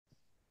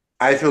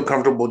I feel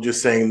comfortable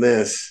just saying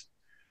this.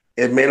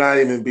 It may not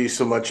even be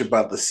so much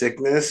about the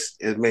sickness.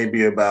 It may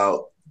be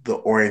about the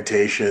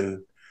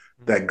orientation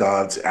that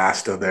God's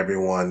asked of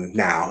everyone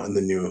now in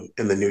the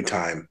new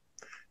time.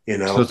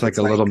 So it's like It's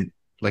a like, little,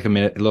 a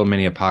little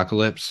mini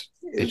apocalypse.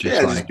 It's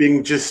just yeah,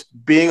 like, just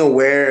being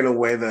aware in a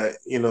way that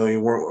you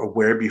weren't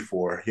aware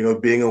before.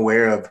 Being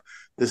aware of,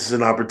 this is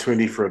an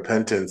opportunity for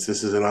repentance.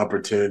 This is an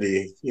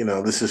opportunity.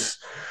 This is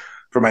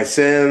for my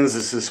sins.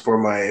 This is for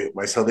my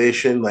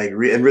salvation. And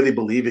really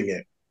believing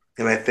it.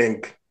 And I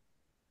think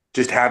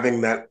just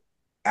having that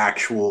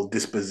actual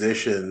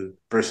disposition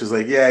versus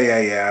like, yeah, yeah,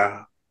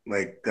 yeah,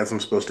 like that's what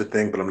I'm supposed to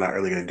think, but I'm not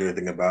really going to do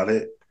anything about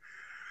it.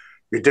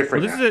 You're Well,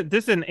 different now.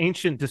 this is an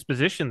ancient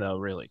disposition, though.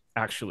 Really,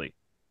 actually,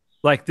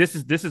 like this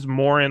is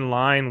more in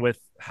line with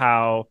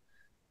how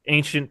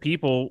ancient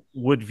people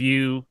would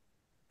view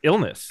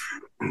illness,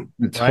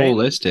 it's right?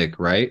 holistic,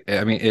 right?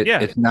 I mean, Yeah.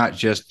 it's not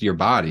just your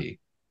body.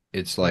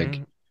 It's like,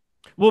 Mhm.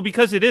 Well,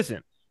 because it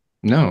isn't,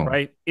 no.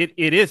 right? It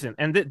isn't,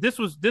 and this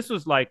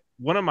was like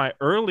one of my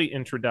early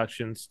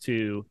introductions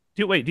to.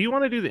 Do you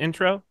want to do the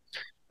intro?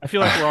 I feel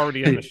like we're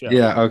already in the show.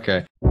 Yeah,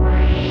 okay.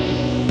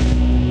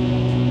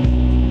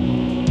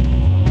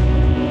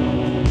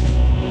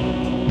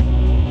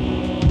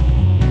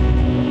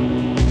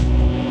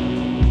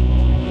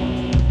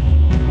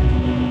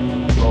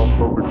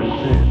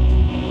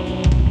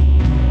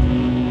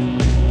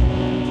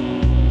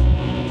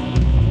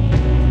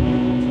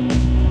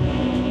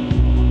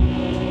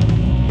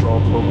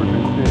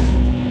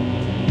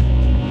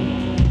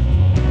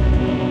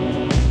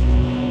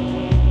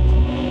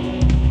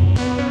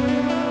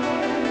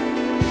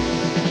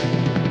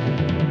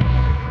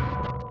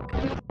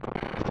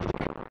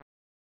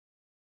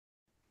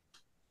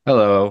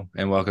 Hello,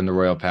 and welcome to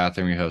Royal Path.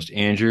 I'm your host,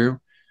 Andrew,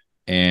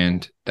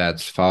 and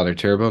that's Father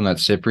Turbo, and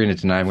that's Cyprian. And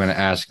tonight I'm going to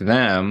ask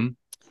them,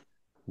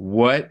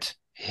 what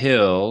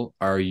hill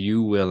are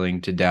you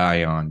willing to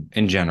die on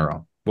in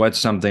general? What's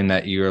something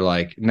that you're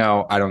like,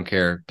 no, I don't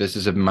care. This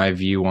is my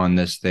view on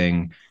this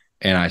thing,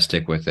 and I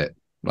stick with it.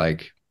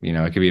 Like,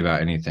 it could be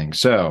about anything.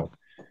 So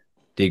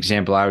the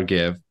example I would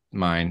give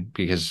mine,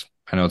 because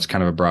I know it's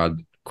kind of a broad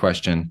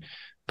question,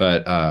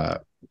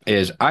 but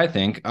is I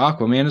think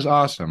Aquaman is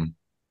awesome.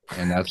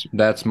 And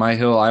that's my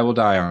hill I will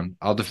die on.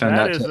 I'll defend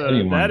That that is to that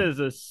anyone. is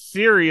a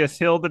serious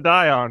hill to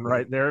die on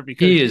right there He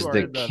because you is are the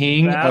in the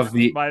king of vast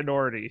the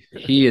minority.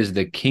 he is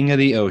the king of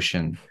the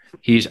ocean.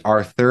 He's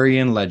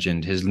Arthurian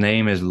legend. His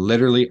name is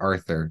literally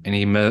Arthur, and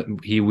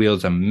he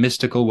wields a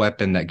mystical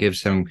weapon that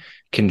gives him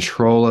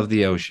control of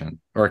the ocean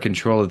or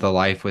control of the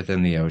life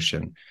within the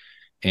ocean.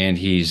 And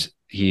he's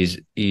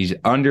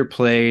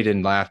underplayed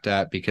and laughed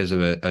at because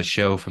of a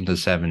show from the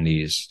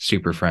 70s,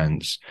 Super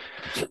Friends.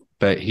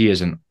 But he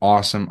is an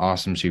awesome,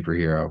 awesome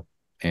superhero,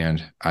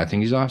 and I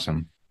think he's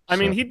awesome. I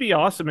mean, So he'd be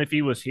awesome if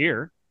he was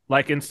here,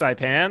 like in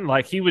Saipan.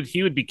 Like he would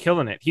be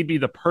killing it. He'd be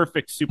the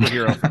perfect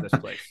superhero for this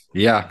place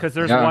yeah, because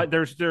there's yeah, what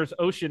there's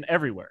ocean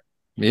everywhere.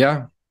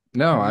 yeah.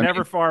 No, You're I never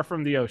mean far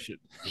from the ocean.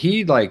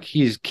 he's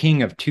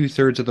king of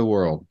 2/3 of the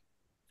world.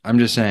 I'm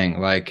just saying,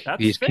 like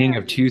That's he's king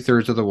fair. of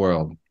 2/3 of the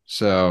world.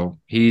 So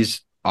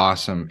he's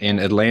awesome. And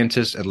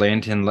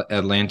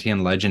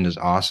Atlantean legend is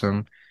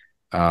awesome.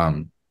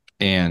 Um,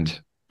 and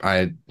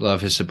I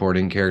love his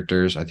supporting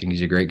characters. I think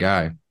he's a great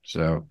guy.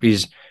 So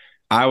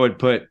I would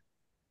put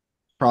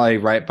probably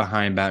right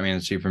behind Batman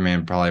and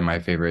Superman, probably my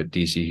favorite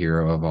DC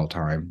hero of all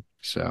time.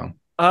 So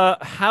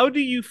How do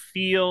you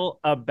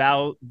feel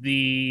about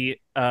the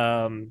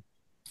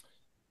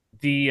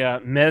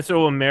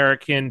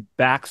Mesoamerican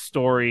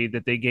backstory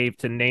that they gave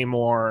to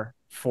Namor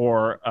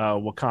for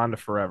Wakanda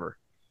Forever?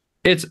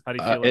 it's How do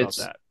you uh, feel about it's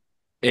that?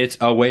 it's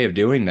a way of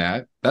doing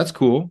that. That's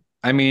cool.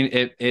 I mean,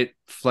 it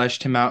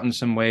fleshed him out in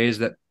some ways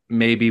that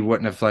maybe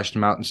wouldn't have fleshed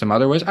him out in some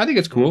other ways. I think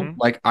it's cool. Mm-hmm.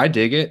 Like I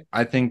dig it.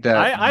 I think that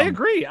I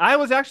agree. I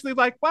was actually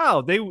like,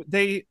 wow,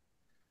 they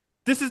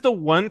this is the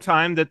one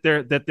time that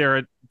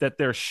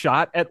their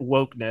shot at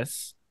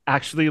wokeness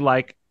actually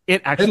like it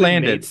it actually made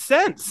landed.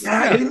 sense.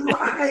 Yeah,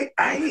 Yeah.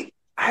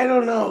 I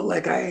don't know.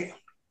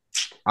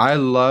 I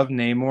love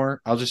Namor.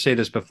 I'll just say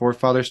this before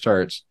Father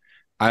starts.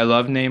 I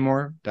love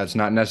Namor. That's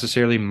not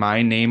necessarily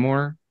my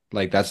Namor.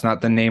 Like that's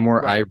not the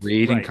Namor I Right,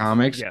 read in right.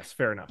 comics. Yes,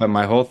 fair enough. But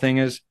my whole thing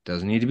is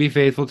doesn't need to be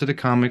faithful to the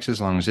comics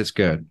as long as it's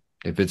good.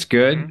 If it's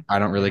good, Mm-hmm, I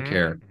don't really mm-hmm,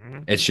 care. mm-hmm,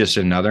 It's just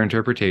another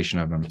interpretation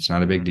of them. It's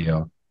not a big mm-hmm.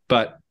 deal.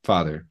 But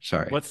Father,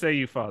 sorry. What say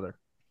you, Father?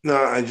 No,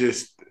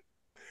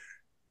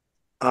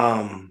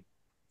 um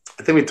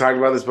I think we talked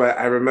about this, but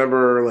I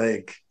remember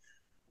like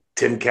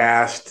Tim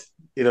Cast,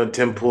 Tim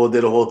Mm-hmm, Pool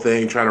did a whole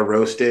thing trying to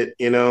roast it.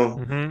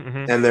 mm-hmm,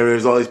 mm-hmm. And there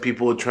was all these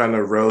people trying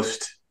to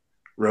roast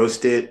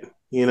it.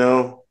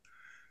 You're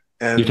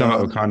And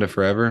talking about Wakanda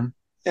Forever?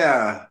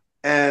 yeah.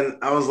 And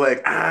I was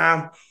like,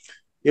 and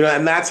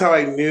that's how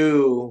I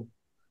knew.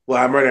 Well,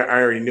 I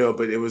already knew it,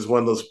 but it was one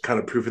of those kind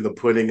of proof in the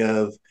pudding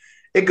of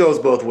it goes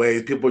both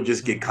ways. People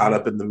just get caught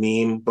Mm-hmm. up in the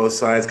meme, both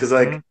sides. Cause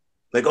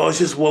Mm-hmm. oh, it's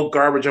just woke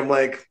garbage. I'm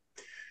like,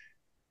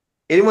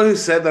 anyone who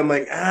said that, I'm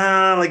like,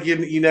 like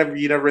you never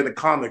read the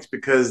comics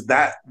because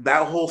that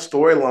whole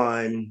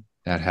storyline.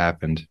 That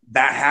happened.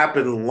 That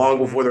happened long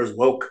before there's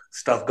woke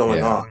stuff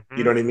going on.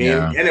 You know what I mean?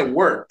 Yeah. And it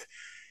worked.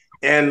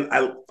 And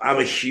I'm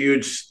a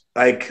huge,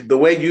 like, the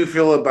way you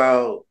feel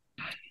about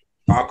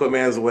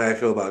Aquaman is the way I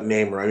feel about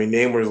Namor. I mean,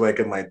 Namor is like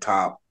in my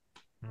top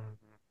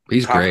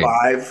He's great.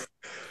 5.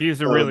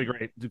 He's a really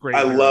great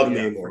I hero, love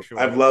yeah, Namor. for sure.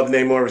 I've loved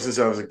Namor ever since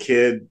I was a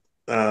kid.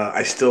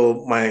 I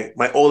still my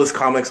oldest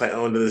comics I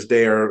own to this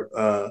day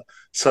are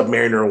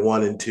Submariner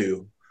 1 and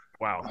 2.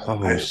 Wow.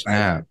 Oh,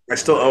 snap. I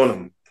still own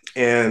them.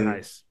 And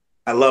Nice.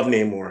 I love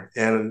Namor.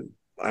 And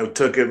I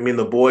took it, me and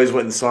the boys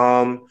went and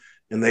saw him,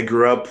 and they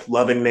grew up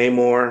loving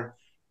Namor.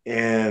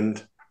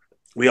 And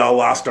we all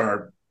lost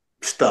our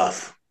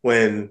stuff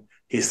when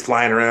he's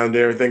flying around and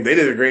everything. They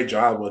did a great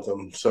job with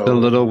him. So The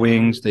little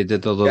wings, they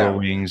did the little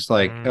wings.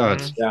 Like, oh,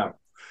 it's,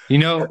 you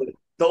know,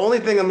 the only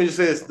thing I'm going to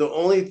say is the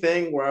only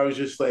thing where I was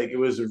just like, it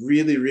was a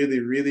really, really,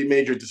 really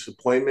major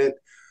disappointment.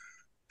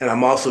 And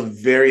I'm also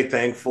very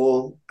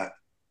thankful.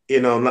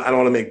 You know, I don't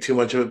want to make too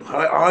much of it. But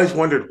I always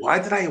wondered, why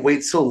did I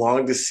wait so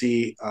long to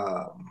see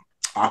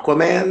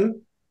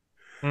Aquaman?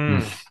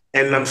 And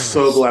I'm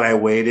so glad I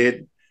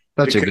waited.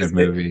 Such a good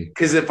movie.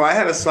 Because if I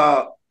had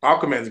saw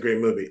Aquaman's a great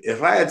movie.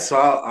 If I had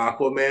saw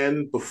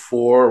Aquaman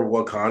before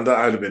Wakanda,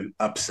 I would have been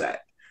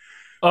upset.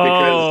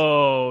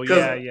 Because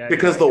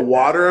the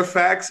water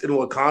effects in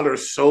Wakanda are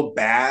so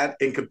bad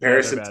in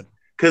comparison.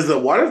 Because the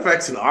water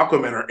effects in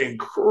Aquaman are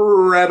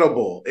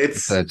incredible.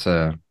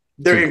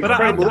 They're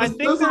incredible. I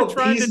think they're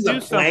trying to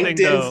do something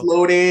though.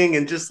 Floating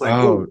and just like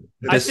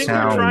I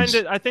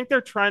think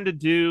they're trying to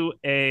do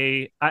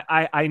a.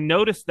 I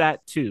noticed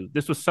that too.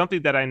 This was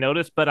something that I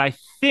noticed, but I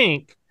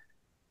think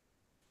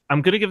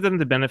I'm going to give them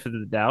the benefit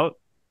of the doubt,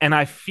 and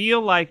I feel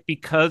like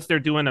because they're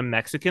doing a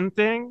Mexican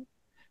thing,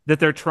 that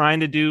they're trying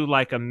to do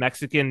like a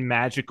Mexican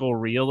magical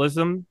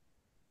realism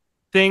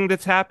thing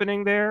that's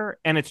happening there,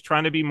 and it's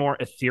trying to be more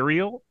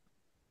ethereal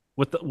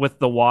with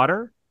the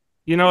water.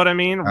 You know what I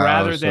mean?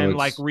 Rather than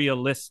like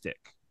realistic.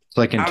 It's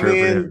like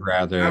interpretive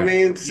rather. I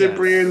mean,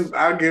 Cyprian, yes.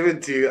 I'll give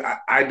it to you.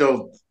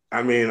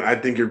 I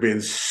think you're being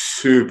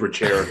super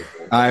charitable.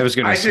 I was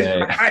going to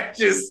say.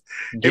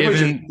 It was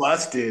just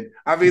busted.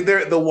 I mean,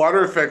 the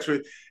water effects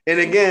were, and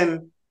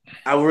again,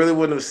 I really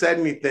wouldn't have said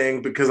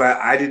anything because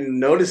I didn't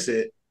notice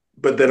it.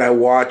 But then I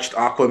watched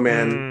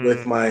Aquaman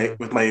with my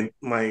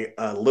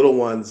little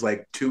ones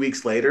like 2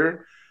 weeks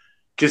later,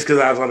 just because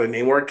I was on a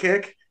Namor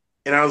kick.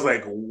 And I was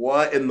like,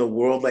 what in the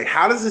world? Like,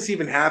 how does this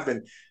even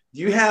happen?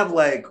 You have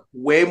like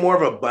way more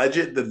of a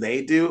budget than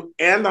they do.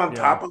 And on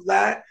top of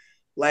that,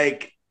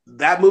 like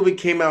that movie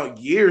came out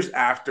years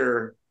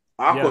after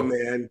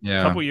Aquaman. Yeah.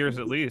 A couple years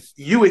at least.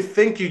 You would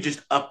think you just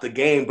up the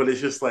game, but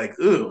it's just like,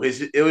 ooh,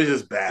 it was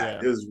just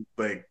bad. Yeah. It was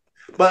like,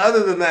 but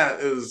other than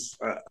that, it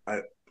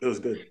was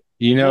good.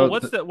 You know,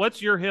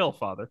 what's your hill,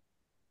 Father?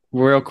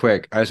 Real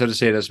quick, I just have to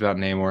say this about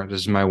Namor. This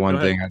is my one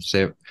thing I have to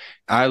say.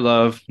 I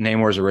love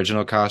Namor's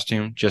original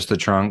costume, just the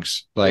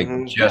trunks, like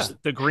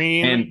just the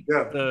green,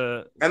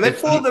 and they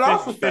pulled it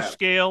off with fish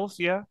scales.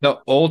 Yeah, the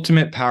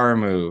ultimate power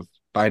move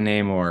by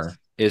Namor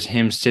is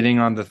him sitting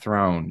on the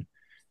throne,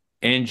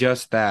 and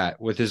just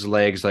that with his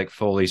legs like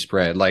fully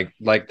spread, like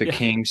the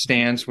king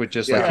stance with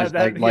just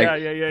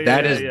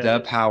that is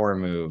the power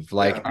move.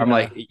 Like I'm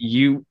like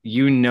you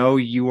know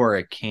you are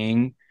a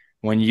king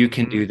when you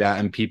can do that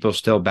and people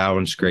still bow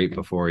and scrape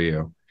before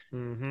you.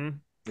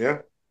 Yeah.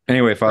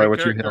 Anyway, Father,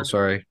 what's your hill?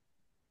 Sorry.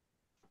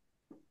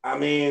 I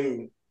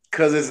mean,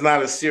 because it's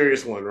not a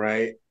serious one,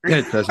 right?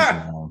 It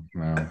doesn't.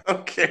 No.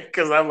 Okay,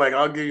 because I'm like,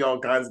 I'll give you all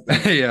kinds of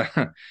things. Yeah.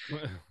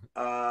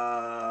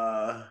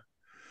 I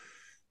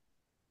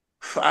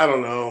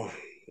don't know.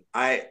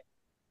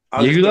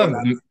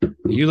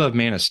 You love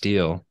Man of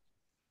Steel.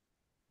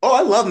 Oh,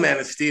 I love Man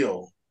of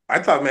Steel. I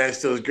thought Man of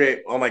Steel was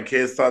great. All my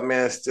kids thought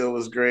Man of Steel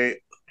was great.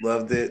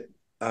 Loved it.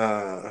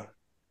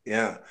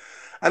 Yeah.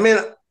 I mean,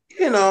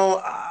 you know,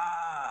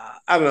 I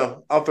don't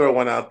know. I'll throw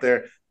one out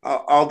there.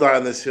 I'll die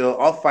on this hill.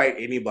 I'll fight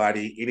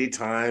anybody,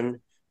 anytime,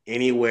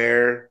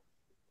 anywhere.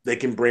 They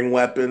can bring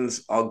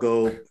weapons. I'll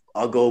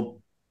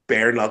go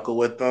bare knuckle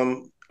with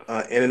them.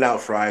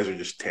 In-N-Out fries are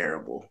just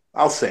terrible.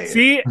 I'll say it.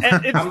 See,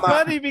 it's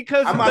funny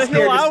because the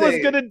hill I was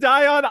going to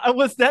die on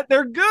was that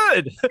they're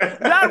good.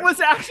 That was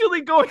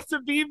actually going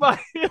to be my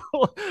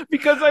hill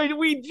because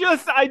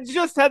I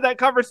just had that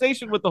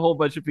conversation with a whole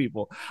bunch of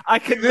people. I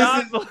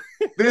cannot.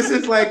 This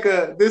is like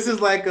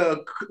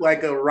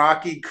a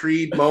Rocky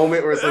Creed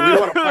moment where it's like we don't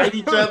want to fight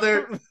each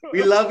other.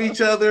 We love each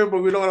other,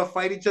 but we don't want to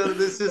fight each other.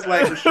 This is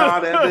like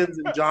Sean Evans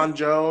and John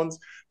Jones.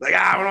 Like, we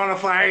don't want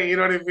to fight. You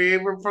know what I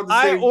mean? We're from the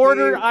same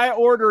team. I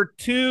ordered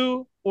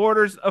 2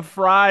 orders of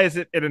fries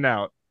at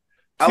In-N-Out.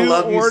 I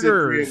love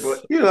orders. Cyprian,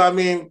 but, you know, I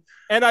mean,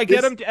 and I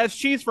get them as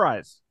cheese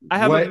fries. I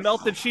have a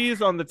melted cheese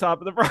on the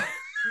top of the fries.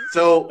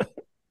 So,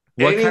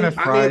 what kind of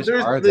fries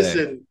are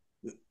they?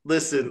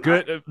 Listen,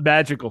 good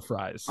magical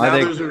fries. Are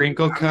they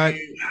crinkle cut?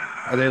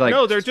 Are they like?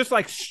 No, they're just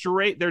like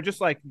straight. They're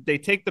just like they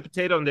take the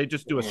potato and they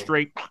just do a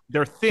straight.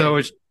 They're thin.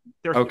 So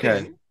they're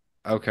okay, thin.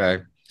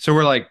 okay. So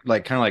we're like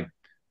kind of like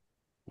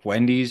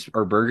Wendy's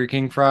or Burger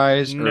King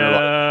fries?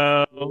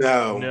 No,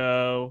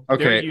 No.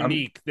 Okay, they're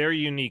unique. They're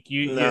unique.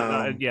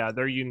 Yeah,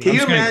 they're unique. Can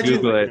you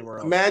imagine? Google it.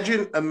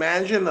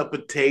 Imagine a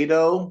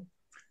potato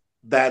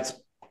that's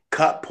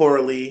cut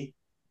poorly,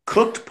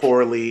 cooked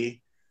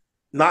poorly,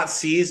 not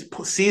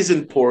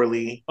seasoned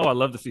poorly. Oh, I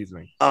love the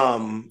seasoning.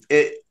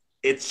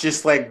 It's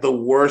just like the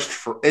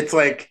worst it's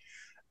like,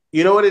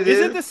 you know what it is?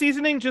 Isn't the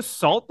seasoning just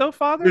salt though,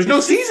 Father? There's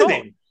no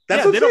seasoning.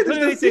 That's what they don't put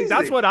anything.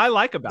 That's what I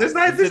like about it.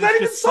 There's not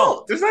even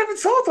salt. There's not even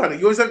salt on it.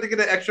 You always have to get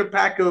an extra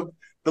pack of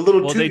the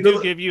little tube. They do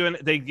give you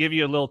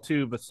a little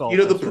tube of salt. You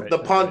know the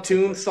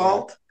pontoon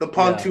salt, the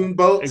pontoon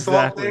boat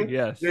salt thing.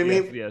 Yes, you know what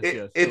I mean?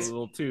 Yes. It's a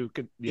little tube.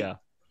 Yeah.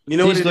 You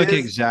know, these look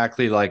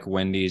exactly like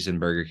Wendy's and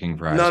Burger King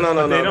fries.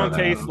 No. They don't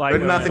taste like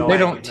nothing. They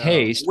don't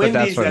taste. Wendy's,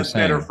 but that's what I'm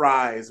saying. Better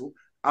fries.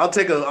 I'll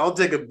take a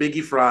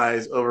Biggie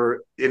fries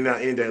over in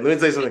any day. Let me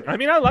tell you something. I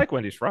mean, I like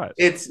Wendy's fries.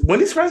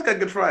 Wendy's fries got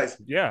good fries.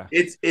 Yeah.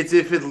 It's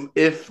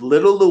if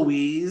little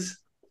Louise,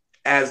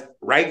 as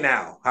right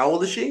now, how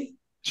old is she?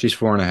 She's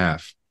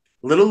 4.5.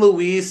 Little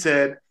Louise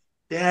said,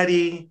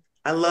 "Daddy,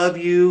 I love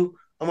you.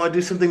 I'm gonna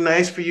do something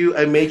nice for you.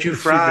 I made you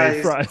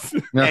fries,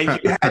 and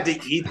you had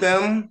to eat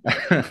them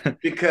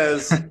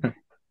because yeah,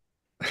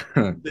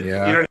 you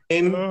know what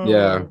I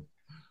mean?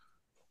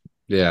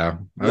 Yeah.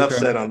 Enough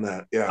said on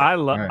that. Yeah, I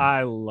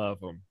love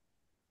them.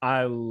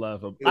 I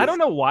don't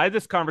know why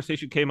this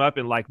conversation came up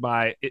in like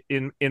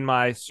in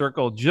my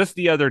circle just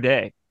the other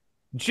day.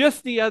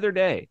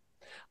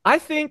 I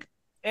think,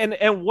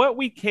 and what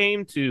we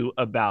came to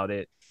about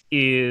it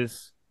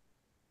is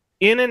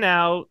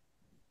In-N-Out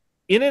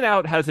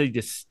has a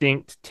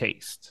distinct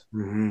taste.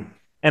 Mm-hmm.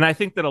 And I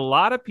think that a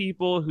lot of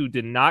people who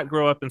did not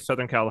grow up in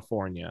Southern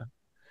California,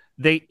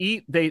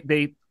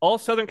 all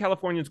Southern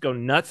Californians go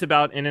nuts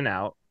about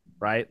In-N-Out,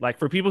 right? Like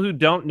for people who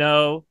don't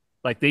know,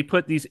 like they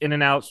put these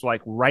In-N-Outs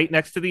like right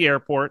next to the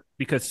airport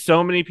because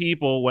so many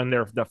people, when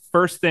they're the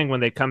first thing when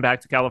they come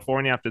back to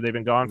California after they've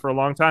been gone for a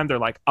long time, they're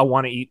like, I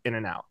want to eat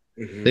In-N-Out.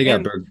 Mm-hmm. They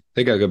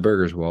got good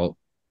burgers, Walt.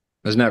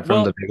 Isn't that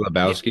from the Big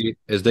Lebowski?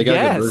 They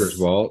got good burgers,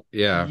 Walt?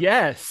 Yeah.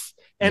 Yes.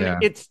 And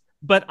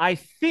but I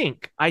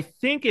think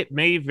it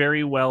may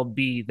very well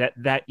be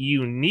that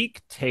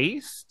unique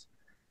taste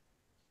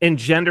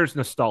engenders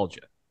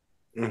nostalgia.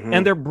 Mm-hmm.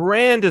 And their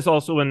brand is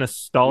also a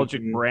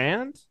nostalgic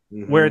brand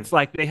where it's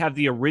like they have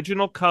the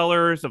original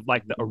colors of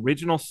like the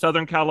original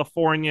Southern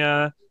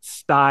California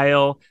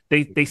style.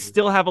 They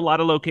still have a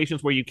lot of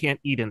locations where you can't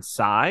eat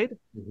inside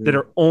that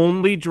are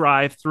only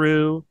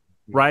drive-through,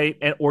 right?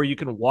 Or you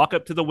can walk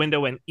up to the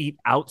window and eat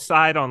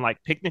outside on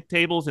like picnic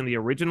tables in the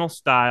original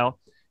style.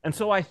 And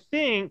so I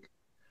think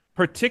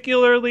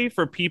particularly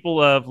for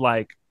people of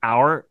like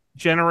our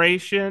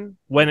generation,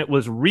 when it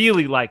was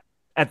really like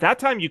at that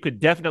time, you could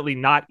definitely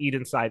not eat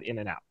inside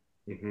In-N-Out.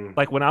 Mm-hmm.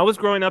 Like when I was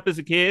growing up as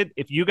a kid,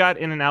 if you got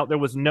In-N-Out, there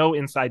was no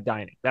inside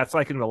dining. That's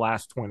like in the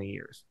last 20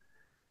 years.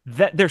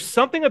 That there's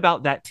something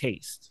about that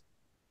taste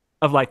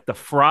of like the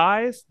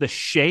fries, the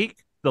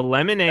shake, the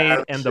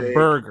lemonade, and the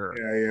burger.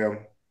 Yeah.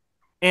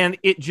 And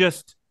it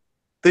just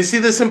they see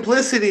the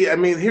simplicity. I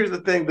mean, here's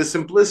the thing: the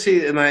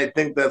simplicity, and I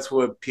think that's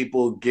what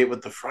people get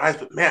with the fries.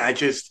 But man, I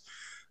just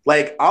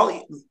like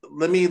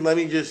let me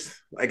just.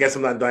 I guess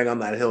I'm not dying on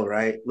that hill,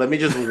 right? Let me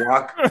just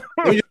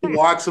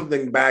walk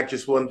something back.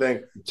 Just one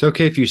thing. It's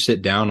okay if you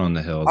sit down on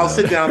the hill. I'll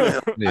sit down the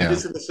hill. Yeah. I'm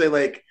just gonna say,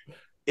 like,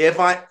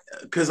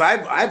 because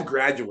I've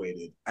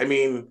graduated. I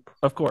mean,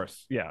 of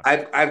course, yeah.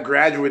 I've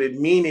graduated.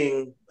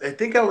 Meaning, I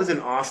think I was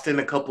in Austin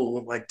a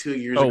couple 2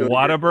 years ago.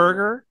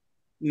 Whataburger?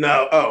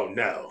 No. Oh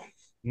no.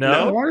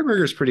 No,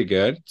 Whataburger's pretty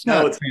good. It's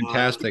not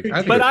fantastic.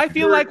 But I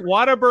feel like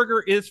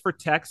Whataburger is for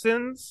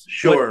Texans.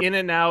 Sure. What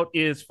In-N-Out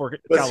is for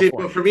California. See,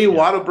 but for me,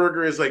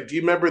 Whataburger is like, do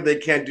you remember they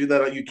can't do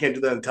that? You can't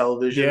do that on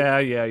television.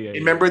 Yeah.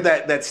 Remember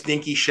that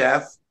stinky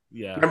chef?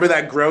 Yeah. Remember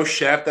that gross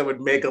chef that would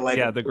make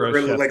the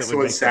gross chef like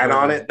someone sat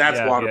on it? That's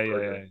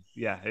Whataburger.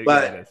 Yeah.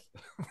 But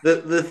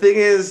the thing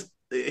is,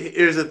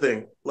 here's the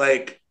thing.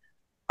 Like,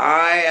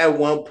 at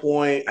one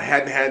point, I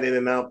hadn't had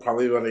In-N-Out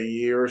probably about a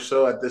year or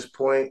so at this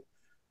point.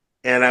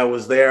 And I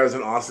was there. I was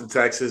in Austin,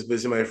 Texas,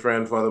 visiting my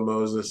friend, Father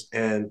Moses.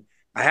 And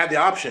I had the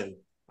option.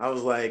 I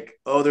was like,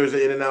 oh, there's an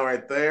In-N-Out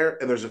right there.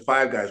 And there's a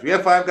Five Guys. We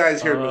have Five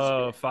Guys here in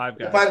Missouri. Oh, Five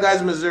Guys. Five Guys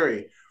in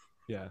Missouri.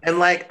 Yeah. And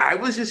like, I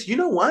was just, you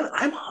know what?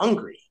 I'm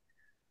hungry.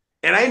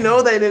 And I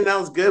know that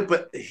In-N-Out is good,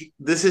 but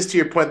this is to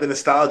your point, the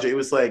nostalgia. It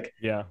was like,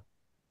 if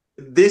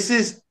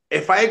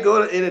I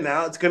go to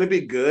In-N-Out, it's going to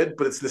be good,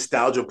 but it's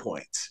nostalgia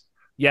points.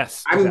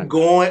 Yes. I'm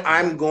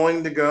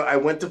going to go. I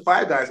went to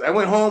Five Guys. I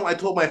went home. I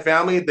told my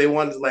family. They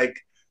wanted to like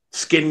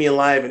skin me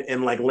alive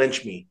and like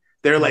lynch me.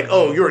 They're like,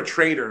 oh, you're a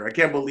traitor. I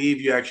can't believe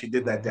you actually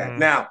did that, Dad.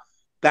 Now,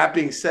 that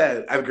being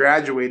said, I've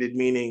graduated,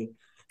 meaning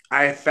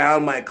I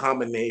found my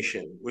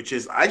combination, which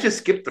is I just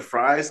skip the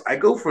fries. I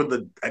go for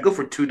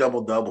two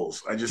double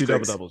doubles. I just two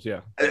double doubles. Yeah.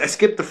 I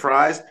skip the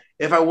fries.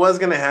 If I was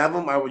going to have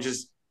them, I would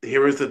just,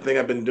 here is the thing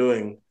I've been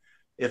doing.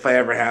 If I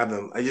ever have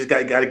them, I just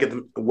got to get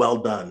them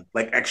well done,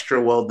 like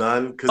extra well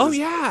done.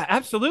 Yeah,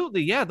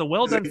 absolutely. Yeah, the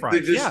well done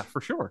fries. Yeah,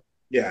 for sure.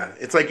 Yeah,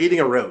 it's like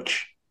eating a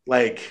roach,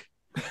 like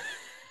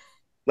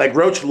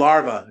roach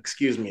larva.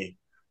 Excuse me.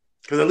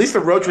 Because at least the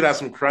roach would have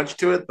some crunch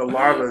to it. The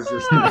larva is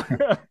just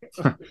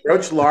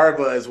roach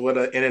larva is what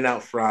an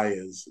In-N-Out fry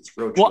is. It's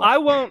roach. Well,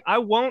 larva. I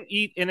won't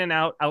eat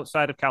In-N-Out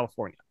outside of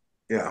California.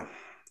 Yeah.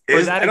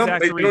 For that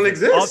exact reason. They don't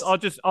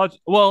exist.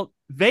 Well,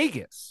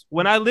 Vegas.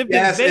 When I lived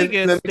in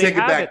Vegas, let me take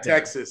it back.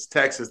 Texas.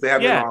 They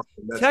have it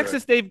often. That's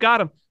Texas, right. They've got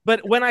them.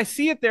 But when I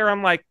see it there,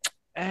 I'm like,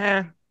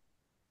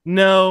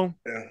 no,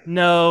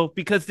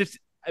 because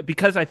I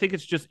think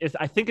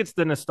I think it's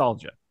the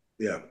nostalgia.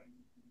 Yeah.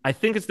 I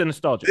think it's the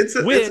nostalgia. It's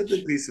a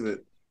big piece of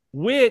it.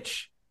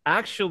 Which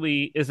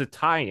actually is a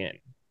tie-in,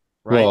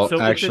 right? Well,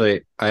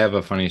 actually, I have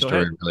a funny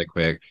story really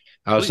quick.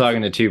 I was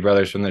talking to two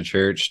brothers from the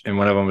church, and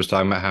one of them was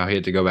talking about how he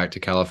had to go back to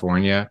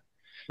California.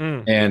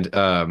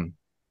 And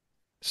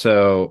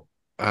so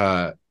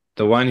the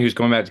one who's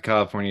going back to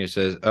California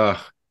says, I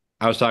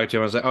was talking to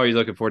him. I was like, oh, you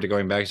looking forward to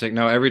going back? He's like,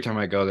 no, every time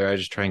I go there, I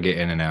just try and get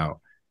In-N-Out.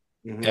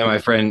 Mm-hmm.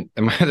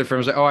 And my other friend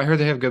was like, oh, I heard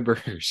they have good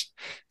burgers.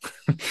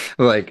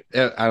 Like,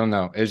 I don't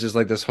know. It was just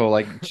like this whole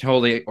like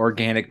totally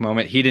organic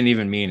moment. He didn't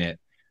even mean it,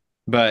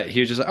 but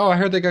he was just like, oh, I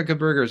heard they got good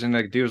burgers. And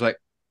the dude was like,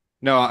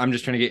 no, I'm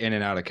just trying to get in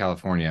and out of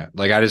California.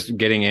 Like, I'm just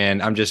getting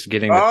in. I'm just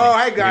getting.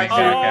 I got you. Back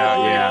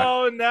out. Yeah.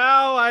 Oh,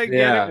 now I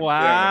get it.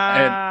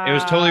 Wow. And it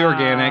was totally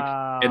organic.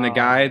 And the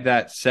guy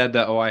that said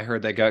that, oh, I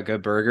heard they got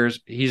good burgers.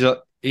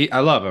 I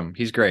love him.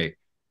 He's great,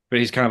 but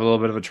he's kind of a little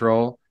bit of a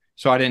troll.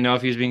 So I didn't know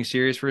if he was being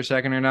serious for a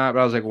second or not, but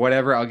I was like,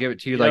 whatever, I'll give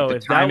it to you. Like, the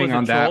timing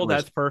on that,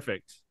 that's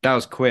perfect. That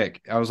was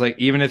quick. I was like,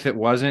 even if it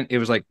wasn't, it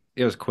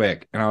was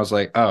quick. And I was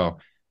like, oh,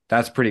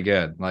 that's pretty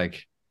good.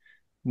 Like,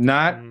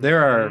 I'm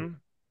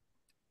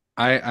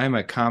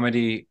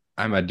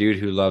a dude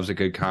who loves a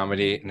good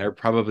comedy. And there are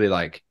probably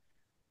like,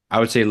 I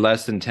would say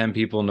less than 10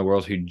 people in the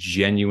world who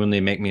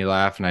genuinely make me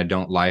laugh. And I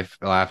don't laugh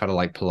out of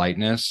like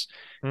politeness.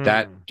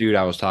 That dude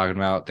I was talking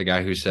about, the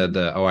guy who said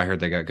I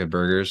heard they got good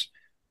burgers.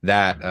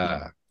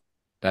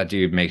 That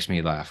dude makes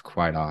me laugh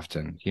quite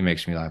often. He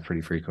makes me laugh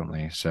pretty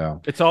frequently.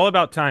 So it's all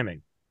about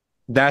timing.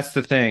 That's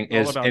the thing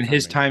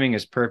his timing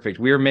is perfect.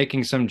 We were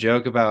making some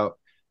joke about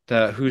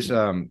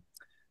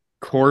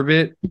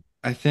Corbett,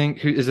 I think.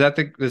 Who is that?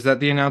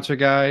 The announcer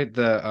guy,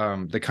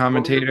 the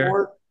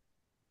commentator?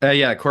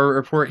 Corbett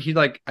Report. He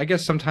I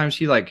guess sometimes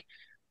he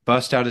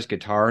busts out his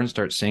guitar and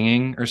starts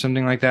singing or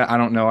something like that. I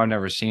don't know. I've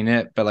never seen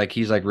it, but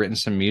he's written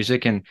some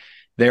music and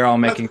they're all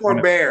making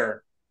Corbett.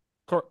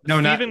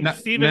 Not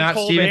Stephen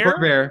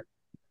Colbert.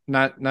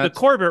 Not the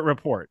Corbett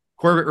Report.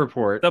 Corbett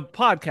Report. The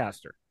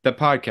podcaster.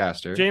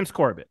 James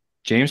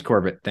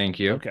Corbett. Thank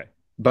you. Okay.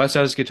 Busts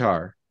out his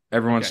guitar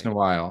every once in a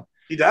while.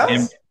 He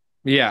does?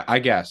 Yeah, I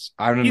guess.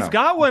 I don't know. He's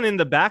got one in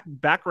the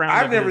background.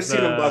 I've never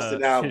seen him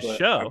busted out. His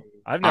show.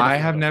 I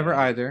have never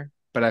either,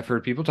 but I've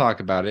heard people talk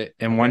about it.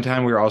 And one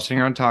time we were all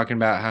sitting around talking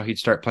about how he'd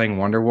start playing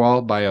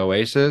Wonderwall by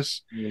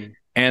Oasis.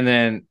 And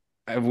then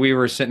we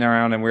were sitting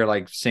around and we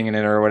were singing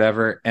it or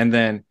whatever. And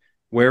then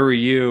where were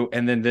you?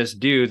 And then this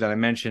dude that I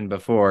mentioned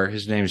before,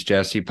 his name's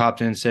Jesse,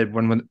 popped in and said,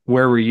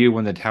 where were you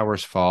when the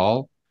towers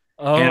fall?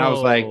 And I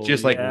was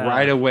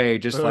right away,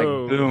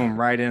 boom,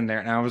 right in there.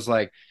 And I was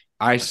like,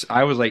 I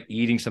was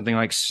eating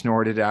something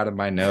snorted out of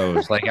my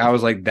nose. I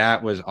was like,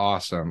 that was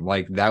awesome.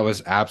 That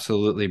was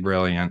absolutely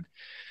brilliant.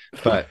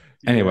 But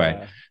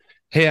anyway,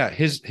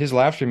 his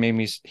laughter made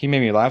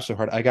me laugh so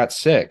hard. I got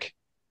sick.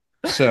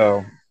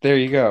 So there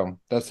you go.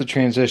 That's the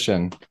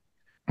transition.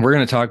 We're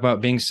going to talk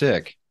about being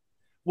sick.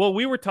 Well,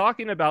 we were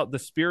talking about the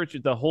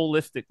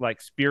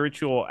holistic,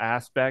 spiritual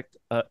aspect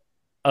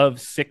of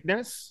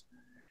sickness.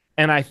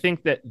 And I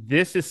think that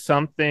this is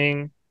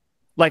something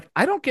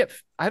I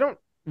don't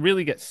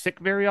really get sick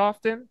very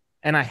often.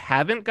 And I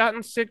haven't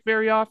gotten sick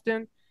very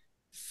often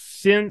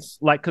since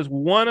because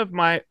one of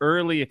my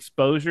early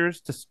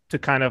exposures to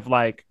kind of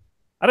I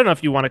don't know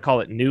if you want to call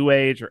it new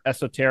age or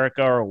esoterica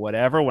or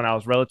whatever, when I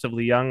was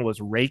relatively young, was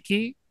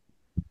Reiki.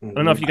 I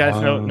don't know if you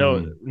guys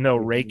know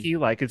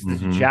Reiki. It's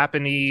this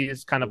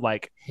Japanese kind of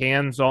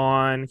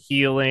hands-on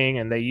healing,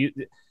 and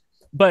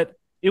but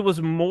it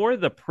was more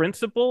the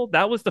principle.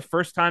 That was the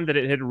first time that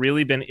it had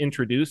really been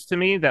introduced to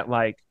me that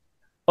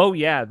oh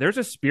yeah, there's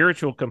a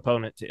spiritual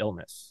component to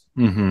illness.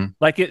 When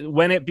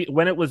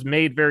it was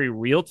made very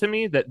real to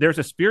me that there's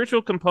a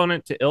spiritual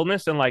component to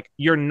illness, and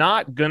you're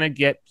not gonna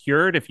get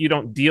cured if you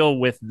don't deal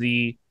with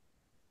the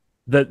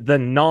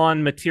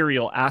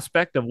non-material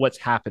aspect of what's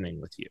happening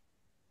with you.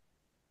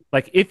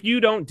 If you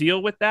don't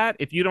deal with that,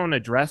 if you don't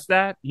address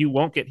that, you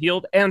won't get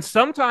healed. And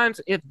sometimes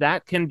if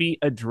that can be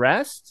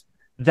addressed,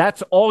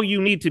 that's all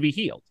you need to be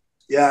healed.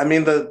 Yeah, I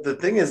mean, the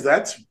thing is,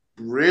 that's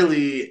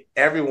really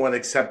everyone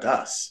except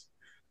us.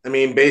 I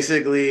mean,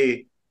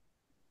 basically,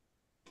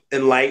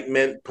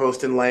 Enlightenment,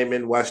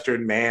 post-Enlightenment,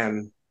 Western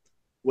man,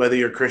 whether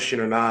you're Christian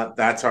or not,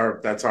 that's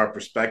our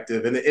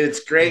perspective. And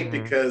it's great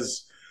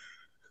because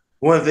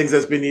one of the things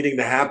that's been needing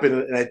to happen,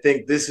 and I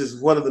think this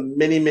is one of the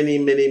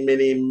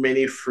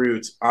many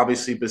fruits,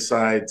 obviously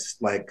besides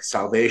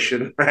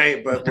salvation,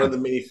 right? But one of the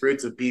many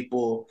fruits of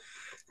people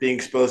being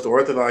exposed to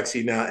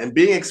orthodoxy now, and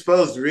being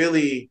exposed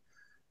really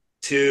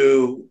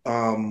to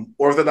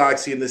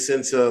orthodoxy in the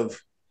sense of,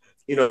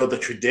 the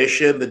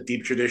tradition, the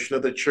deep tradition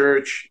of the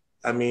church,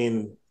 I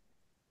mean,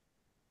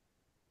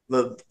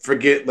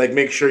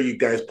 make sure you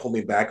guys pull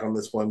me back on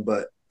this one,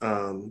 but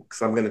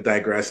because I'm going to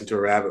digress into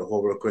a rabbit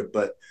hole real quick.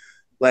 But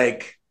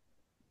like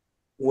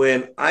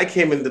when I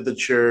came into the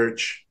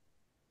church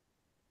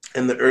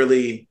in the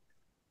early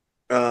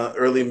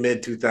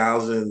mid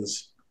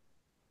 2000s,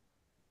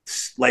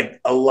 like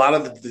a lot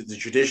of the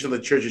tradition of the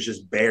church is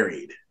just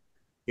buried.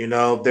 You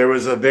know, there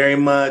was a very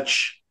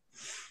much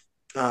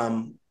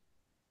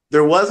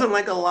there wasn't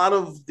like a lot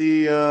of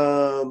the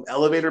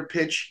elevator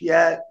pitch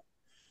yet.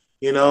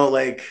 You know,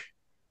 like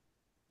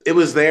it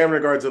was there in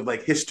regards of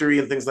like history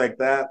and things like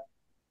that.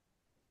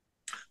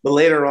 But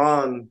later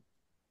on,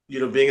 you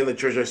know, being in the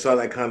church, I saw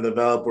that kind of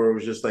develop where it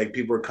was just like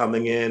people were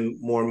coming in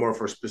more and more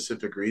for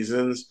specific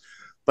reasons.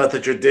 But the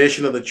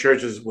tradition of the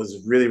church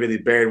was really, really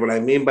buried. What I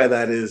mean by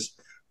that is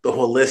the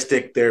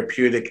holistic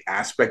therapeutic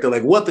aspect of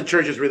like what the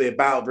church is really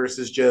about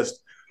versus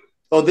just,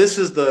 oh, this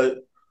is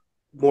the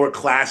more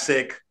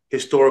classic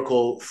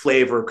historical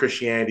flavor of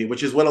Christianity,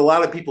 which is what a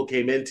lot of people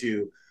came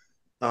into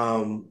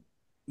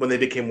when they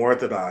became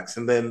Orthodox.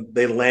 And then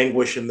they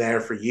languish in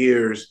there for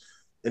years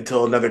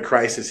until another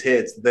crisis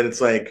hits. Then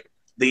it's like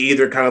they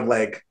either kind of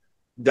like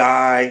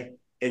die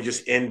and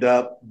just end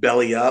up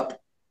belly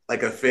up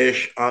like a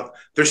fish.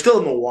 They're still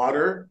in the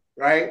water,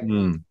 right?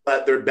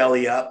 But they're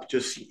belly up,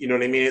 just, you know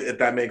what I mean? If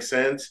that makes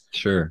sense.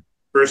 Sure.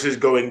 Versus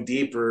going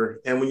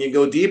deeper. And when you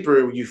go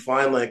deeper, you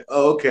find like,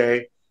 oh,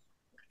 okay,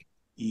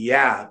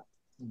 yeah,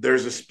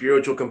 there's a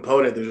spiritual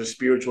component. There's a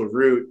spiritual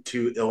root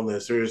to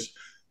illness.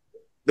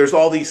 There's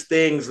all these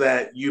things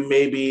that you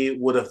maybe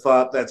would have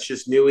thought that's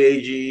just new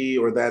agey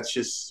or that's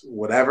just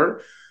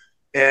whatever.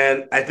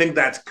 And I think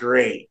that's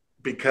great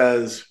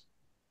because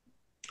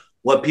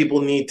what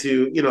people need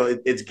to, you know,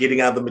 it's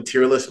getting out of the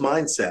materialist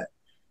mindset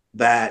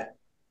that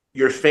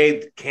your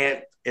faith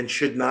can't and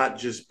should not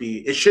just be,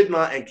 it should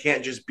not and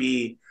can't just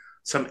be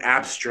some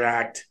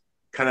abstract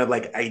kind of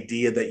like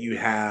idea that you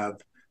have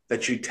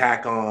that you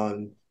tack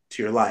on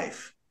to your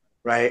life,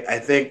 right? I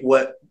think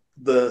what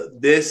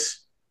this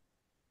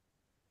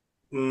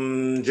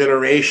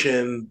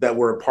generation that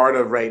we're a part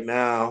of right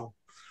now,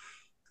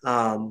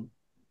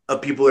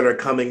 of people that are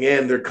coming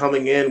in, they're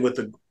coming in with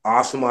an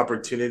awesome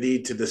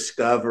opportunity to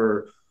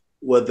discover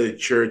what the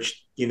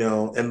church, you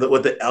know, and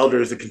what the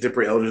elders, the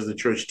contemporary elders of the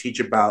church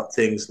teach about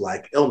things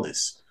like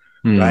illness,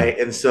 right?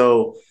 And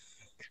so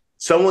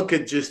someone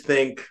could just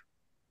think,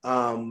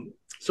 someone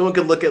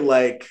could look at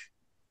like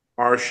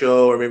our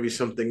show or maybe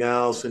something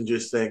else and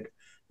just think,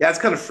 yeah, it's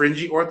kind of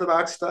fringy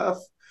Orthodox stuff,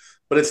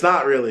 but it's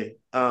not really.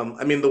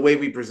 I mean, the way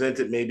we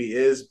present it maybe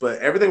is, but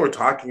everything we're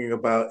talking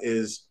about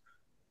is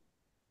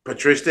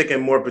patristic,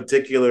 and more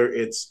particular,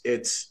 it's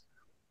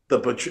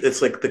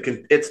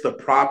the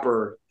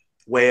proper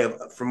way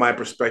of, from my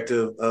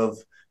perspective, of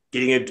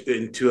getting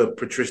into a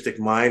patristic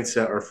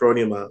mindset or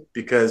phronema,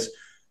 because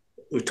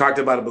we've talked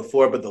about it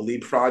before, but the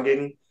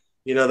leapfrogging,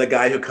 you know, the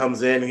guy who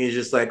comes in and he's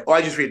just like, oh,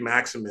 I just read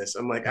Maximus.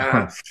 I'm like,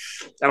 I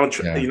don't,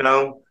 you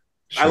know,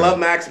 sure. I love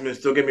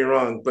Maximus, don't get me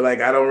wrong, but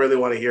like, I don't really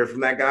want to hear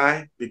from that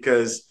guy,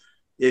 because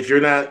if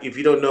you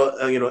don't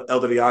know, you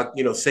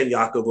know, Saint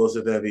Jacobo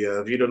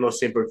Zavevia, if you don't know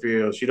Saint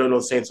Porphyrios, you don't know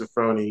Saint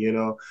Sophrony, you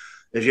know,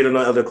 if you don't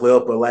know Elder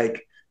Cleopa,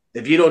 like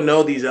if you don't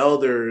know these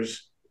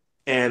elders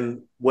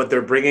and what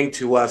they're bringing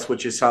to us,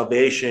 which is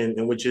salvation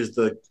and which is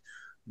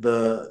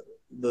the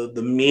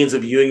means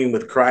of union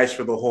with Christ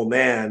for the whole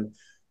man,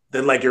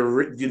 then like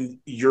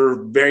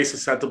you're very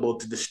susceptible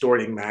to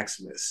distorting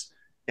Maximus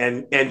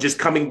and just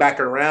coming back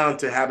around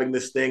to having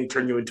this thing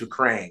turn you into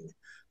Krang,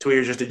 to where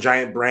you're just a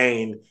giant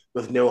brain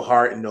with no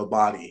heart and no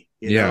body.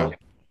 You know?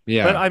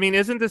 Yeah. But I mean,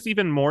 isn't this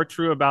even more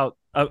true about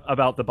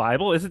the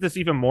Bible? Isn't this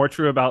even more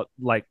true about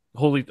like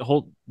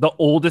the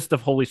oldest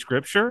of Holy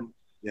Scripture?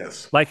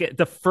 Yes. Like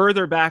the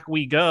further back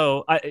we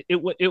go,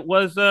 it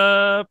was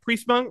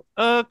priest monk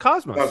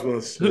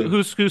Cosmos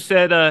who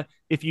said,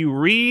 if you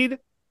read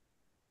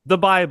the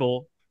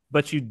Bible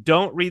but you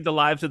don't read the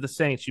lives of the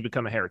saints, you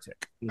become a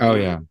heretic. Oh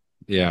yeah.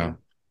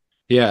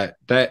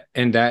 That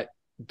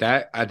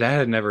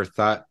had never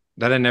thought.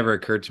 That had never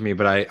occurred to me,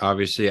 but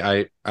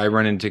I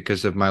run into,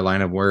 because of my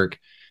line of work,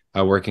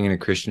 working in a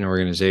Christian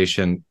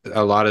organization,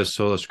 a lot of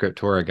sola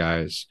scriptura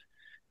guys,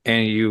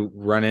 and you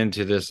run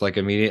into this like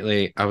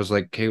immediately. I was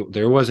like, okay,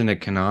 there wasn't a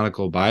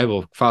canonical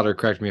Bible. Father,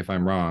 correct me if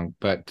I'm wrong,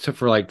 but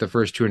for like the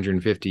first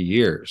 250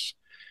 years,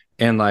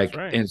 and like,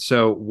 right. And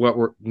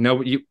so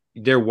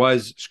there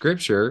was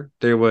scripture,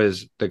 there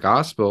was the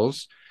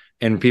Gospels,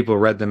 and people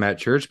read them at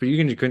church, but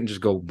you couldn't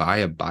just go buy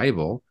a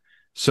Bible.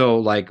 So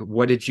like,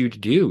 what did you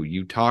do?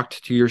 You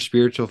talked to your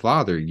spiritual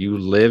father. You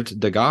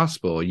lived the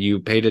gospel. You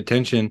paid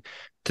attention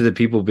to the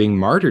people being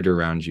martyred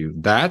around you.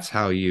 That's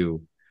how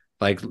you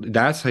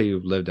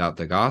lived out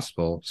the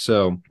gospel.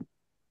 So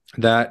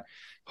that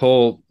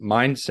whole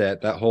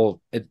mindset,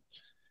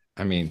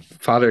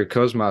 Father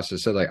Cosmas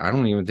has said, like, I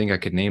don't even think I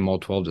could name all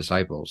 12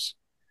 disciples.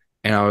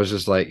 And I was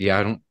just like, yeah,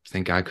 I don't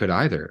think I could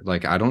either.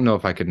 Like, I don't know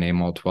if I could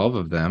name all 12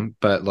 of them,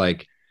 but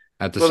like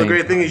at the same time. The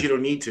great thing is you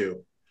don't need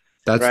to.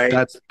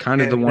 That's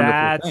kind of the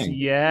wonderful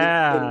thing.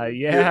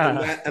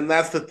 And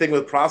that's the thing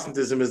with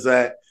Protestantism, is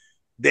that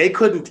they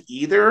couldn't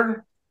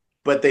either,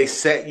 but they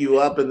set you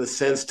up in the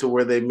sense to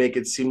where they make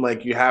it seem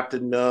like you have to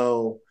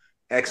know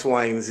X,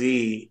 Y, and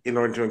Z in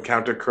order to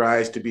encounter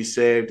Christ, to be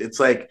saved. It's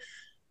like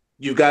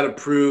you've got to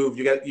prove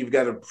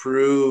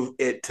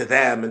it to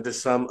them and to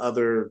some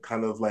other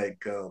kind of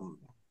like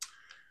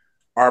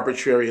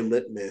arbitrary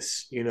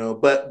litmus,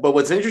 But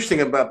what's interesting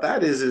about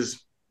that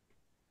is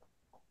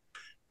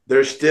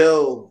there's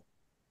still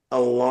a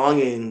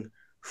longing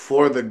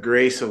for the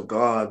grace of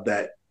God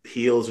that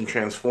heals and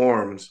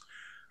transforms.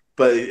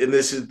 And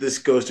this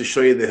goes to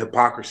show you the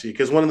hypocrisy,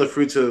 because one of the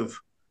fruits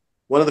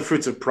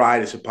of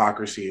pride is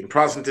hypocrisy, and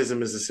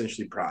Protestantism is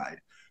essentially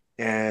pride,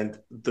 and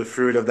the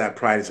fruit of that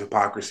pride is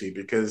hypocrisy,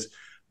 because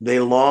they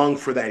long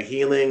for that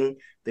healing,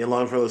 they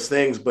long for those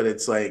things, but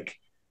it's like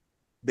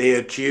they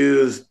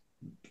accuse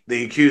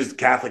the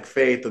Catholic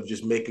faith of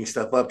just making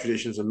stuff up,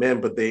 traditions of men,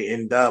 but they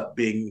end up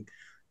being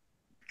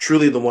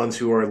truly the ones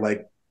who are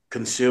like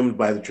consumed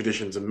by the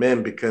traditions of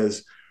men,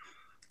 because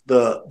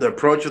the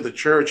approach of the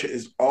church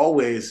is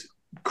always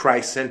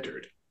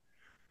Christ-centered,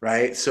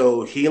 right?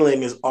 So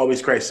healing is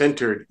always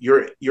Christ-centered.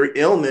 Your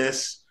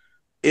illness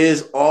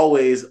is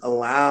always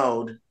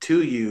allowed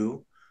to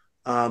you,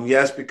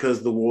 yes,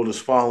 because the world is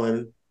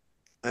fallen,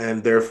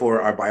 and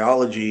therefore our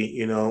biology,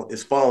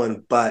 is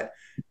fallen, but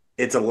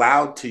it's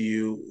allowed to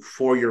you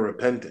for your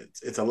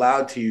repentance. It's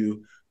allowed to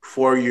you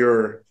for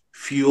your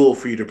fuel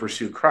for you to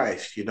pursue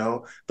Christ.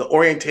 The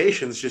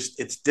orientation is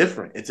it's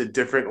different. It's a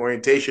different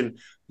orientation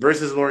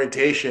versus an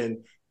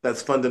orientation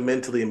that's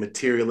fundamentally a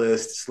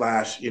materialist /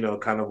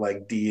 kind of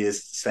like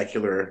deist,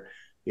 secular,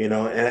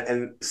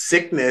 and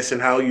sickness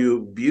and how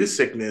you view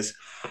sickness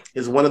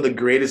is one of the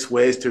greatest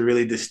ways to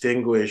really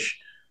distinguish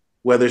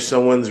whether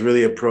someone's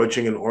really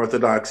approaching an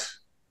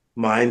Orthodox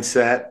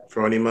mindset,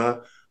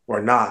 phronema,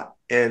 or not.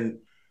 And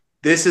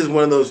this is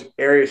one of those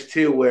areas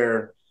too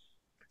where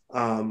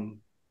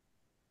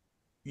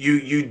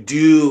you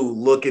do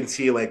look and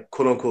see, like,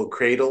 quote unquote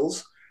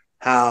cradles,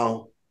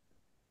 how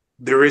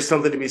there is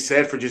something to be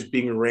said for just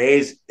being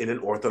raised in an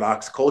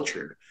Orthodox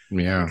culture.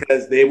 Yeah.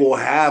 Because they will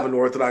have an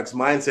Orthodox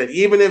mindset,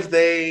 even if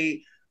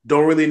they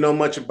don't really know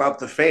much about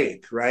the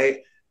faith, right?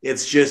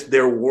 It's just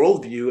their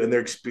worldview and their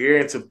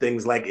experience of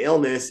things like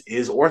illness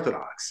is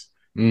Orthodox.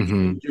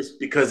 Mm-hmm. Just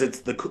because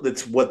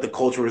it's what the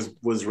culture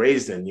was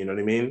raised in, you know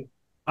what I mean?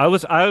 I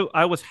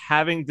was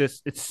having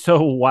this. It's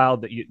so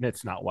wild that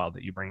it's not wild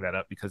that you bring that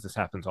up, because this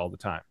happens all the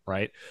time,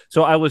 right?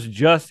 So I was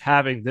just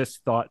having this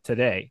thought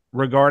today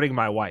regarding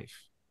my wife,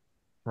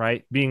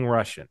 right, being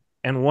Russian.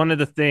 And one of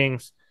the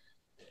things,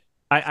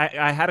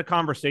 I had a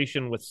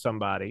conversation with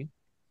somebody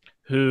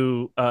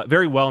who,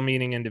 very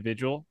well-meaning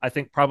individual, I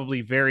think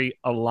probably very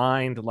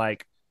aligned,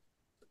 like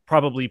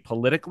probably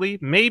politically,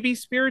 maybe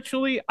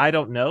spiritually, I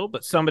don't know,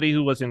 but somebody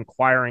who was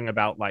inquiring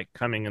about like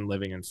coming and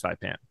living in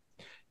Saipan.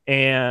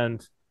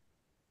 And,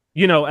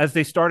 as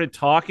they started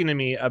talking to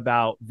me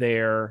about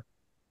their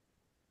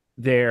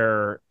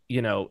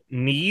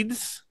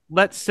needs,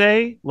 let's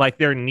say, like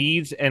their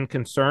needs and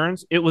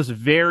concerns, it was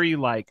very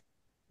like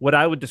what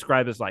I would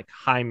describe as like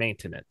high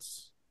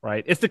maintenance,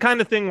 right? It's the kind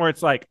of thing where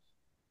it's like,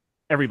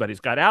 everybody's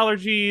got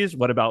allergies.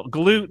 What about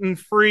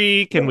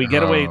gluten-free? Can we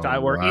get away?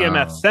 We're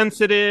EMF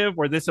sensitive,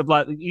 or this,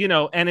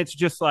 and it's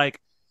just like,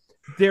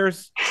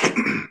 there's,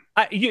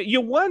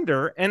 you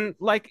wonder, and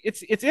like,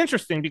 it's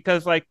interesting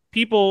because like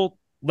people,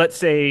 let's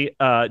say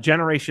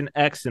Generation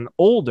X and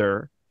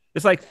older,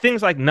 it's like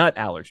things like nut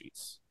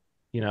allergies,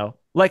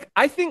 like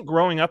I think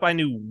growing up, I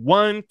knew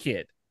one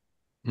kid,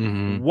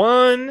 right?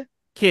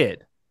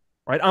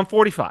 I'm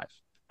 45.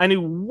 I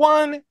knew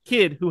one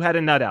kid who had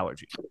a nut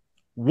allergy,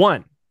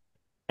 one.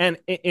 And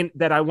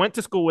that I went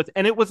to school with,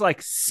 and it was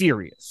like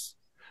serious,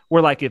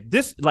 where like if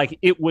this, like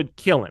it would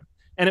kill him.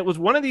 And it was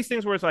one of these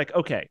things where it's like,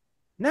 okay,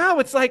 now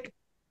it's like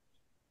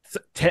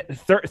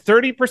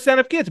 30%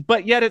 of kids,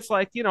 but yet it's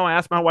like, I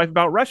asked my wife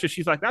about Russia.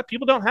 She's like,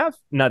 people don't have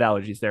nut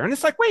allergies there. And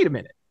it's like, wait a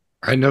minute.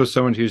 I know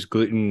someone who's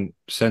gluten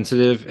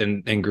sensitive,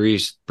 and in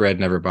Greece, bread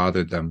never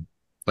bothered them.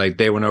 Like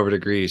they went over to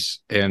Greece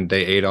and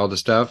they ate all the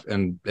stuff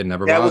and it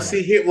never bothered them. Well,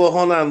 see here. Well,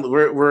 hold on.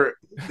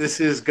 This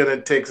is going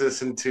to take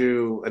us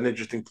into an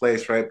interesting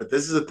place, right? But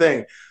this is the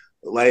thing.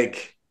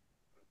 Like,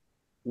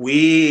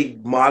 we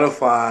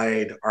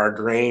modified our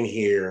grain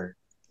here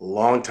a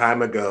long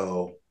time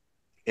ago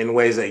in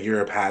ways that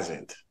Europe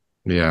hasn't.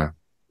 Yeah.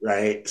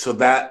 Right. So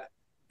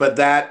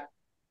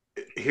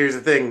here's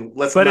the thing.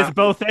 It's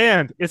both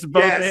and. It's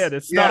both and.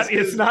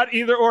 It's not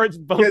either or. It's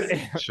both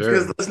and. Sure.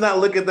 Because let's not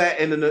look at that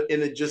in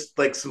a just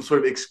like some sort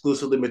of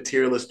exclusively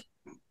materialist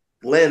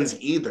lens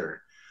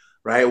either.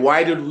 Right?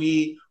 Why did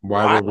we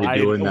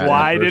do that?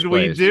 Why did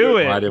we do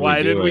it?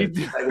 Why did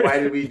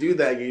we do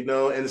that?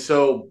 And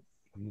so,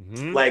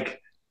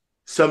 like,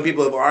 some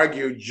people have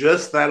argued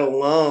just that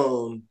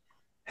alone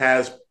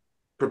has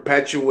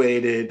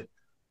perpetuated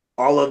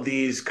all of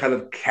these kind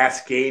of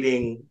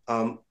cascading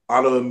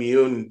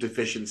autoimmune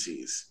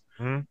deficiencies,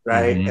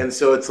 right? And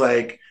so it's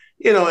like,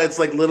 it's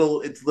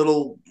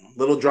little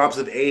little drops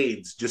of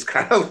AIDS, just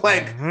kind of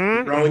like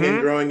growing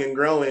and growing and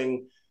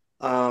growing.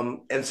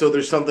 And so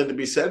there's something to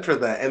be said for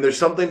that. And there's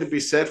something to be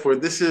said for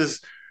this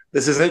is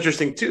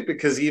interesting too,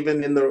 because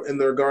even in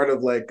the regard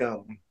of like,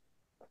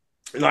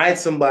 I had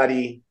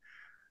somebody,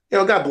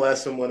 God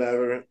bless them,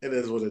 whatever. It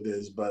is what it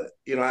is. But,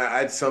 I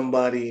had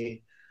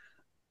somebody,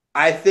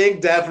 I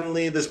think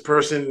definitely this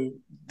person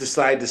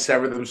decided to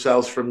sever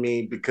themselves from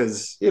me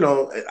because,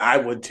 I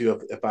would too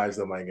if I was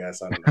them, I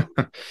guess. I don't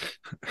know.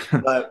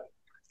 But,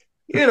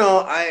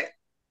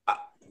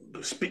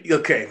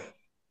 okay.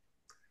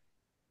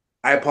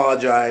 I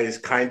apologize,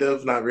 kind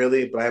of, not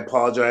really, but I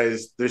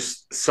apologize.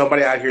 There's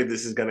somebody out here,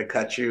 this is going to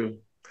cut you.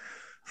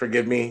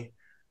 Forgive me.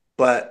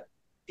 But,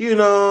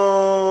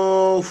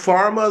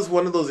 pharma is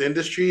one of those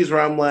industries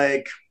where I'm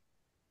like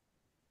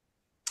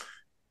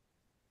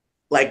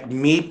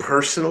me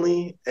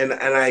personally, and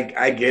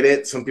I get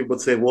it. Some people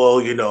would say,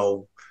 well,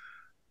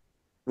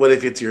 what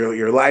if it's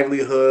your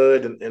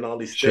livelihood and all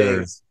these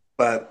things?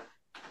 But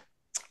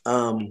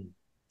pharma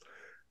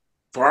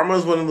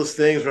is one of those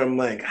things where I'm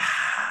like,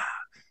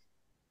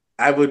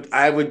 it'd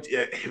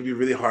be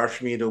really hard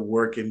for me to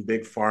work in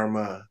big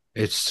pharma.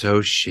 It's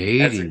so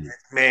shady.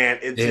 Man,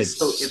 it's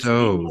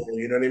evil,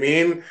 you know what I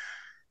mean?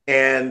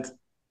 And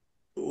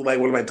like,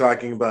 what am I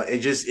talking about?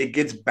 It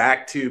gets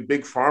back to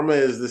big pharma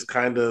is this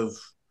kind of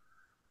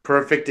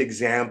perfect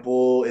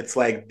example. It's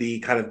like the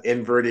kind of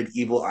inverted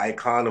evil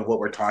icon of what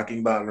we're talking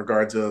about in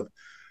regards of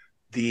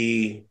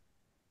the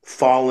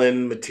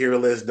fallen,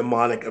 materialist,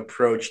 demonic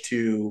approach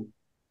to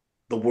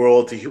the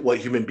world, to what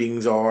human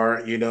beings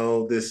are.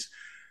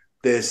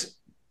 This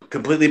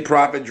completely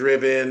profit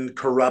driven,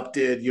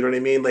 corrupted. You know what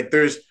I mean? Like,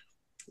 there's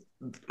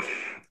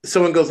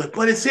someone goes like,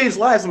 "But it saves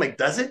lives." I'm like,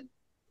 "Does it?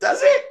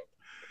 Does it?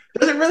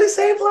 Does it really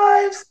save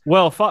lives?"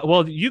 Well,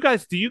 do you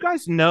guys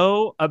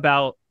know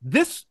about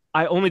this?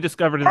 I only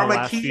discovered in the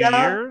last few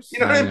years. You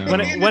know what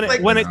I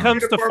mean? When it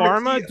comes to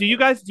pharma, do you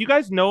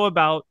guys know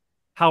about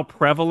how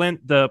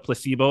prevalent the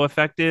placebo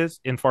effect is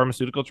in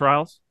pharmaceutical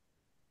trials?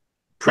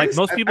 Like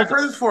most people, I've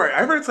heard this before.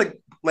 I heard it's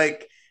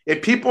like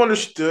if people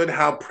understood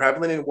how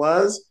prevalent it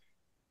was,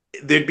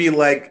 there'd be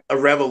like a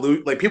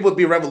revolution. Like, people would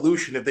be a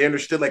revolution if they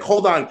understood. Like,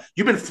 hold on,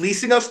 you've been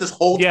fleecing us this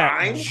whole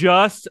time.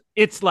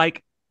 It's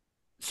like,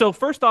 so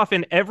first off,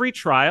 in every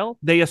trial,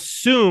 they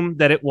assume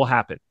that it will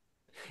happen.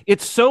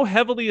 It's so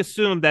heavily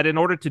assumed that in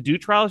order to do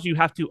trials, you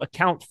have to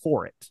account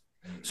for it.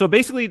 So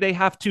basically, they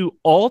have to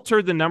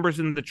alter the numbers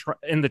in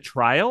the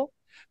trial,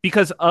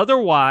 because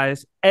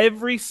otherwise,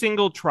 every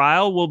single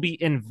trial will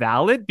be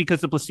invalid because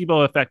the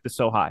placebo effect is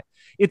so high.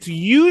 It's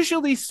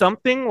usually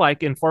something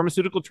like, in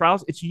pharmaceutical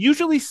trials, it's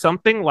usually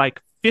something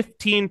like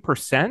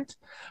 15%,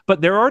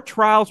 but there are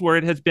trials where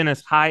it has been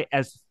as high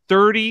as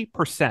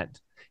 30%.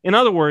 In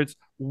other words,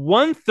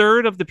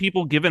 1/3 of the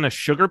people given a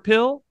sugar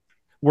pill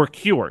were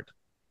cured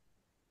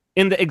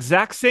in the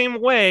exact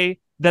same way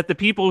that the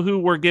people who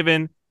were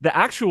given the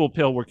actual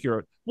pill were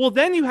cured. Well,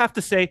 then you have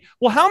to say,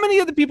 well, how many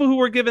of the people who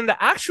were given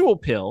the actual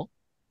pill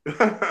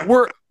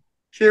were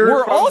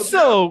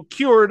also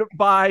cured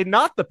by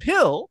not the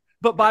pill,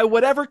 but by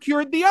whatever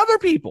cured the other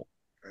people?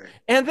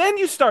 And then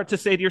you start to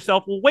say to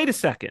yourself, well, wait a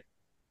second.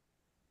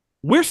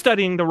 We're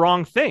studying the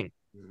wrong thing.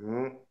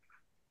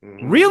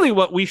 Really,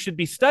 what we should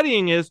be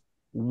studying is,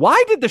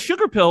 why did the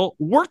sugar pill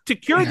work to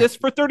cure this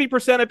for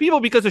 30% of people?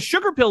 Because a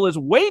sugar pill is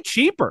way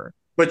cheaper.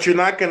 But you're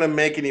not going to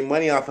make any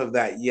money off of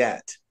that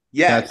yet.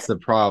 That's the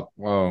problem.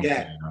 Oh,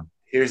 yeah.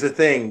 Here's the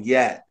thing.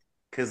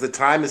 Because the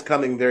time is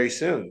coming very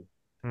soon.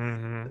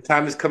 The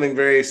time is coming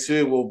very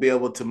soon. We'll be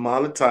able to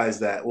monetize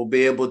that. We'll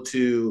be able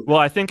to. Well,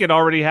 I think it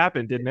already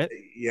happened, didn't it?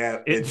 Yeah.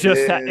 It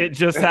just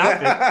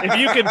happened. If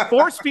you can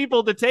force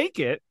people to take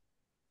it,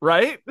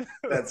 right?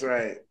 That's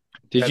right.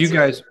 Did you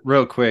guys,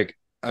 real quick,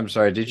 I'm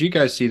sorry, did you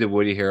guys see the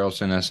Woody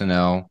Harrelson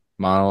SNL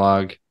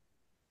monologue?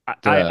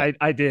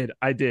 I did.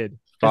 It's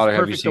Father,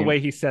 perfect the way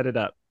he set it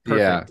up. Perfect.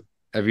 Yeah.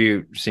 Have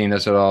you seen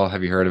this at all?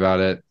 Have you heard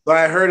about it? Well,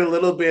 I heard a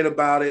little bit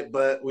about it,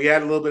 but we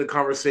had a little bit of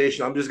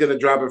conversation. I'm just going to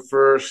drop it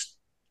first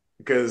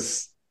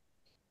because,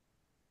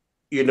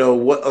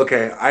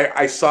 okay,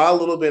 I saw a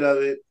little bit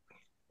of it,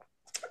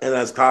 and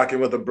I was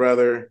talking with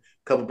a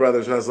couple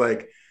brothers, and I was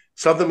like,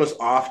 something was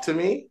off to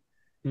me.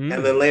 And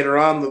then later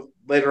on,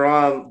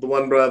 the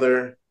one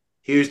brother,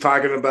 he was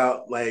talking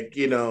about, like,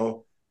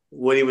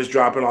 when he was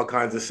dropping all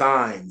kinds of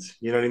signs,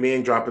 you know what I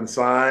mean? Dropping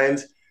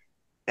signs.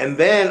 And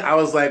then I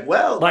was like,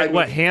 well, like,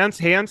 what, hand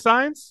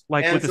signs?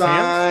 Like hand with his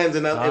signs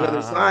and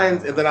other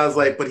signs. And then I was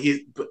like,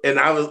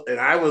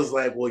 I was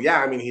like, well, yeah,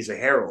 I mean, he's a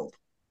herald.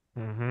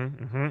 He's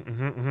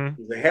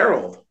a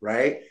herald,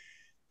 right?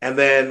 And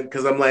then,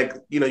 because I'm like,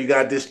 you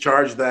got to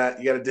discharge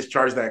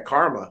that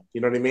karma. You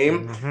know what I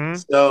mean?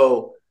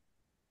 So,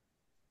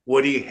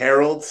 Woody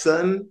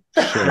Harrelson.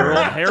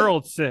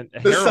 Harrelson.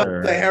 The son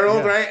of the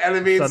herald, right? And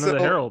I mean, son of the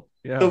herald.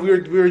 Yeah. So we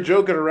were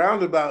joking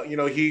around about,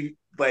 he,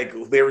 like,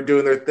 they were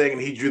doing their thing,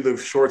 and he drew the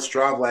short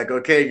straw of, like,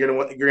 okay, you're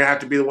gonna have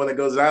to be the one that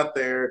goes out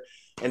there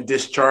and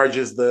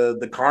discharges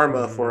the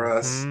karma for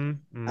us.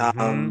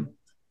 But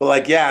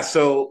like, yeah,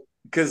 so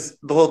because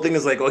the whole thing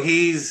is like, oh,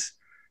 he's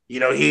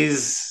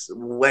he's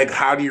like,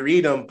 how do you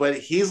read him? But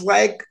he's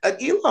like an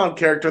Elon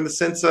character in the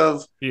sense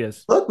of, he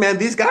is. Look, man,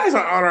 these guys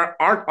aren't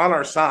on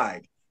our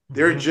side.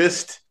 They're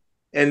just,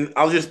 and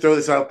I'll just throw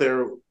this out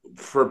there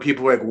for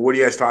people like, what are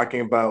you guys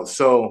talking about?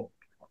 So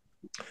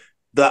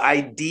the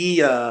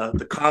idea,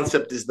 the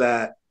concept is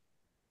that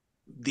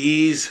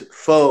these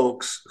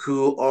folks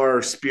who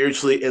are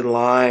spiritually in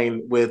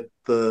line with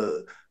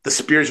the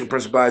spiritual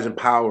principalities and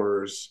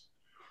powers,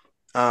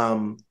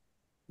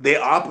 they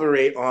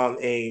operate on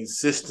a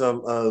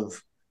system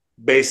of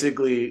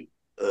basically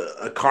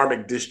a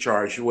karmic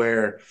discharge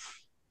where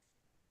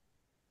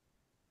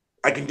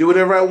I can do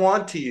whatever I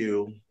want to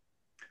you,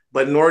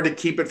 but in order to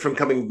keep it from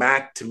coming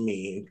back to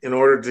me, in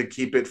order to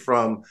keep it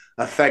from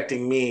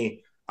affecting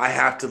me, I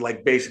have to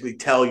like basically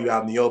tell you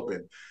out in the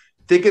open.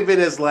 Think of it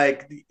as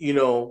like,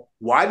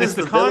 why does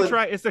the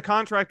contract? It's the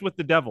contract with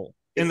the devil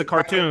in the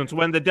cartoons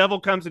when the devil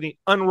comes and he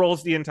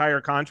unrolls the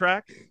entire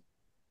contract.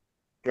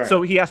 Right.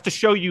 So he has to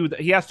show you that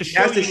he has to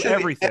show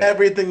you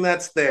everything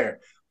that's there.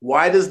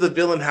 Why does the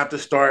villain have to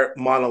start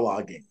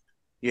monologuing?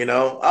 You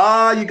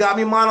got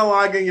me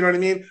monologuing. You know what I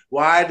mean?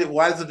 Why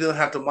does the villain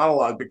have to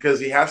monologue? Because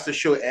he has to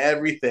show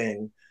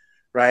everything,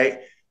 right?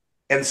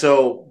 And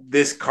so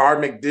this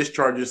karmic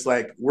discharge is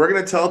like, we're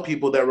going to tell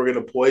people that we're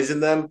going to poison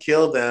them,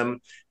 kill them,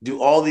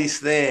 do all these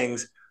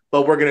things,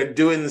 but we're going to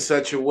do it in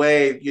such a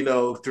way,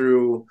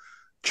 through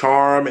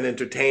charm and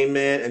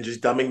entertainment and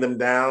just dumbing them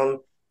down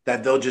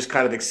that they'll just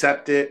kind of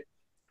accept it.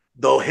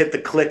 They'll hit the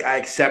click, I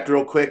accept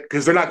real quick,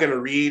 because they're not going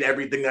to read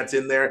everything that's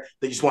in there.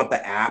 They just want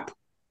the app.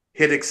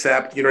 Hit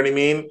accept, you know what I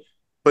mean?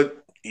 But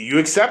you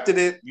accepted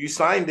it, you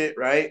signed it,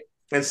 right?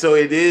 And so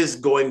it is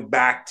going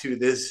back to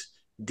this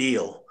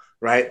deal,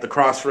 right? The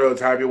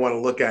crossroads, however you want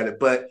to look at it.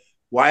 But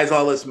why does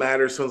all this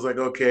matter? Someone's like,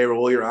 okay,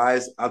 roll your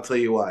eyes. I'll tell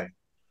you why.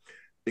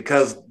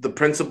 Because the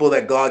principle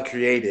that God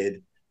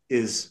created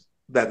is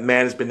that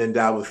man has been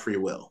endowed with free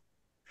will.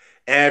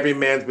 Every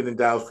man's been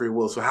endowed with free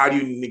will. So how do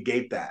you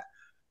negate that?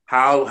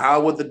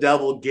 How would the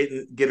devil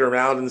get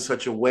around in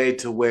such a way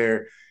to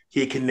where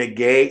he can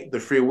negate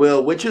the free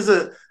will, which is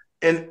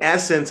in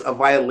essence a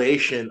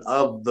violation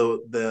of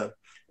the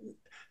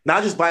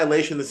not just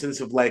violation in the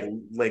sense of like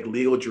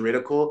legal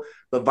juridical,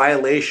 but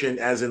violation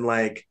as in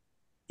like,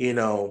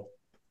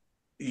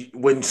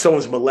 when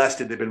someone's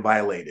molested, they've been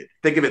violated.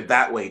 Think of it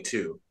that way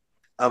too.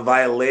 A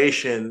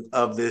violation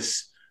of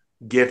this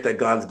gift that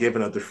God's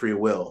given of the free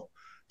will.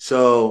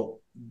 So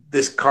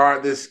this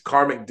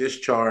karmic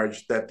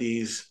discharge that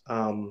these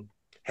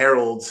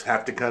heralds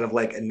have to kind of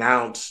like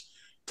announce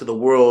to the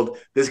world.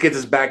 This gets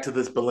us back to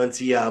this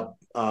Balenciaga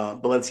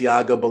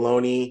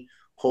baloney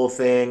whole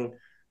thing.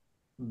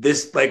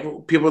 This, like,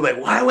 people are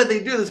like, why would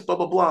they do this? Blah,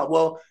 blah, blah.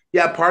 Well,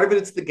 yeah, part of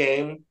it's the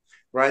game,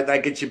 right?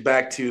 That gets you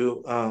back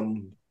to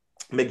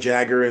Mick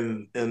Jagger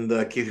and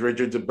Keith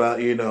Richards about,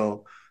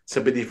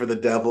 sympathy for the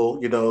devil,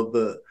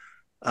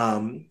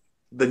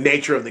 the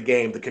nature of the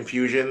game, the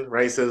confusion,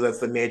 right? So that's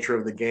the nature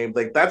of the game.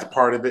 Like, that's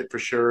part of it for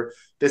sure.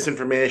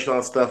 Disinformation,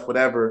 all stuff,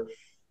 whatever.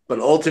 But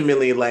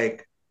ultimately,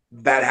 like,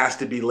 that has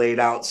to be laid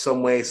out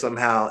some way,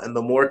 somehow. And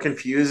the more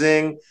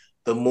confusing,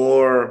 the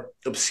more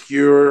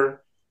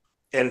obscure.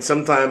 And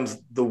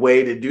sometimes the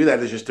way to do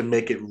that is just to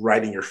make it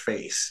right in your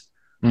face,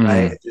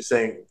 right? Just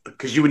saying,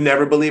 because you would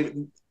never believe it.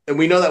 And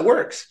we know that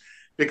works.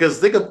 Because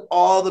think of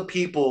all the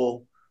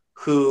people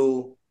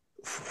who,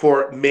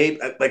 for maybe,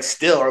 like,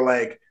 still are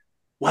like,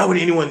 why would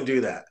anyone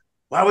do that?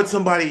 Why would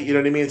somebody, you know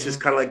what I mean? It's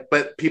just kind of like,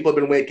 but people have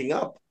been waking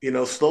up,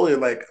 slowly,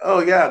 like,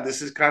 oh yeah,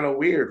 this is kind of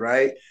weird,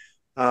 right?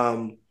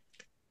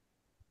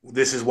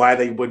 This is why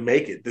they would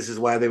make it. This is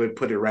why they would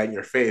put it right in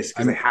your face,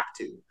 because they have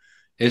to,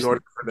 in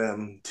order for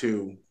them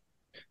to.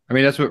 I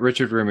mean, that's what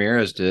Richard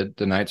Ramirez did,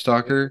 the Night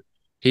Stalker.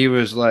 He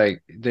was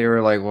like, they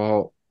were like,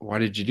 well, why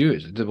did you do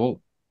it?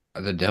 Well,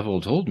 the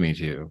devil told me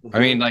to. I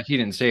mean, like, he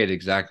didn't say it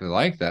exactly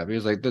like that, but he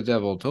was like, the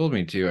devil told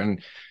me to.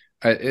 And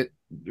it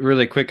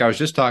really quick, I was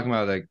just talking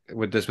about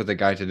with a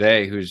guy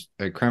today who's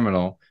a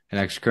criminal, an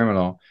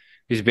ex-criminal.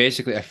 He's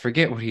basically, I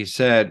forget what he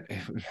said.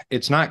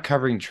 It's not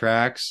covering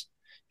tracks.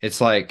 It's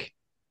like,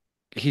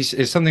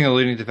 it's something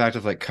alluding to the fact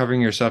of like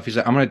covering yourself. He's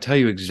like, I'm going to tell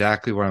you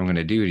exactly what I'm going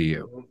to do to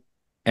you.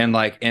 And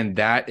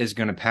that is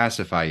going to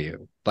pacify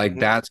you. Like,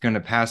 that's going to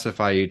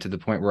pacify you to the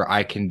point where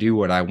I can do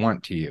what I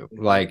want to you.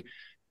 Like,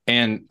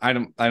 and I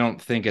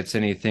don't think it's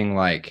anything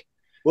like.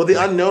 Well,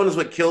 the unknown is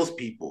what kills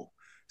people.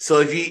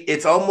 So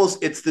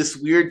it's this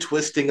weird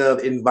twisting of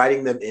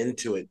inviting them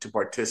into it to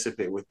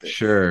participate with it.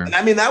 Sure. And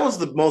I mean, that was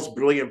the most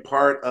brilliant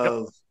part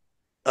of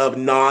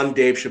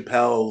non-Dave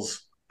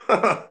Chappelle's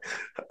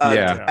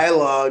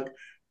dialogue,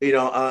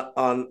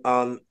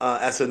 on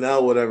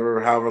SNL,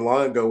 whatever, however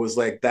long ago, was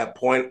like that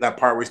part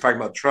where he's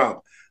talking about Trump,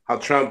 how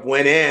Trump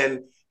went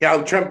in,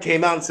 how Trump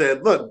came out and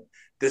said, look,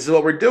 this is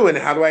what we're doing.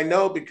 How do I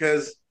know?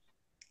 Because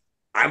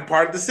I'm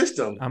part of the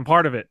system. I'm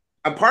part of it.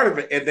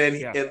 And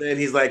then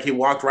he's like, he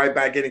walked right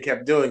back in and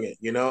kept doing it,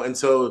 And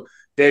so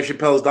Dave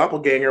Chappelle's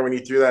doppelganger, when he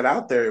threw that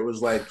out there, it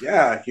was like,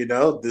 yeah,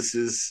 this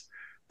is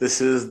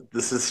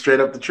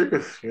straight up the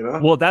truth,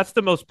 Well, that's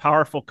the most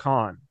powerful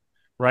con,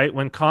 right?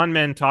 When con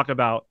men talk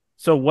about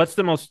So what's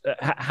the most?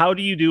 How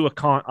do you do a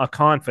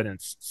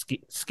confidence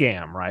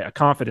scam? Right, a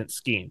confidence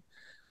scheme.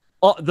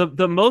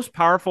 The most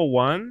powerful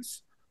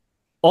ones,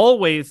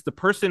 always the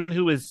person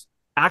who is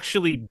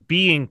actually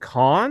being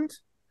conned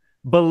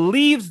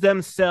believes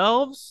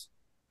themselves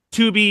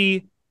to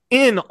be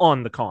in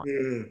on the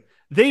con.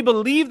 They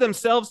believe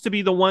themselves to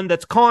be the one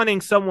that's conning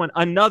someone,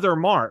 another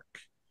mark,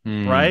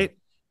 right?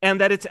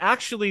 And that it's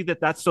actually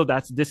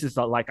this is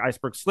like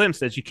Iceberg Slim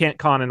says, you can't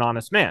con an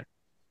honest man.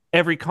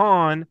 Every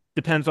con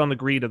depends on the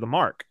greed of the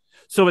mark.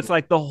 So it's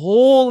like the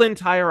whole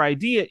entire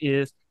idea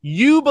is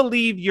you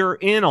believe you're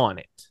in on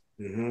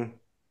it.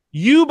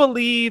 You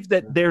believe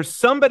that there's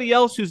somebody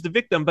else who's the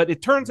victim, but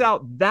it turns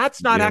out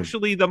that's not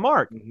actually the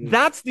mark.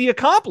 That's the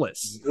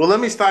accomplice. Well, let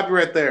me stop you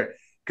right there,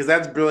 because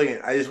that's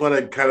brilliant. I just want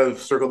to kind of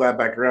circle that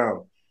back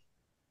around.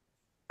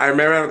 I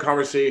remember having a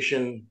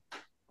conversation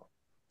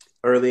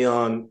early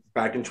on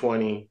back in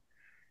 20,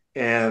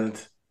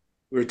 and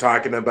we were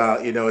talking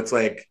about, it's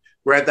like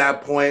we're at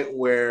that point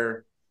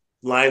where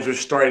lines are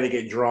starting to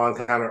get drawn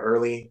kind of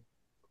early,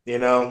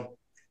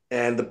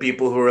 and the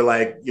people who are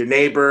like your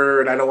neighbor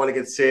and I don't want to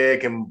get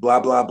sick and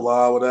blah, blah,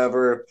 blah,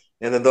 whatever.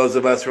 And then those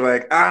of us who are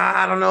like,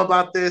 I don't know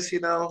about this,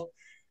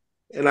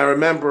 And I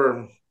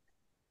remember,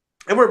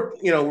 and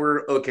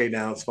we're okay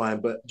now, it's fine.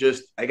 But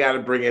just, I got to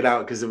bring it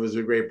out because it was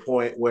a great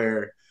point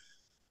where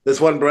this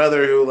one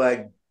brother who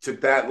like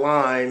took that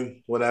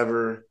line,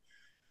 whatever.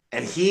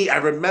 And I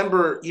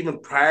remember even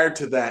prior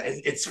to that,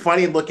 it's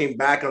funny looking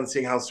back on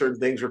seeing how certain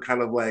things were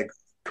kind of like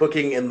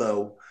cooking in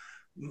the,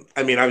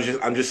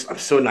 I'm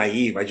so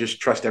naive. I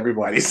just trust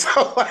everybody.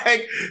 So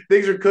like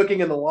things are cooking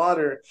in the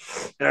water.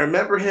 And I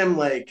remember him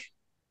like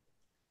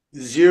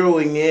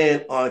zeroing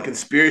in on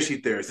conspiracy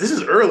theorists. This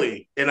is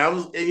early. And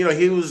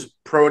he was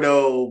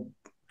proto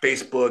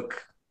Facebook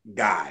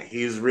guy.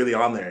 He was really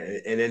on there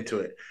and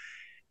into it.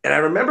 And I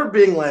remember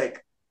being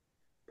like,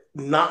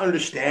 not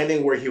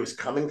understanding where he was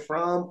coming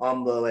from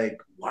on the like,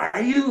 why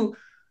are you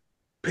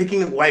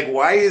picking, like,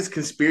 why is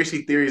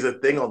conspiracy theories a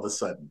thing all of a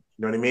sudden?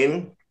 You know what I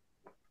mean?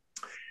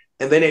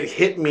 And then it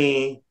hit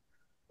me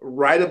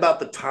right about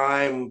the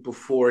time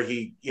before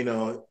he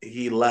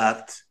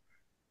left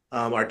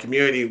our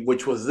community,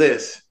 which was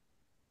this.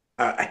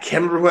 I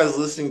can't remember who I was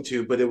listening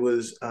to, but it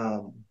was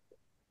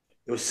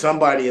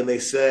somebody, and they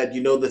said,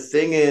 the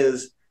thing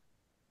is,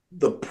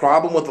 the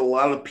problem with a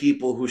lot of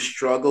people who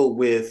struggle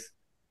with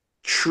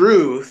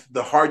truth,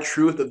 the hard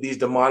truth of these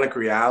demonic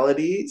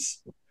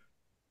realities,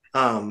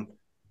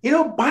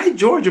 by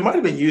George, it might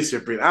have been you,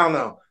 Cyprian, I don't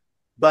know,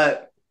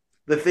 but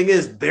the thing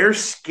is, they're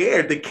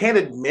scared. They can't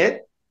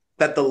admit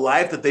that the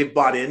life that they've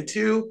bought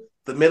into,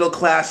 the middle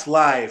class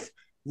life,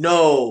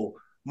 no,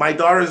 my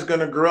daughter's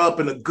gonna grow up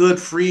in a good,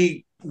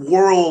 free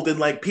world, and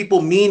like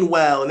people mean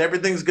well, and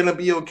everything's gonna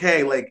be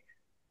okay. Like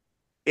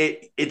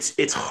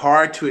it's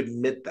hard to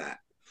admit that.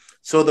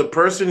 So the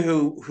person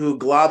who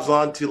globs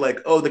onto like,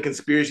 oh, the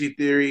conspiracy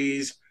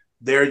theories,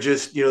 they're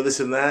just, this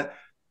and that.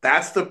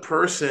 That's the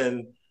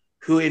person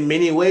who in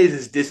many ways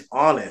is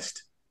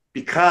dishonest,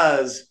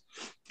 because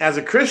as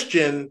a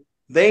Christian,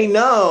 they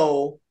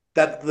know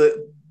that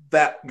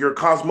that your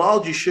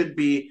cosmology should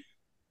be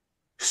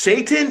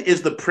Satan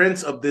is the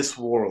prince of this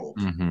world.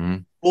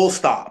 Full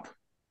stop.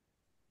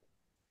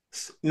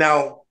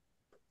 Now,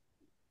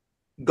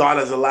 God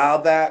has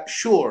allowed that?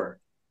 Sure.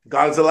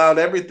 God has allowed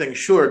everything.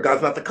 Sure.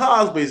 God's not the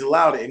cause, but he's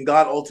allowed it. And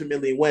God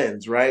ultimately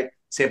wins, right?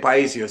 St.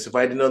 Paisios, if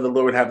I didn't know the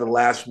Lord would have the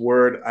last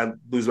word, I'd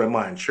lose my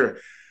mind. Sure.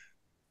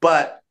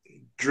 But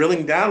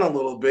drilling down a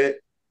little bit,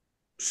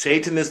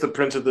 Satan is the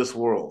prince of this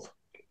world.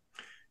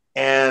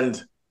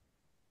 And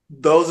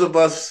those of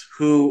us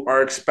who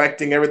are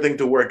expecting everything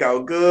to work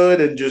out good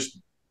and just,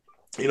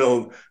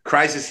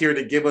 Christ is here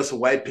to give us a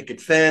white picket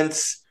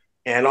fence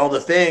and all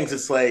the things,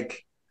 it's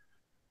like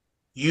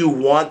you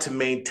want to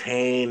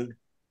maintain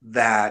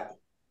that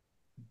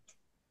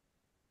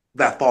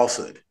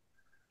falsehood.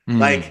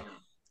 Like,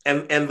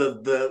 and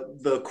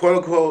the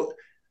quote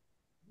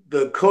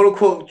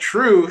unquote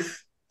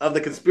truth of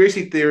the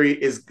conspiracy theory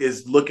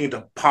is looking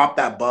to pop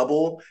that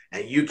bubble,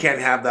 and you can't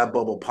have that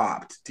bubble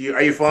popped.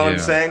 Are you following what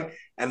I'm saying?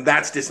 And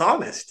that's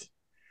dishonest.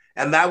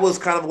 And that was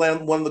kind of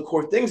one of the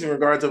core things in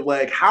regards of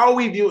like, how are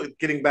we viewing,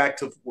 getting back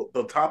to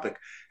the topic,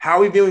 how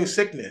are we viewing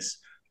sickness?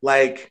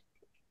 Like,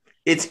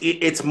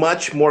 it's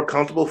much more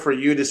comfortable for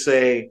you to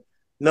say,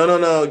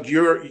 no,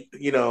 you're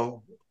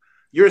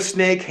a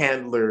snake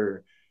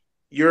handler,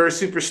 you're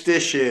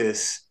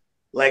superstitious.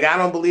 Like, I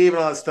don't believe in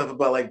all that stuff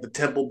about like the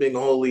temple being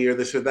holy or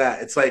this or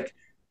that. It's like,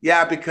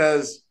 yeah,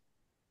 because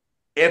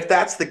if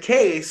that's the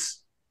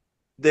case,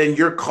 then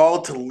you're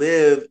called to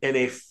live in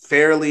a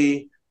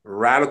fairly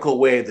radical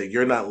way that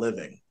you're not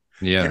living.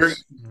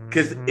 Yes.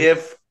 Because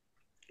if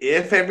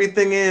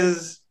everything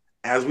is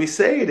as we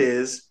say it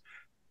is,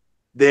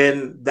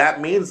 then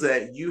that means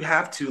that you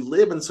have to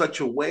live in such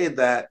a way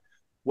that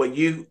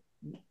we're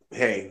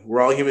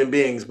all human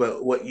beings,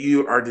 but what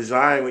you are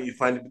desiring, what you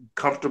find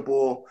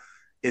comfortable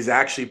is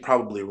actually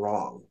probably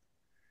wrong.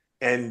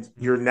 And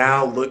you're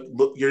now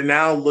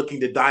looking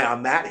to die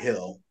on that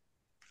hill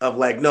of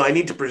like, no, I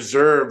need to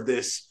preserve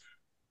this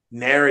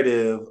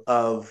narrative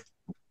of,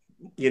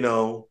 you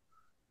know,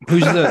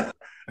 who's the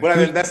what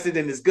I've invested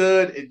in is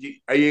good.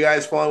 Are you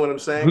guys following what I'm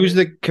saying? Who's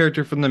the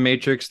character from the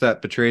Matrix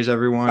that betrays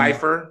everyone?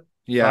 Cypher.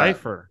 Yeah,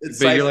 Cypher. It's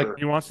but Cypher. You're like,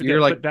 he wants to get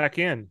put back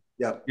in.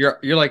 Yep.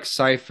 You're like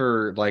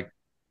Cypher, like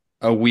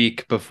a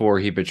week before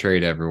he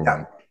betrayed everyone.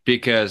 Yep.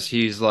 Because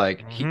he's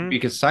like,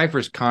 because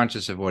Cypher's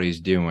conscious of what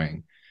he's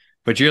doing,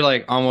 but you're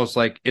like almost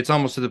like it's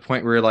almost to the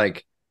point where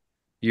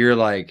you're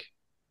like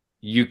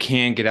you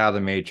can get out of the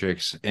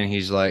Matrix, and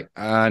he's like,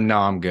 no,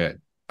 I'm good.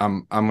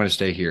 I'm gonna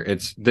stay here.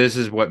 This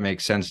is what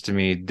makes sense to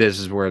me. This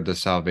is where the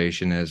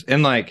salvation is.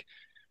 And like,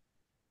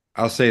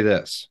 I'll say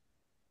this,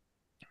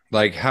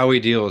 like how we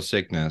deal with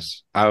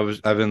sickness.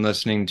 I've been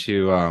listening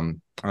to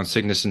on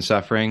Sickness and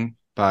Suffering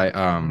by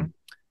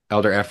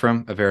Elder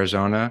Ephraim of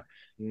Arizona.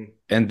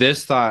 And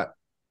this had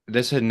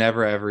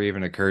never, ever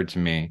even occurred to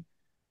me.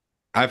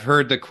 I've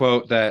heard the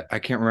quote that I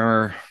can't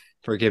remember,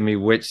 forgive me,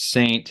 which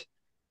saint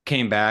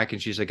came back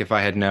and she's like, if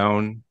I had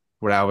known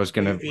what I was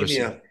going to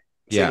receive.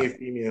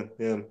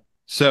 Yeah.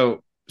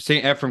 So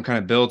Saint Ephraim kind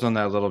of builds on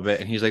that a little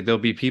bit. And he's like, there'll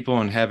be people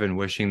in heaven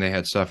wishing they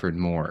had suffered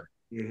more.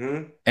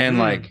 And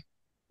like,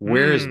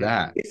 where is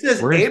that? He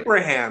says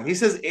Abraham. He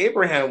says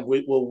Abraham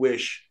will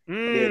wish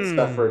he had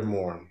suffered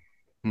more.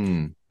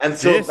 And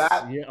so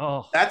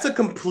that's a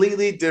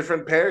completely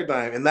different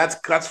paradigm, and that's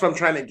what I'm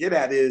trying to get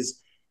at. Is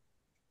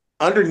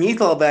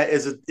underneath all that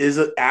is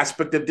an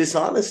aspect of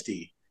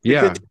dishonesty.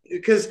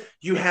 Because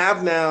you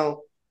have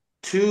now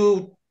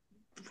two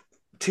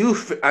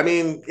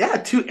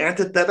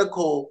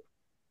antithetical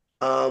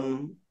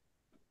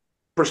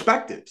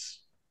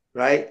perspectives,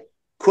 right?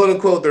 Quote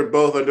unquote, they're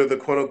both under the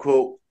quote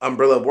unquote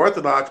umbrella of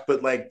Orthodox,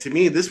 but like to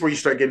me, this is where you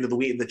start getting to the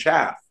wheat and the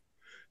chaff.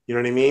 You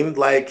know what I mean?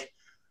 Like,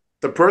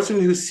 the person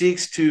who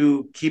seeks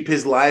to keep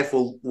his life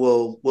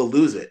will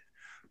lose it,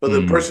 but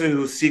the person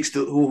who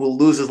will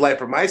lose his life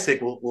for my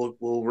sake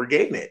will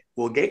regain it.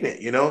 Will gain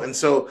it, you know. And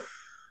so,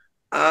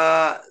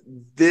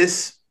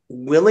 this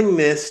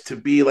willingness to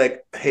be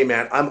like, hey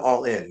man, I'm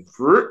all in.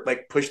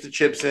 Like push the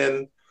chips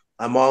in.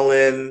 I'm all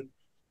in.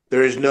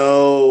 There is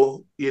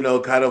no,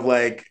 kind of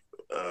like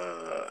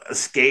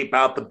escape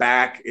out the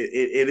back.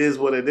 It is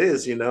what it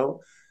is, you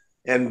know.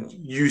 And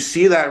you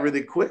see that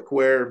really quick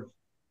where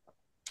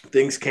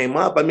things came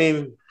up. I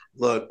mean,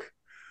 look,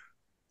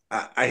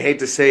 I hate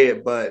to say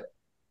it, but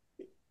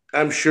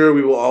I'm sure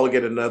we will all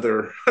get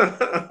another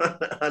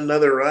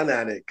another run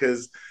at it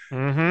because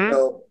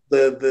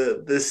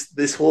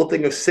this whole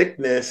thing of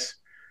sickness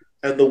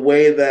and the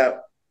way that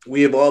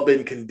we have all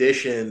been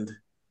conditioned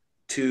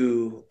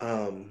to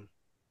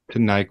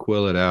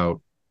NyQuil it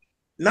out,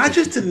 not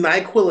just to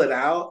NyQuil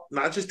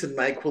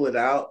it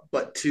out,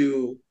 but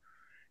to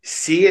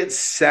see it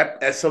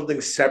as something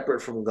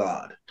separate from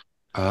God.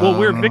 Well,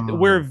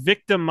 we're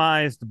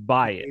victimized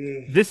by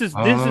it. This is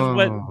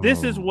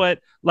what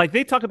like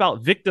they talk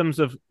about victims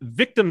of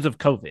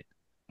COVID,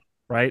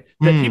 right?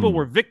 That people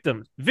were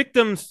victim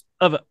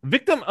of a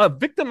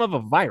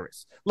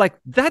virus. Like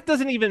that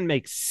doesn't even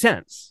make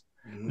sense.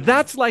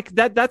 That's like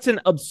that's an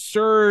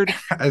absurd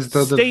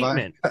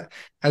statement.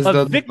 As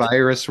though the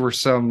virus were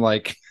some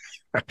like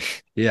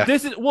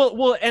This is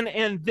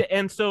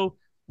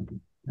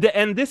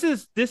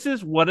this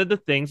is one of the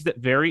things that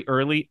very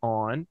early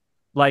on,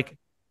 like,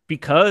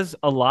 because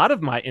a lot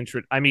of my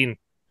introduction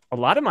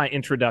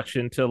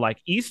to like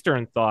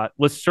Eastern thought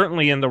was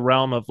certainly in the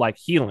realm of like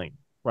healing,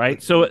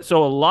 right? So a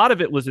lot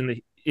of it was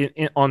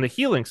on the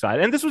healing side,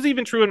 and this was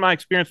even true in my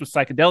experience with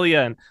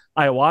psychedelia and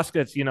ayahuasca.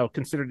 It's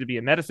considered to be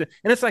a medicine,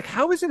 and it's like,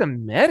 how is it a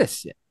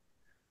medicine,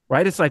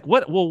 right? It's like,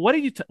 what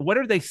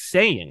are they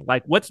saying?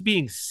 Like, what's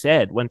being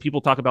said when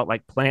people talk about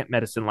like plant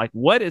medicine? Like,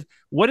 what is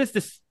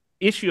this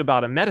issue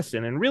about a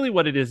medicine? And really,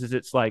 what it is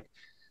it's like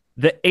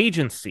the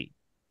agency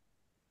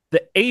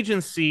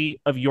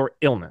of your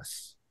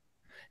illness.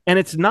 And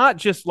it's not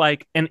just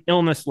like an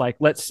illness like,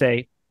 let's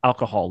say,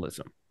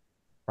 alcoholism,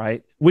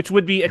 right? Which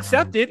would be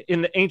accepted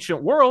in the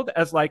ancient world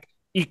as like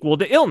equal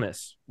to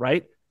illness,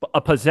 right?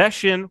 A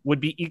possession would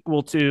be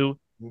equal to,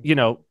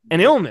 an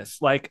illness,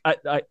 like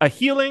a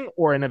healing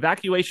or an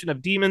evacuation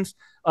of demons,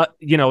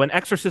 an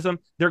exorcism.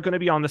 They're going to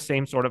be on the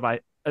same sort of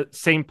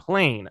same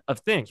plane of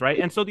things, right?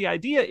 And so the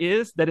idea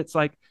is that it's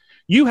like,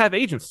 you have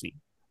agency.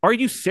 Are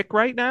you sick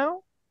right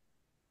now?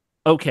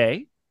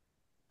 Okay,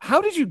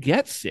 how did you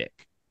get sick,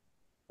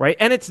 right?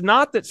 And it's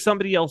not that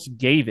somebody else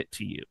gave it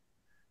to you,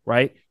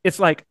 right? It's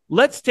like,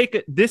 let's take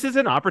it. This is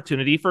an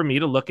opportunity for me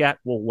to look at,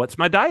 well, what's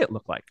my diet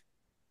look like?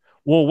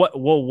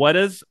 What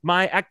does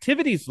my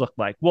activities look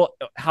like? Well,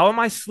 how am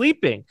I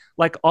sleeping?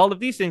 Like all of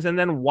these things. And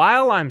then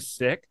while I'm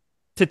sick,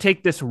 to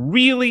take this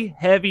really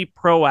heavy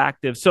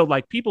proactive. So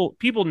like people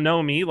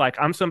know me, like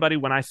I'm somebody,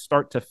 when I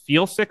start to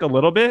feel sick a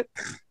little bit,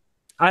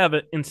 I have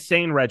an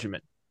insane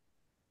regimen.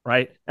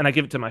 Right. And I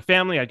give it to my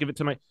family. I give it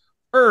to my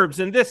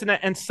herbs and this and that.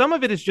 And some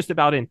of it is just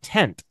about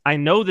intent. I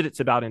know that it's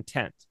about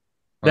intent.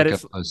 Like that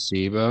it's a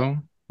placebo.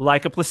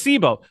 Like a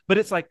placebo. But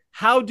it's like,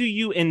 how do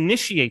you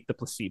initiate the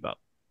placebo?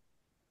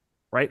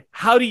 Right.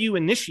 How do you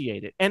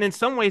initiate it? And in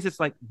some ways, it's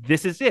like,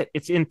 this is it.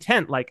 It's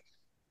intent. Like,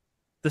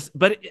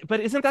 but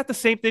isn't that the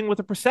same thing with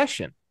a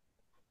procession?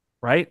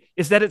 Right?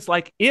 Is that it's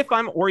like, if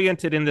I'm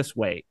oriented in this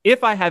way,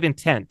 if I have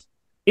intent,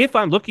 if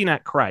I'm looking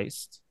at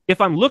Christ,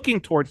 if I'm looking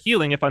toward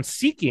healing, if I'm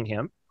seeking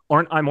him,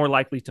 aren't I more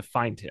likely to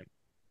find him?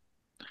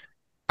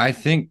 I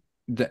think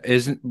that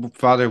isn't,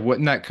 Father,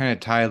 wouldn't that kind of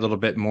tie a little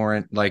bit more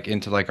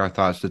into like our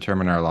thoughts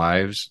determine our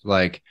lives?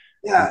 Like,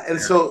 yeah. And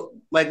so,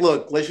 like,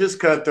 look, let's just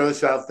kind of throw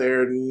this out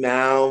there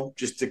now,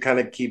 just to kind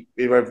of keep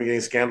everyone from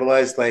getting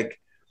scandalized. Like,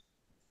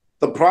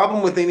 the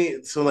problem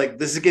with so like,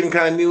 this is getting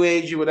kind of new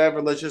agey,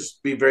 whatever. Let's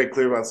just be very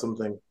clear about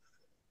something.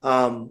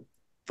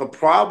 The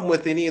problem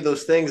with any of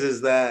those things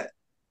is that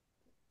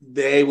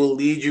they will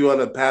lead you on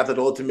a path that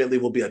ultimately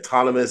will be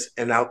autonomous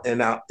and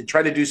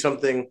try to do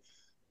something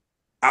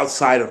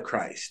outside of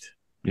Christ.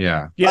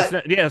 Yeah.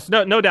 Yes.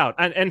 No doubt.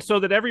 And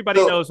so that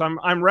everybody knows, I'm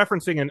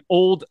referencing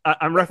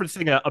I'm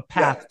referencing a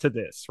path to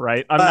this,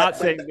 right? I'm not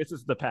saying this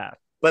is the path.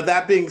 But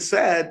that being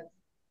said,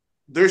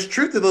 there's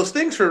truth to those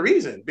things for a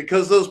reason,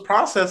 because those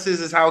processes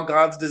is how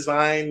God's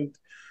designed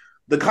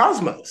the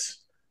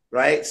cosmos,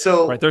 right?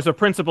 So there's a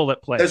principle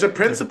at play. There's a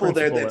principle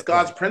there that's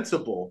God's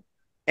principle,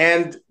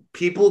 and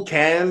people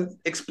can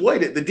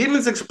exploit it. The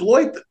demons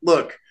exploit.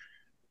 Look,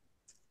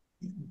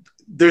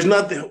 there's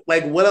nothing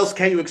like, what else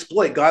can you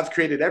exploit? God's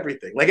created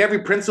everything. Like, every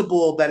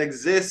principle that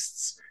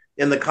exists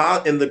in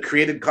the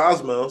created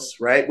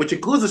cosmos, right? Which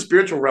includes the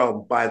spiritual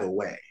realm, by the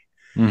way.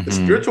 Mm-hmm. The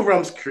spiritual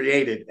realm's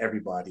created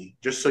everybody,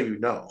 just so you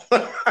know. You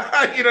know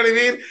what I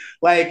mean?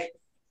 Like,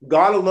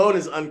 God alone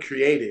is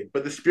uncreated,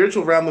 but the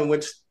spiritual realm in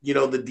which,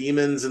 the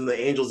demons and the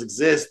angels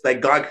exist, like,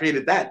 God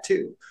created that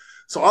too.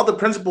 So all the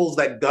principles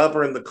that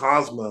govern the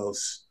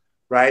cosmos,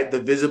 right?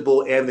 The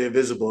visible and the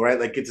invisible, right?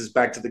 Like, gets us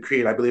back to the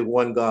creed. I believe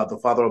one God, the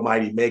Father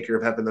Almighty, maker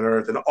of heaven and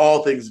earth, and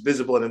all things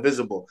visible and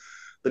invisible.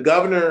 The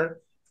governor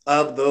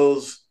of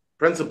those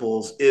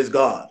principles is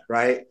God,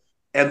 right?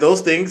 And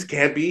those things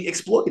can be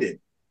exploited.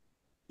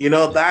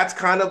 That's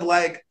kind of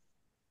like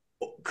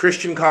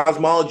Christian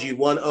cosmology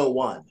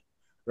 101,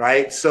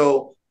 right?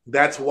 So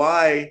that's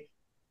why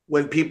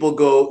when people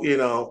go,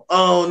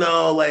 oh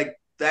no, like,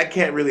 that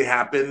can't really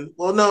happen.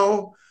 Well,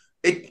 no,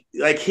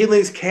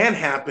 healings can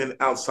happen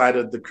outside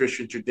of the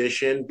Christian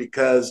tradition,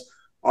 because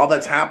all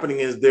that's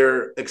happening is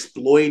they're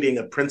exploiting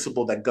a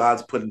principle that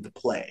God's put into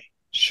play.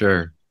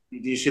 Sure. Do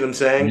you see what I'm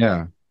saying?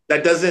 Yeah.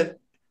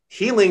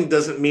 Healing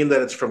doesn't mean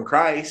that it's from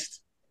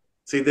Christ.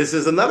 See, this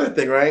is another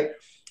thing, right?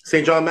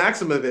 St. John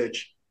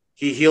Maximovich,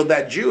 he healed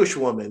that Jewish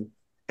woman,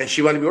 and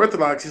she wanted to be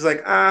Orthodox. He's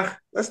like,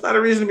 that's not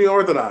a reason to be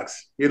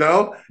Orthodox.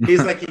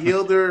 He's like, he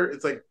healed her.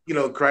 It's like,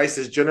 Christ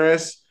is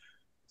generous.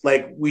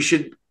 Like, we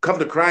should come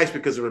to Christ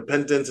because of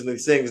repentance and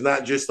these things,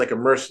 not just like a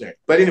mercenary.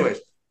 But anyways,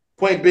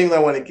 point being that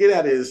I want to get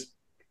at is,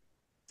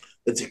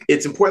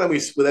 it's important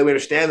that we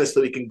understand this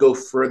so we can go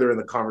further in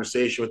the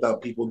conversation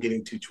without people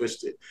getting too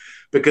twisted,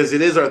 because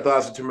it is our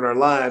thoughts that determine our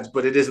lives,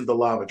 but it isn't the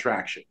law of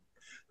attraction,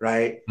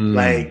 right?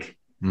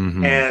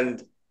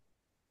 And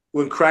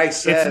when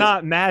Christ says, it's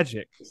not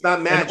magic. It's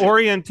not magic. And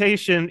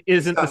orientation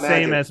isn't the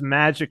same as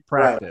magic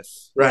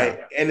practice. Right.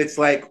 Yeah. And it's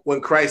like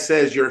when Christ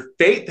says, your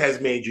faith has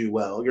made you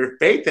well, your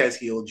faith has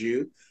healed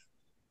you.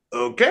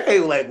 Okay,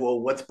 like, well,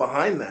 what's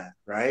behind that,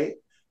 right?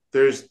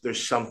 There's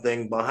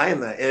something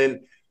behind that.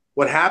 And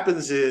what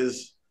happens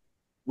is,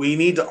 we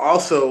need to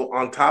also,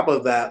 on top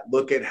of that,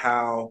 look at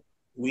how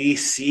we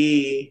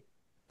see,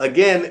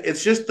 again,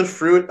 it's just the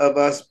fruit of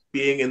us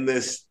being in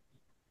this,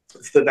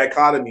 it's the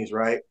dichotomies,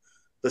 right?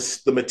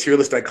 The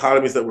materialist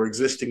dichotomies that we're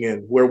existing in,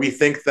 where we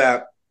think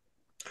that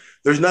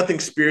there's nothing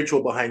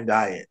spiritual behind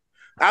diet.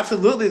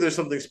 Absolutely, there's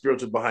something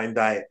spiritual behind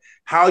diet.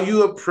 How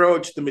you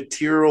approach the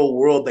material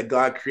world that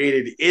God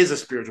created is a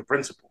spiritual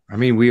principle. I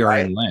mean, we are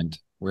in Lent.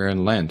 We're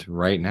in Lent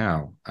right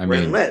now. We're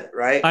in Lent,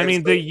 right?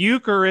 The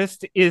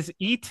Eucharist is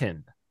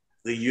eaten.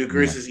 The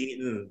Eucharist is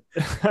eaten.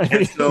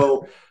 And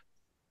so,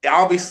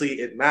 obviously,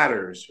 it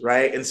matters,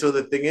 right? And so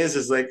the thing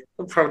is like,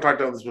 I've probably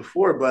talked about this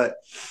before, but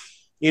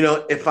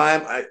if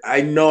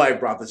I know I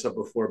brought this up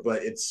before,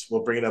 but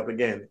we'll bring it up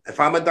again.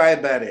 If I'm a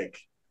diabetic,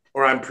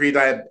 or I'm a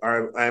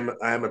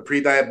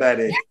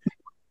pre-diabetic,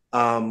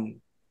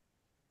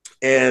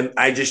 and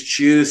I just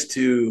choose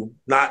to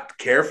not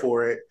care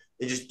for it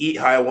and just eat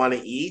how I want to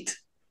eat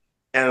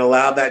and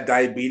allow that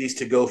diabetes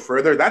to go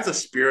further, that's a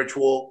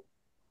spiritual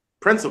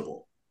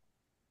principle,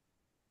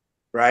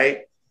 right?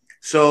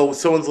 So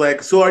someone's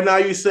like, so are now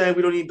you saying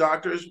we don't need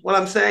doctors? What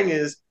I'm saying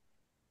is,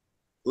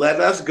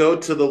 let us go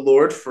to the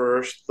Lord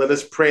first. Let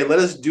us pray. Let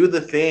us do the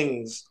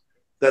things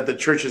that the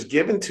church has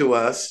given to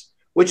us,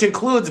 which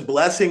includes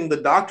blessing the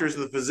doctors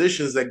and the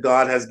physicians that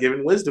God has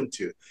given wisdom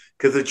to,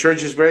 because the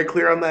church is very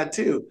clear on that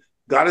too.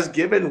 God has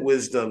given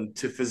wisdom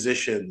to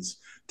physicians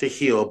to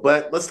heal.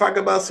 But let's talk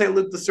about St.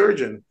 Luke the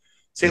surgeon.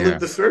 St. Luke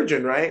the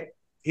surgeon, right?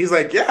 He's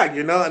like,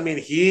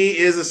 he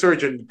is a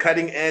surgeon,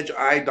 cutting edge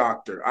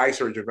eye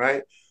surgeon,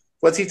 right?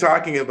 What's he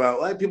talking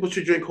about? Like, people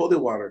should drink holy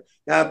water.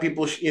 Yeah,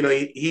 people,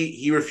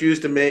 he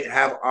refused to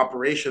have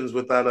operations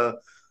without a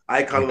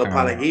icon of the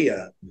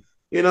Panagia.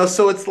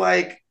 So it's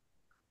like,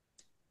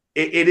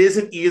 it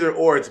isn't either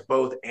or, it's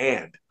both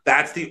and.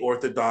 That's the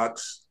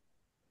Orthodox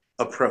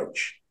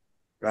approach,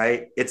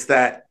 right? It's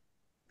that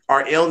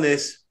our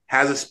illness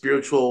has a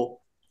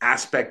spiritual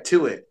aspect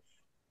to it.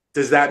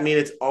 Does that mean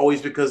it's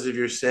always because of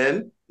your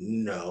sin?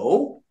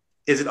 No.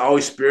 Is it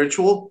always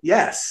spiritual?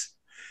 Yes.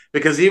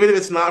 Because even if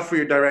it's not for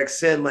your direct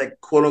sin, like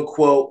quote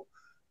unquote,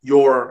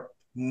 your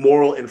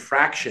moral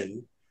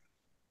infraction,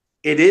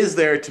 it is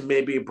there to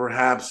maybe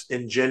perhaps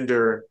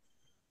engender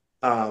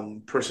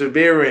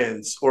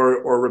perseverance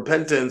or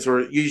repentance,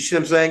 or you see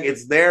what I'm saying?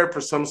 It's there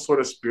for some sort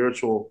of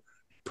spiritual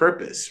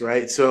purpose,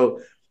 right?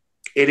 So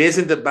it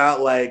isn't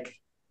about like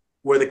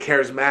where the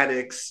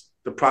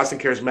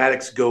Protestant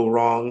charismatics go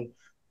wrong.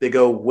 They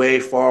go way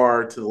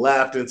far to the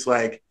left. And it's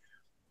like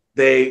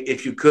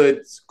if you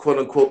could quote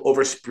unquote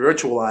over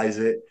spiritualize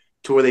it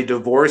to where they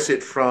divorce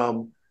it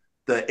from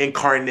the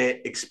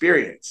incarnate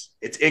experience.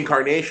 It's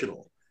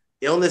incarnational.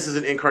 Illness is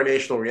an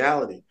incarnational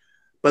reality.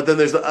 But then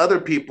there's the other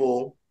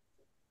people,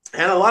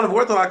 and a lot of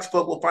Orthodox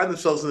folk will find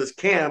themselves in this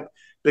camp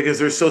because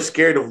they're so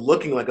scared of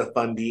looking like a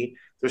fundy.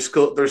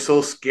 They're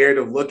so scared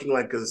of looking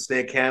like a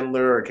snake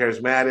handler or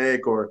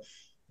charismatic, or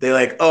they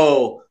like,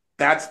 oh,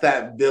 that's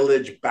that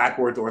village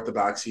backwards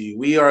orthodoxy.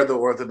 We are the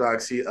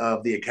orthodoxy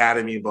of the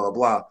academy, blah,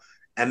 blah.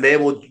 And they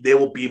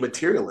will be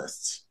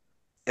materialists.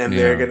 And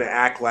they're going to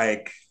act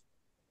like,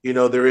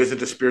 there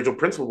isn't a spiritual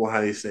principle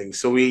behind these things.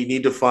 So we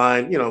need to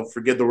find,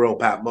 forget the royal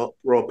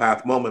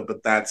path moment,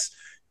 but that's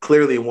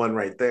clearly one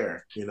right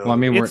there. Well, I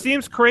mean, it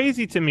seems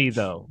crazy to me,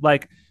 though.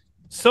 Like,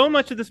 so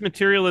much of this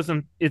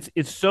materialism, it's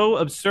so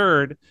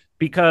absurd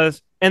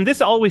because, and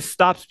this always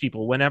stops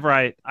people whenever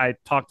I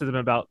talk to them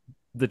about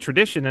the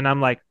tradition, and I'm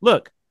like,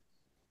 look,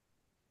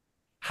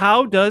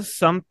 how do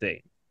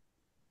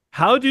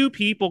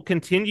people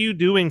continue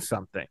doing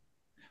something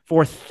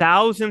for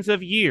thousands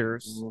of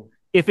years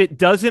if it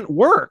doesn't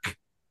work?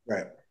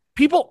 Right.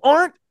 People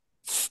aren't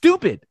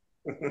stupid.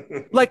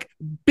 Like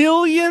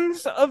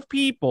billions of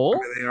people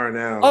they are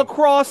now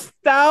across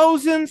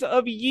thousands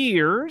of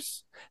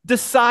years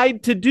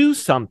decide to do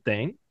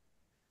something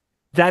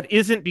that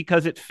isn't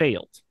because it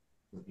failed.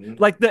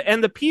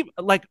 Mm-hmm.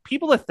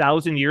 People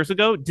 1,000 years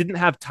ago didn't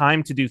have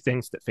time to do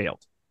things that failed.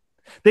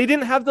 They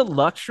didn't have the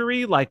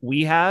luxury like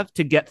we have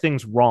to get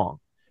things wrong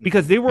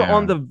because they were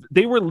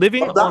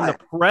living on the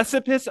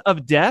precipice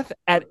of death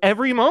at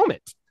every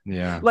moment.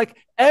 Yeah. Like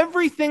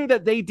everything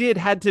that they did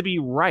had to be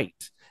right.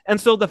 And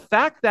so the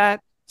fact that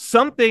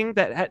something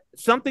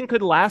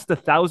could last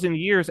 1,000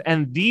 years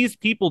and these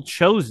people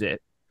chose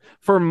it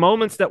for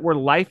moments that were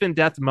life and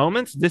death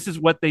moments, this is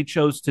what they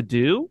chose to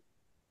do.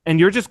 And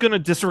you're just going to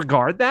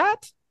disregard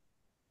that?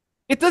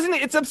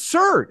 It's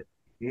absurd.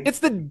 Mm-hmm. It's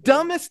the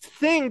dumbest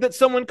thing that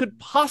someone could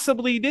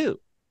possibly do.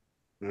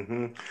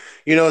 Mm-hmm.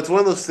 It's one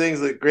of those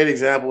things, a great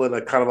example in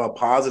a kind of a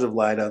positive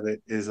light of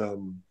it is,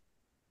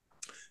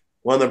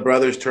 one of the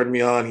brothers turned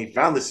me on. He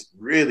found this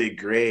really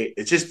great.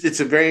 It's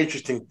a very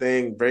interesting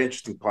thing, very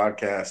interesting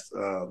podcast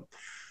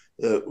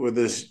where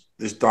this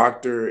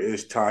doctor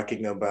is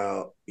talking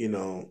about,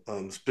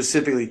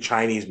 specifically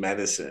Chinese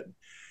medicine.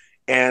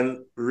 And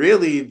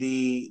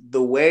really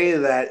the way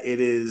that it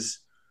is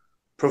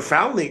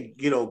profoundly,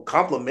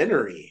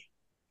 complementary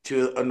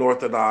to an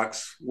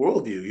Orthodox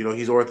worldview.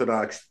 He's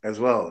Orthodox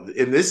as well.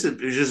 And this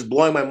is just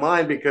blowing my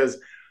mind because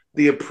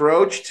the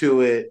approach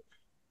to it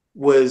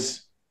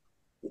was,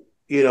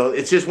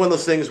 it's just one of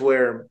those things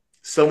where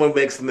someone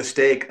makes the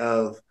mistake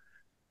of,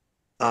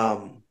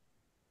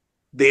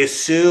 they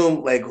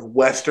assume like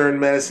Western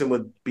medicine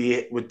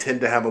would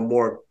tend to have a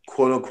more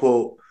quote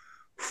unquote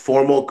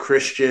formal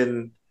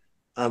Christian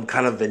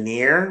kind of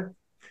veneer,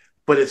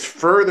 but it's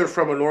further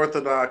from an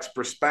Orthodox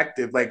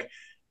perspective. Like,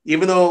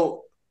 even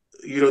though,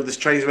 this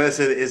Chinese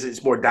medicine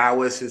it's more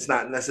Taoist, it's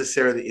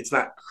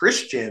not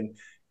Christian,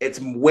 it's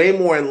way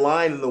more in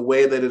line in the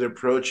way that it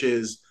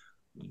approaches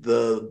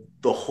the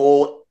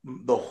whole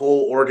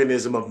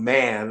organism of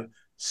man,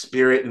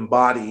 spirit and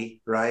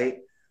body, right?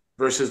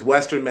 Versus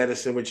Western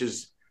medicine, which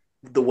is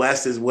the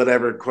West is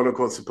whatever quote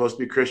unquote supposed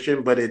to be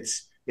Christian, but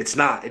it's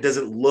not. It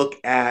doesn't look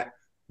at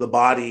the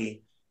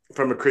body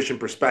from a Christian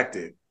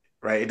perspective,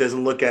 right? It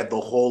doesn't look at the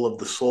whole of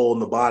the soul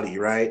and the body,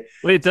 right?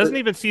 Well, it doesn't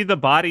even see the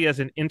body as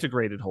an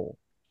integrated whole.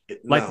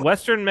 Like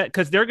Western,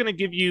 because they're going to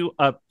give you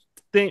a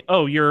thing.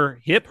 Oh,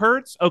 your hip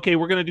hurts. Okay,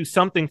 we're going to do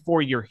something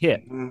for your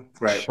hip,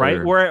 right?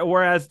 Right.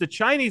 Whereas the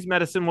Chinese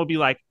medicine will be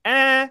like,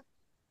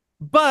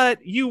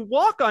 but you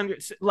walk on your,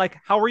 like,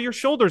 how are your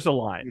shoulders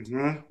aligned?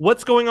 Mm-hmm.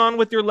 What's going on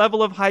with your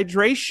level of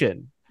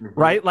hydration? Mm-hmm.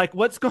 Right? Like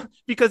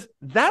because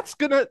that's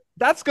gonna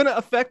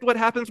affect what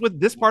happens with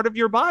this part of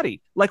your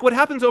body. Like what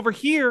happens over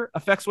here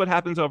affects what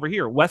happens over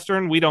here.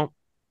 Western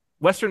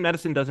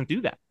medicine doesn't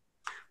do that.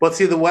 But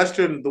see, the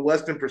Western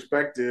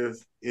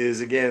perspective is,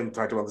 again,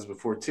 talked about this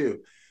before too,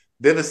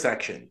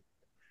 vivisection,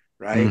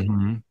 right?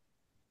 Mm-hmm.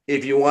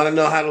 If you want to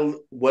know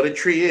what a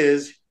tree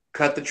is,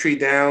 cut the tree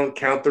down,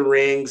 count the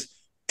rings,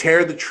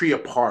 tear the tree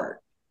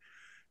apart,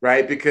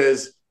 right?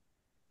 Because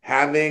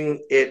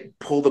having it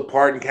pulled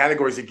apart in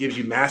categories, it gives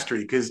you mastery.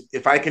 Because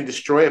if I can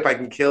destroy it, if I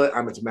can kill it,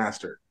 I'm its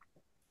master,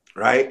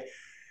 right?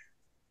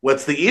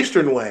 What's the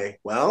Eastern way?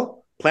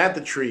 Well, plant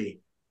the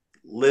tree,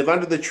 live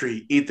under the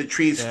tree, eat the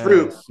tree's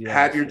fruit,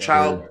 have your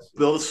child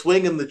build a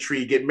swing in the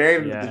tree, get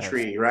married into the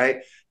tree, right?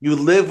 You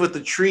live with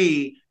the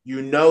tree,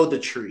 you know the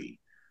tree,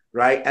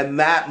 right? And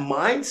that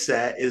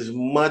mindset is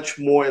much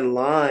more in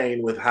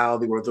line with how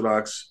the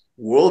Orthodox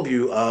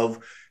worldview of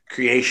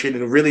creation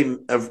and really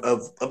of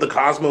the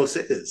cosmos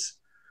is,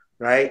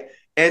 right?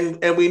 And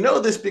we know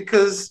this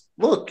because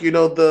look, you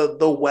know,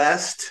 the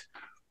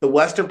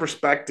Western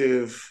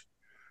perspective,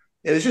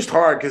 and it's just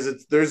hard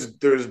because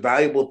there's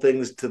valuable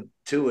things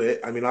to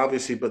it. I mean,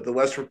 obviously, but the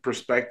Western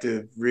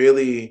perspective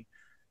really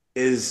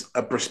is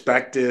a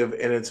perspective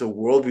and it's a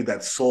worldview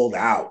that's sold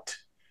out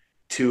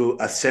to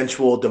a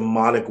sensual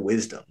demonic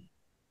wisdom.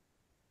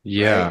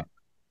 Yeah. Right?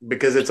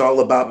 Because it's all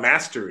about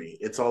mastery.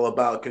 It's all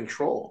about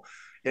control.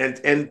 And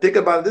think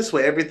about it this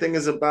way. Everything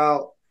is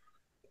about,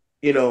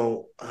 you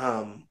know,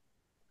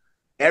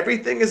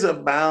 everything is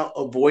about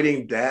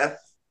avoiding death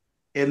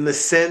in the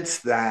sense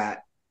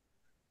that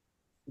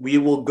we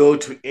will go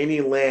to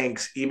any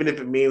lengths, even if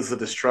it means the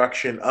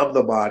destruction of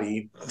the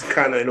body,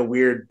 kind of in a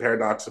weird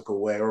paradoxical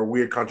way or a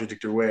weird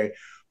contradictory way,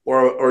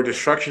 or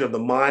destruction of the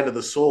mind of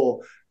the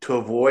soul to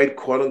avoid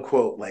quote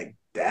unquote like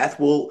death.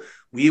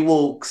 We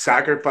will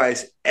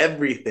sacrifice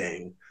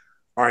everything,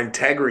 our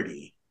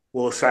integrity,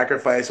 we'll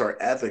sacrifice our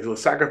ethics, we'll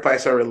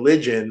sacrifice our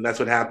religion. That's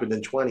what happened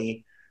in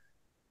 20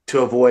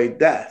 to avoid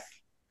death,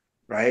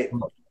 right?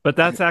 But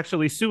that's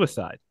actually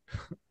suicide.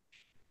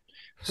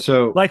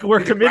 So, like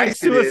we're committing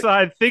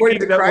suicide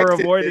thinking that we're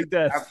avoiding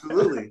death.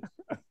 Absolutely.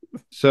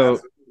 So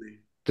absolutely.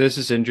 This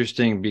is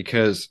interesting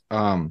because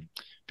of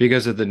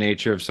the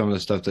nature of some of the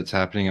stuff that's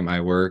happening at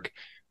my work.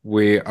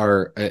 We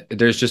are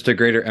there's just a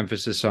greater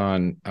emphasis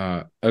on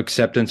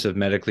acceptance of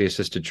medically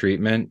assisted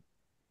treatment.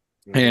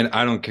 Mm-hmm. And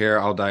I don't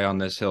care. I'll die on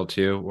this hill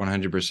too,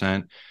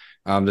 100%.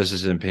 This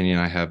is an opinion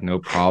I have no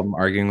problem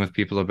arguing with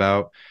people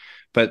about.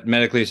 But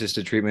medically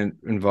assisted treatment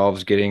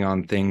involves getting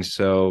on things.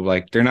 So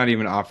like they're not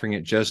even offering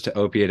it just to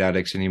opiate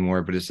addicts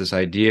anymore, but it's this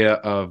idea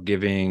of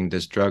giving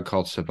this drug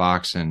called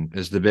Suboxone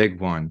is the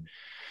big one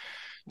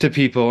to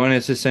people. And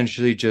it's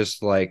essentially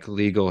just like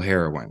legal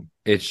heroin.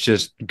 It's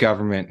just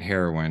government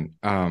heroin.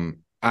 I'll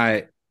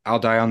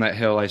die on that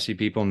hill. I see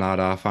people nod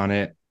off on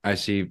it. I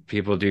see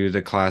people do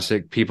the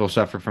classic. People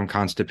suffer from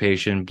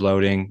constipation,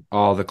 bloating,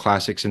 all the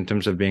classic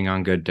symptoms of being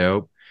on good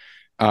dope.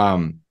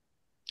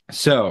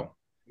 So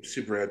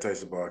super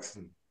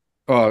anti-Suboxone.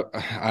 Oh,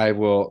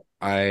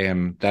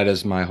 that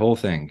is my whole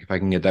thing. If I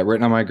can get that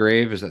written on my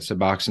grave, is that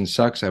Suboxone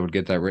sucks, I would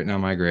get that written on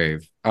my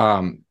grave.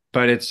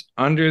 But it's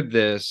under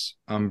this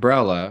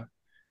umbrella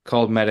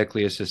called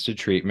medically assisted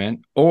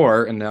treatment,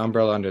 or in the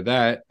umbrella under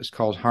that is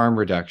called harm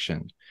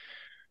reduction.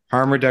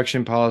 Harm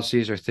reduction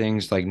policies are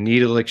things like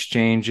needle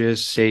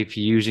exchanges, safe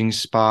using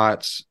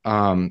spots.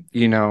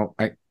 You know,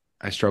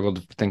 I struggled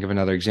to think of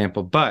another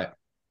example, but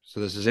so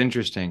this is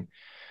interesting.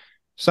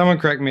 Someone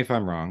correct me if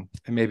I'm wrong,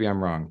 and maybe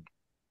I'm wrong,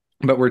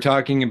 but we're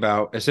talking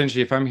about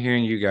essentially, if I'm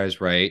hearing you guys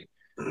right,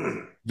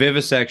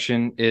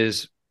 vivisection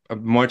is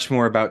much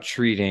more about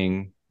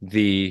treating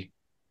the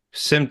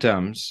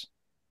symptoms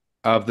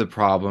of the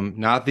problem,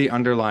 not the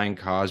underlying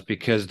cause,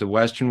 because the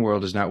Western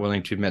world is not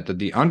willing to admit that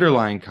the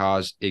underlying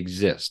cause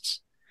exists,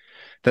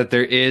 that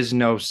there is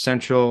no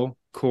central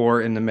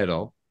core in the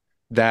middle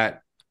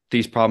that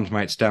these problems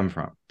might stem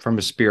from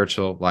a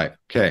spiritual life.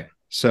 Okay,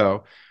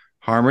 so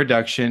harm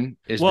reduction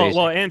is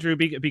well, Andrew,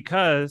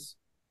 because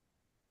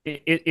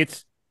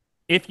it's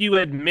if you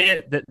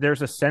admit that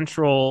there's a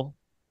central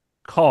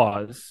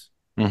cause,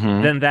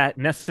 mm-hmm. then that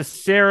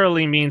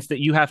necessarily means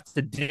that you have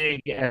to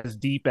dig as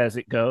deep as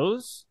it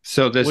goes.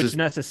 So which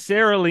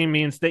necessarily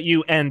means that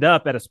you end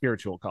up at a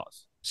spiritual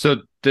cause.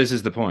 So this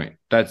is the point.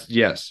 That's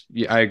yes,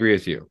 I agree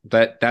with you.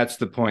 That's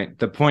the point.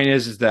 The point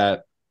is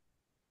that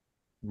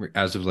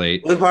as of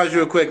late. Let me pause you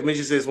real quick. Let me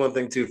just say this one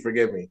thing too.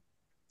 Forgive me.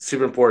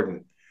 Super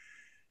important.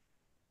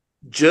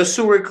 Just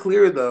so we're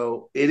clear,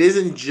 though, it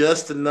isn't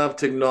just enough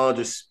to acknowledge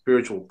a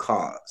spiritual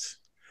cause,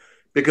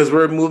 because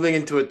we're moving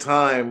into a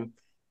time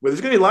where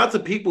there's going to be lots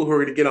of people who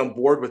are going to get on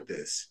board with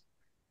this.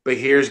 But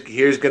here's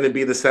going to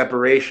be the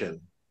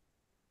separation: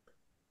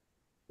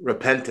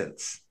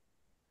 repentance,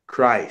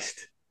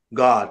 Christ,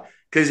 God.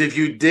 Because if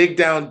you dig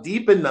down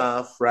deep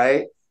enough,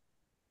 right,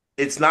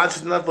 it's not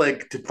just enough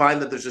like to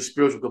find that there's a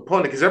spiritual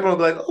component. Because everyone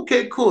will be like,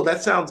 okay, cool,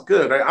 that sounds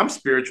good, right? I'm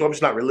spiritual, I'm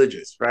just not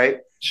religious, right?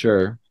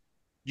 Sure.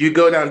 You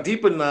go down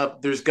deep enough,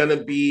 there's going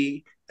to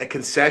be a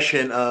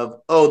concession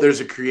of, oh,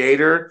 there's a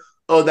creator.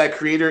 Oh, that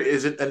creator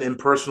isn't an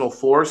impersonal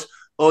force.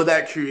 Oh,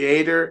 that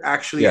creator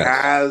actually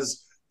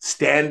has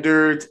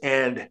standards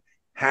and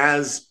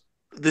has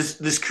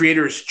this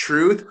creator's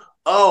truth.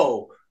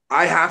 Oh,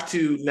 I have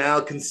to now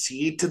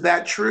concede to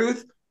that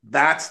truth.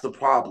 That's the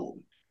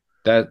problem.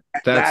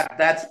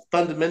 That's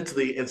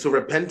fundamentally, and so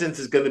repentance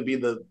is going to be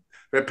where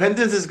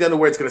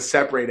it's going to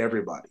separate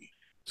everybody.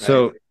 Right?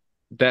 So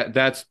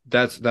that's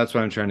what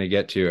I'm trying to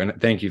get to,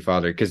 and thank you,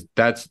 Father, because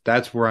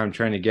that's where I'm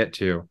trying to get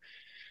to.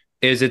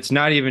 Is it's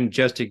not even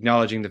just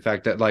acknowledging the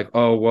fact that like,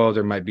 oh well,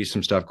 there might be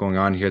some stuff going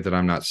on here that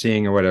I'm not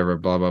seeing or whatever,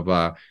 blah blah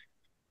blah.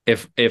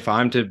 If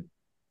I'm to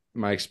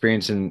my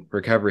experience in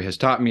recovery has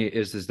taught me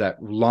is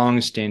that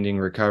long-standing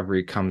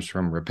recovery comes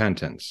from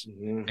repentance.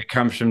 Mm-hmm. It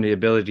comes from the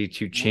ability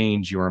to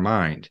change your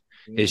mind.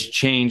 Mm-hmm. Is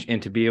change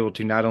and to be able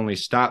to not only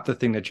stop the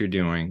thing that you're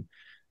doing,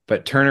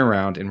 but turn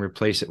around and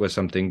replace it with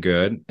something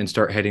good and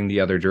start heading the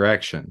other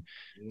direction.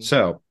 Mm-hmm.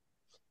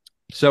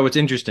 So it's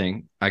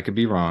interesting. I could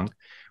be wrong.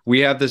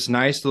 We have this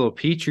nice little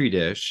petri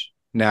dish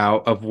now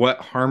of what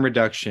harm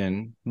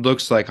reduction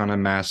looks like on a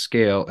mass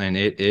scale, and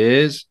it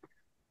is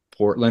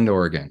Portland,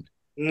 Oregon.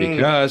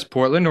 Because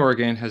Portland,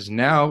 Oregon has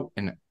now,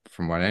 and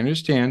from what I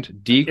understand,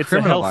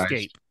 decriminalized.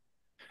 It's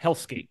a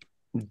hellscape.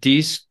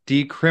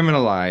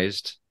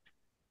 Decriminalized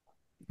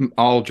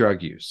all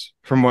drug use,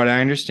 from what I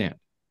understand.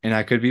 And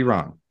I could be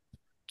wrong.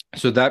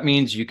 So that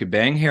means you could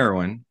bang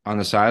heroin on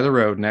the side of the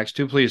road next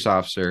to a police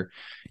officer,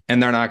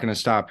 and they're not going to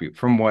stop you,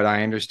 from what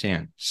I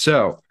understand.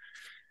 So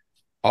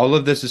all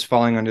of this is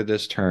falling under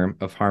this term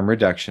of harm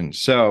reduction.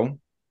 So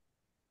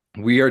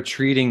we are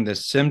treating the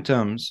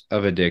symptoms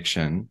of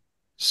addiction,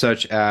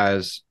 such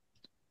as,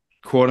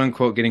 quote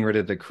unquote, getting rid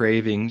of the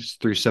cravings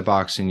through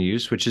Suboxone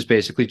use, which is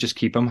basically just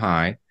keep them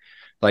high.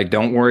 Like,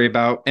 don't worry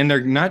about, and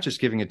they're not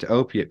just giving it to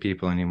opiate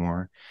people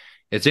anymore.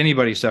 It's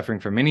anybody suffering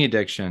from any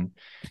addiction.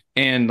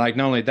 And like,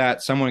 not only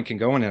that, someone can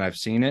go in, and I've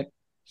seen it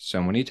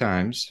so many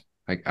times.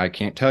 Like, I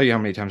can't tell you how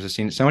many times I've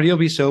seen it. Somebody will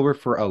be sober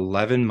for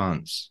 11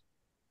 months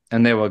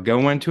and they will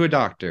go into a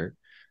doctor,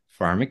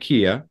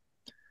 pharmacia.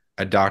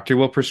 A doctor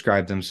will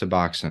prescribe them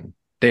Suboxone.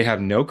 They have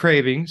no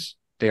cravings.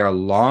 They are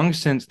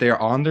they are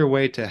on their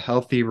way to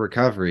healthy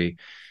recovery,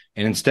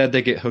 and instead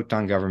they get hooked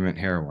on government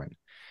heroin.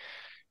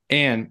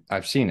 And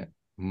I've seen it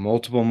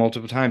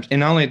multiple times. And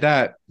not only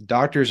that,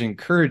 doctors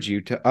encourage you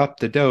to up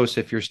the dose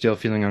if you're still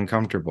feeling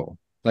uncomfortable.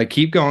 Like,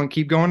 keep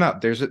going up.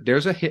 There's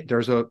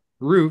a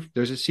roof,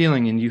 there's a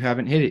ceiling, and you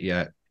haven't hit it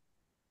yet.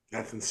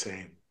 That's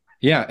insane.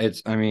 Yeah,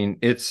 it's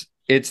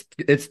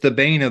the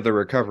bane of the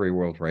recovery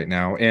world right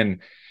now. And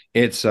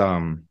it's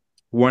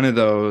one of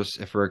those,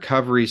 if a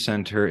recovery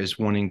center is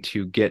wanting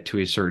to get to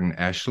a certain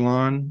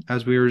echelon,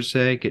 as we were to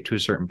say, get to a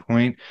certain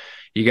point,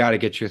 you got to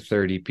get your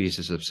 30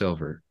 pieces of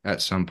silver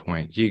at some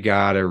point. You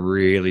got to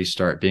really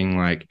start being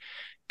like,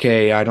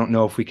 okay, I don't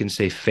know if we can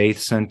say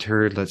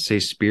faith-centered, let's say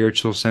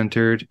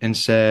spiritual-centered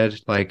instead.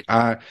 Like,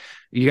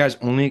 you guys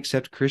only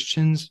accept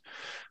Christians?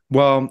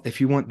 Well,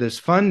 if you want this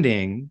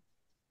funding,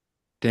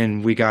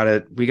 then we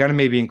gotta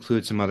maybe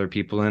include some other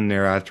people in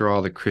there. After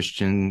all, the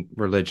Christian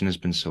religion has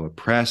been so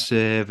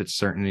oppressive. It's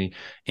certainly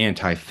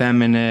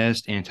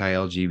anti-feminist,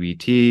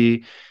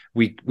 anti-LGBT.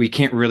 We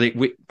can't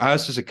really,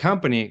 us as a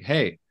company,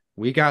 hey,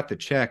 we got the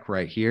check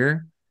right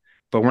here,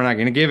 but we're not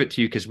going to give it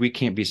to you because we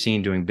can't be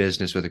seen doing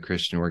business with a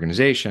Christian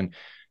organization.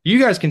 You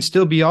guys can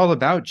still be all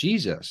about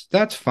Jesus.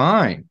 That's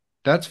fine.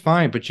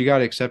 But you got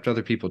to accept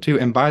other people too.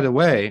 And by the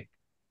way,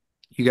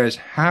 you guys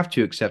have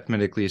to accept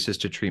medically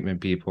assisted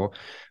treatment people,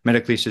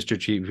 medically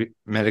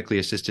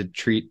assisted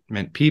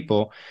treatment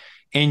people,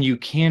 and you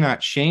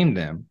cannot shame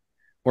them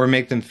or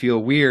make them feel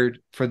weird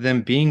for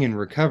them being in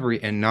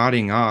recovery and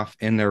nodding off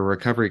in their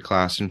recovery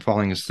class and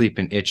falling asleep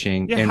and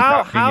itching. Yeah, and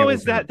how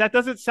is that? That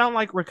doesn't sound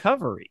like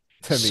recovery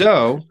to me.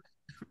 So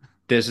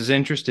this is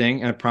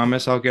interesting, and I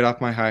promise I'll get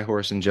off my high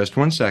horse in just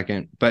 1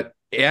 second. But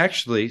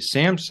actually,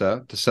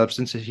 SAMHSA, the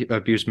Substance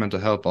Abuse Mental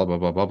Health, blah, blah,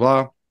 blah, blah,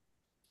 blah,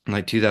 in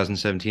like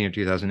 2017 or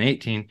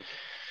 2018,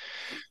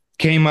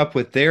 came up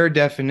with their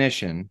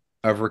definition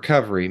of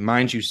recovery.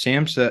 Mind you,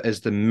 SAMHSA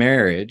is the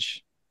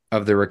marriage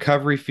of the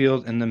recovery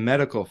field and the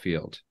medical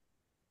field,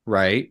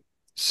 right?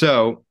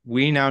 So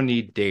we now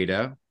need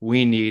data.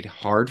 We need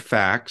hard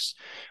facts.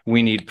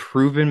 We need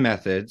proven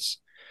methods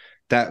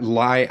that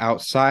lie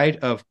outside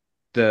of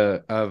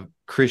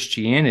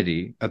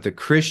Christianity, of the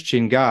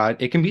Christian God.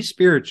 It can be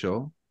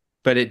spiritual,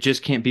 but it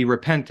just can't be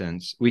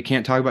repentance. We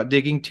can't talk about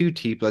digging too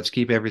deep. Let's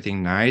keep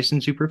everything nice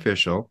and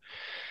superficial.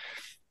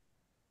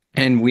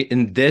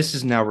 And this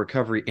is now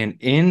recovery. And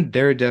in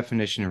their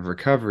definition of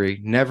recovery,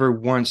 never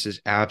once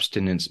is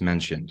abstinence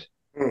mentioned.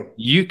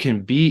 You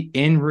can be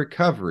in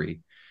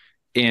recovery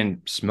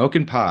and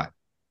smoking pot,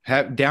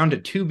 have down to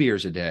 2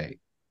 beers a day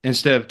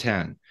instead of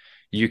 10.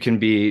 You can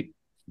be,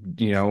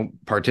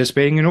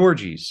 participating in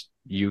orgies.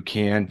 You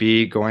can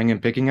be going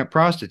and picking up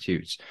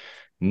prostitutes.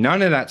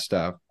 None of that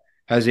stuff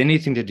has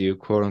anything to do,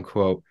 quote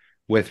unquote,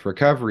 with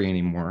recovery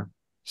anymore.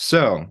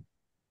 So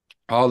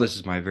all this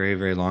is my very,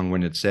 very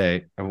long-winded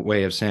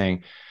way of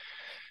saying,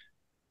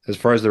 as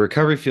far as the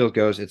recovery field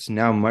goes, it's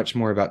now much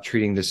more about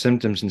treating the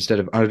symptoms instead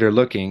of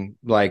underlooking.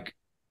 Like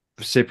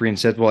Cyprian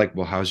said,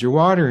 well, how's your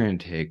water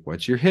intake?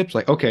 What's your hips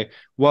like? Okay,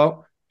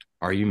 well,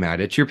 are you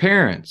mad at your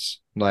parents?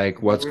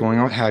 Like, what's going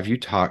on? Have you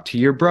talked to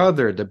your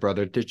brother, the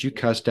brother that you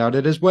cussed out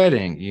at his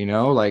wedding?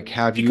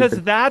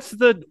 Because that's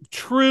the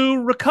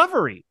true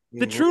recovery.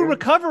 The true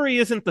recovery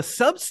isn't the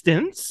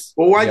substance.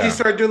 Well, why'd you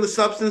start doing the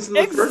substance in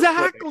the first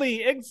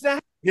place?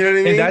 Exactly. You know what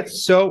I mean? And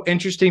that's so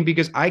interesting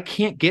because I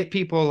can't get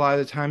people a lot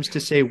of the times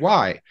to say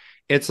why.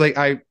 It's like,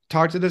 I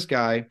talked to this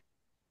guy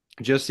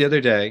just the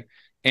other day,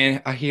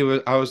 and he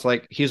was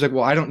like,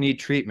 well, I don't need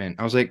treatment.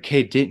 I was like,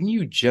 okay, didn't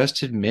you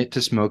just admit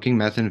to smoking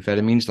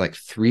methamphetamines like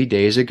 3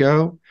 days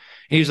ago?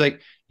 And he's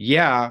like,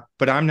 yeah,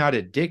 but I'm not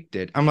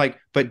addicted. I'm like,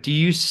 but do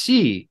you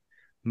see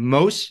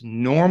most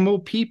normal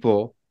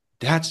people,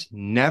 that's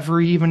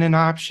never even an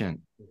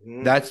option.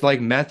 That's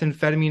like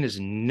methamphetamine is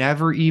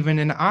never even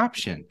an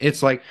option.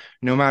 It's like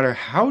no matter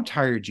how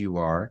tired you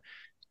are,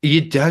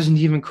 it doesn't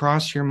even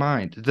cross your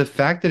mind. The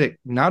fact that it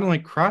not only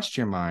crossed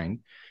your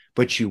mind,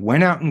 but you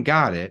went out and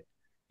got it,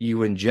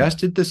 you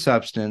ingested the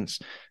substance,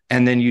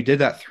 and then you did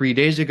that 3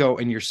 days ago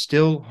and you're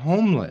still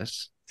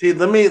homeless. See,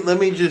 let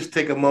me just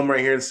take a moment right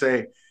here and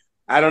say,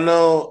 I don't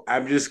know.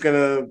 I'm just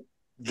gonna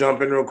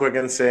jump in real quick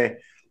and say,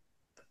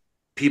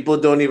 people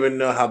don't even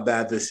know how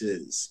bad this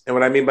is. And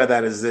what I mean by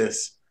that is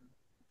this: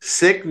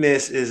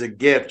 sickness is a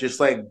gift, just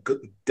like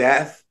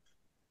death.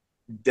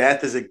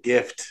 Death is a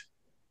gift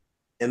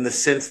in the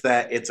sense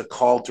that it's a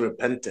call to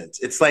repentance.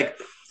 It's like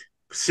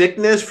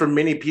sickness for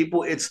many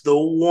people, it's the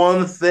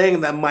one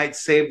thing that might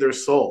save their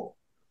soul.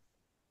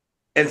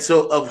 And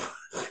so,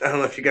 I don't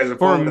know if you guys are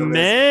following on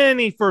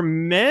this. For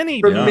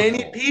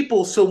many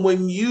people. So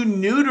when you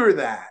neuter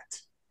that,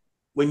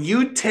 when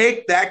you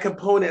take that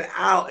component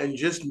out and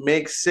just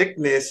make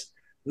sickness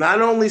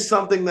not only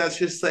something that's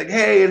just like,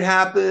 hey, it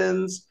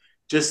happens,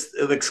 just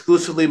an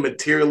exclusively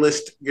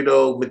materialist,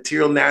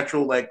 material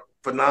natural like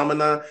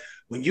phenomena.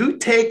 When you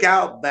take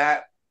out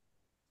that,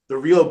 the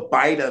real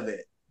bite of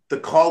it, the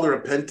call to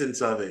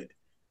repentance of it,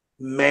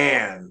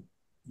 man,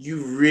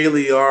 you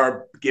really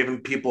are giving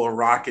people a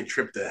rocket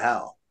trip to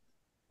hell,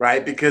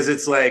 right? Because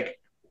it's like,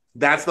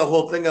 that's the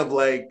whole thing of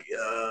like,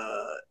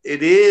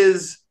 it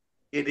is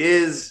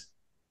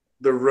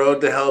the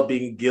road to hell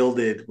being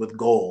gilded with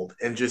gold,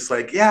 and just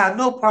like, yeah,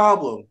 no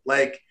problem.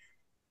 Like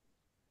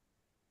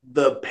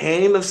the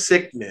pain of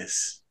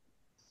sickness,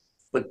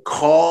 the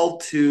call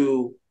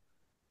to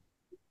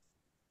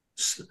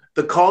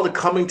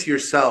coming to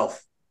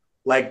yourself,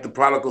 like the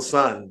prodigal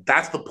son.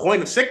 That's the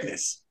point of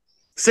sickness.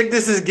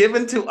 Sickness is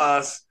given to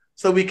us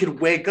so we can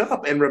wake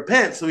up and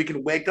repent, so we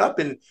can wake up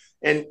and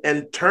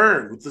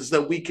turn, so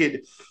that we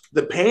could.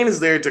 The pain is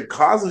there to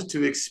cause us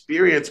to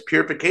experience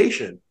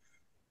purification.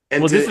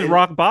 And this is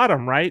rock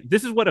bottom, right?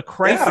 This is what a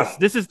crisis. Yeah.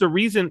 This is the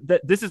reason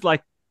that this is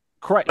like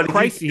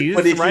crises,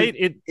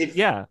 right?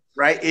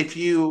 Right.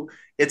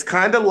 It's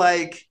kind of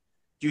like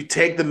you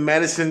take the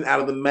medicine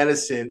out of the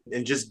medicine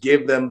and just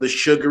give them the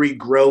sugary,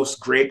 gross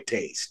grape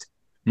taste.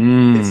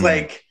 It's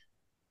like,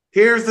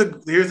 here's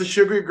the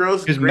sugary,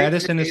 gross. Because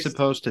medicine is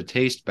supposed to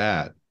taste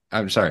bad.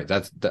 I'm sorry.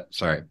 That's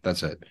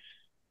it.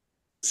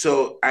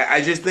 So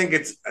I just think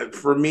it's,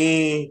 for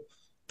me,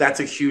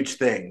 that's a huge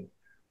thing.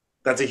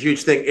 That's a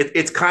huge thing.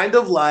 It's kind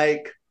of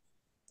like,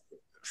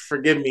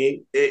 forgive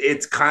me,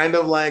 it's kind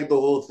of like the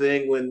whole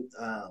thing when,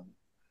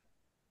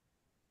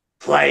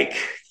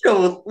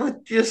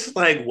 with just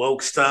like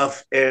woke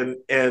stuff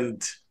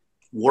and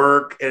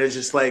work, and it's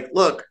just like,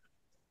 look,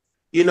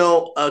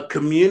 a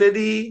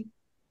community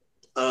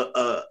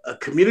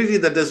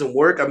that doesn't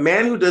work, a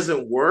man who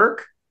doesn't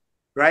work,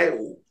 right?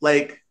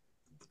 Like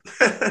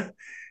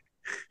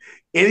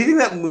anything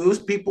that moves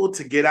people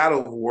to get out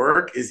of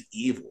work is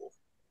evil.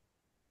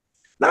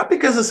 Not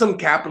because of some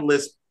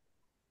capitalist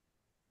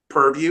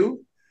purview,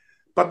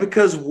 but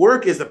because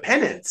work is a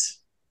penance.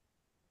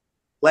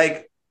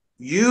 Like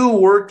you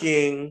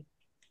working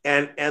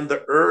and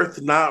the earth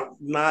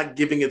not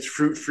giving its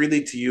fruit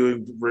freely to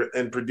you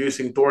and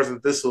producing thorns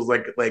and thistles,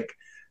 like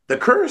the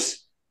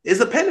curse is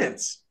a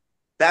penance.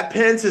 That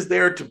penance is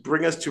there to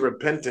bring us to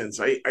repentance.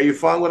 Are you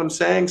following what I'm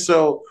saying?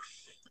 So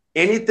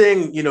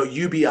anything,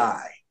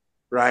 UBI,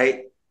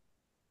 right?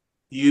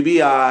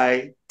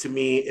 UBI to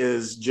me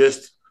is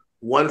just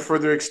one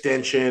further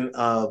extension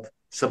of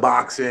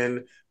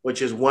Suboxone,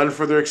 which is one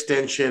further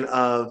extension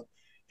of,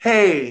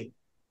 hey,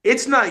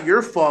 it's not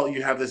your fault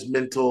you have this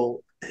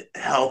mental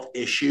health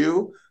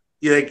issue.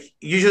 You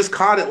just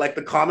caught it, like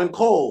the common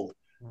cold,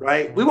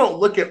 right? We won't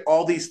look at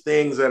all these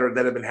things that have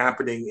been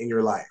happening in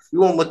your life. We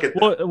won't look at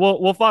them.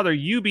 Well, Father,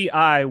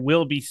 UBI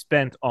will be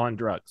spent on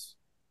drugs.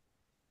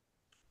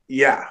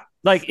 Yeah,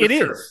 like it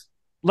sure. is.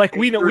 Like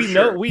we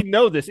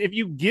know this. If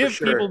you give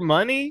people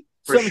money,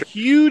 some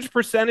huge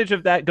percentage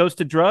of that goes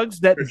to drugs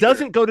that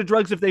doesn't go to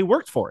drugs if they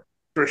worked for it.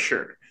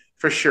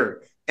 For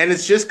sure. And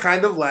it's just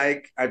kind of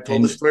like, I've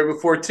told the story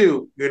before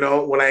too.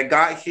 When I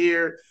got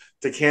here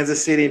to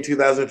Kansas City in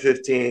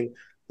 2015,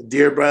 a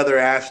dear brother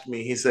asked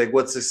me, he's like,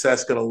 what's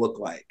success going to look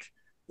like?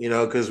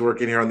 Because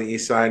working here on the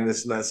East Side and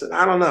this and that. I said,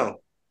 I don't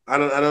know. I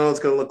don't know what it's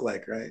going to look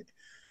like, right?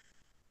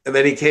 And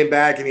then he came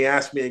back and he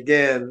asked me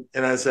again.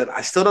 And I said,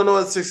 I still don't know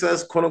what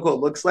success, quote unquote,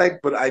 looks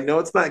like, but I know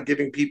it's not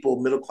giving people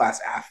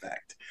middle-class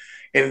affect.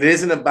 And it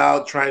isn't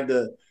about trying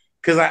to,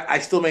 because I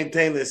still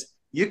maintain this.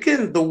 You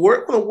can,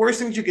 one of the worst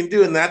things you can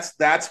do, and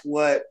that's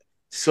what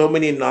so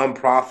many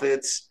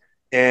nonprofits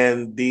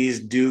and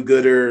these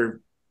do-gooder,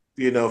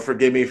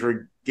 forgive me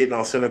for getting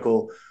all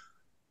cynical,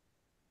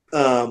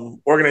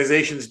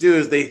 organizations do,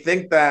 is they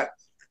think that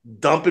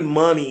dumping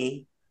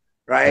money,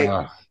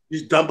 right?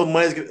 Just dumping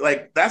money is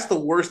like, that's the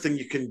worst thing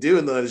you can do,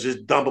 and then is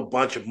just dump a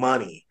bunch of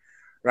money,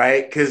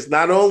 right? Because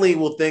not only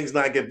will things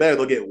not get better,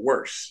 they'll get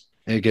worse.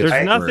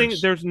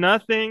 There's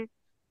nothing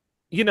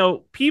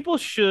people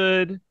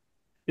should.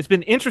 It's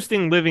been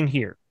interesting living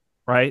here,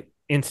 right,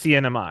 in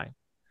CNMI,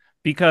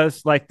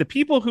 because like the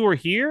people who are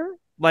here,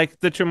 like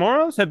the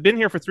Chamorros, have been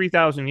here for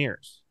 3,000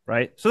 years,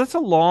 right? So that's a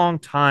long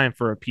time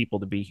for a people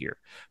to be here.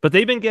 But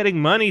they've been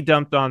getting money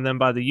dumped on them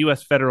by the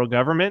U.S. federal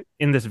government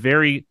in this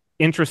very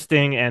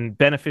interesting and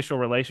beneficial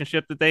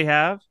relationship that they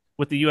have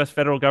with the U.S.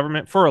 federal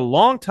government for a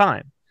long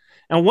time.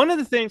 And one of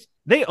the things,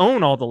 they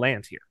own all the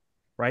land here,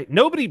 right?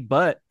 Nobody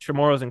but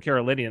Chamorros and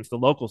Carolinians, the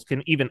locals,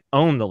 can even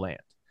own the land.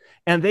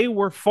 And they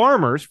were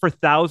farmers for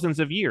thousands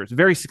of years,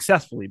 very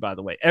successfully, by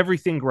the way.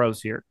 Everything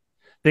grows here.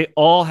 They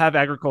all have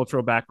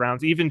agricultural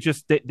backgrounds, even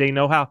just they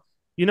know how.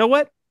 You know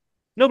what?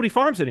 Nobody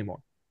farms anymore.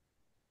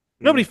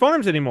 Nobody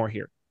farms anymore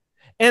here.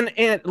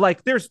 And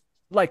like there's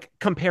like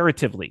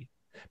comparatively,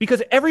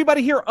 because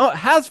everybody here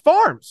has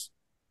farms.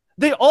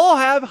 They all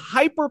have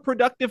hyper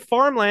productive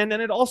farmland,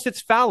 and it all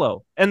sits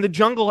fallow, and the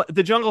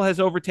jungle has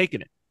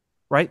overtaken it.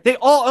 Right? They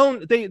all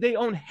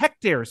own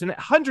hectares and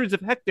hundreds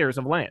of hectares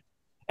of land,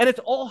 and it's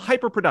all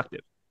hyper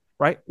productive.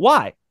 Right?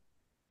 Why?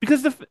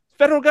 Because the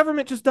federal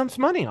government just dumps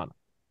money on them.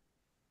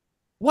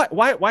 What?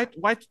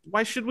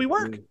 Why should we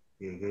work?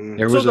 Mm-hmm.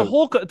 So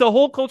the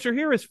whole culture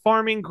here is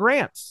farming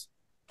grants,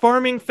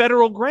 farming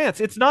federal grants.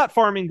 It's not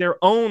farming their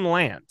own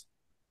land.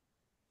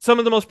 Some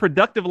of the most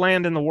productive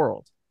land in the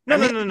world. No.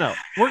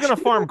 We're going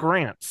to farm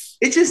grants.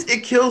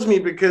 It kills me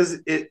because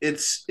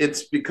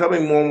it's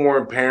becoming more and more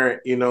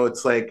apparent.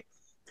 It's like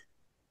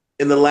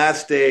in the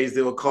last days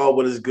they will call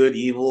what is good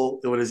evil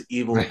and what is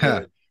evil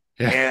good.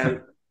 Yeah.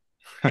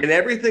 And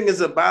everything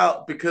is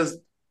about, because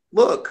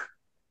look,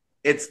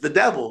 it's the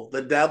devil.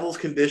 The devil's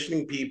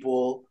conditioning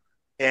people,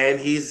 and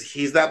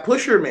he's that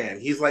pusher man.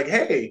 He's like,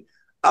 hey,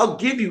 I'll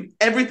give you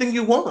everything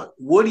you want.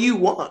 What do you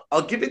want?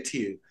 I'll give it to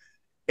you.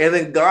 And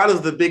then God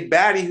is the big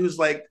baddie who's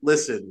like,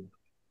 listen,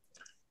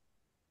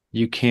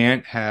 you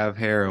can't have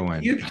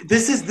heroin.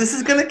 This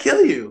is gonna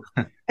kill you.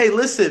 Hey,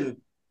 listen,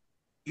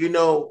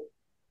 it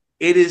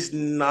is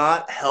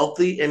not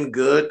healthy and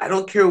good. I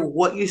don't care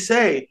what you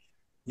say.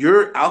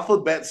 Your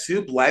alphabet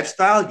soup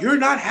lifestyle, you're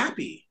not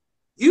happy.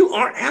 You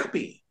aren't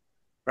happy,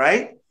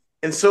 right?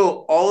 And so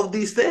all of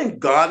these things,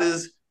 God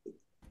is.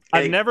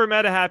 I've never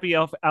met a happy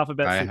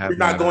alphabet soup. You're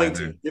not going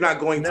to. You're not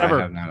going to.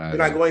 You're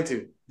not going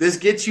to. This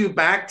gets you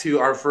back to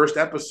our first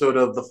episode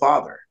of The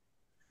Father.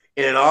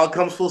 And it all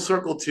comes full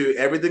circle to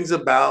everything's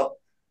about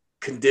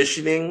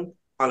conditioning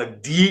on a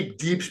deep,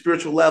 deep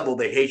spiritual level,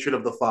 the hatred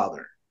of the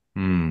Father,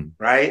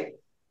 right?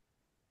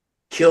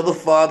 Kill the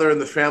father in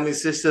the family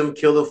system,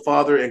 kill the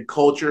father in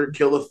culture,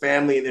 kill the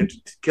family and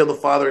kill the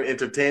father in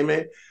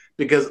entertainment,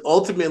 because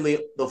ultimately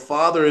the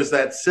Father is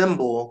that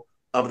symbol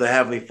of the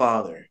Heavenly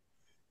Father.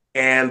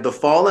 And the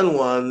fallen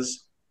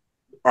ones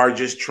are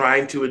just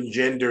trying to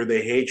engender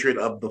the hatred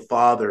of the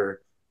Father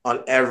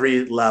on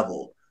every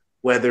level,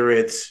 whether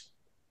it's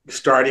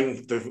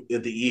starting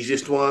the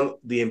easiest one,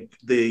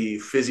 the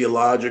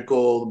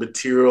physiological,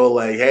 material,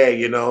 like,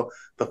 hey,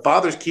 the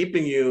Father's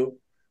keeping you,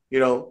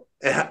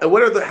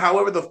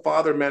 however the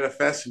Father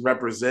manifests and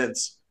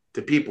represents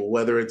to people,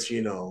 whether it's,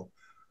 the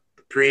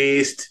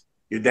priest,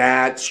 your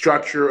dad,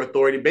 structure,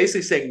 authority,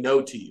 basically saying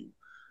no to you,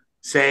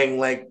 saying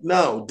like,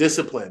 no,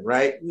 discipline,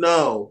 right?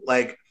 No,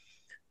 like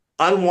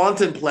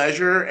unwanted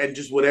pleasure and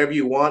just whatever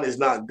you want is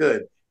not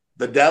good.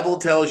 The devil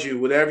tells you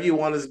whatever you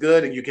want is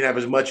good, and you can have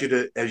as much of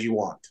it as you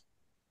want.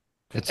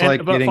 It's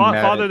like getting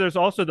mad Father, there's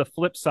also the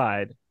flip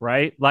side,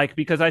 right? Like,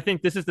 because I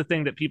think this is the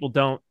thing that people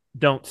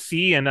don't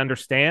see and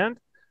understand.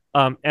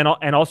 And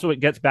also it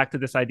gets back to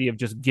this idea of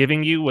just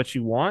giving you what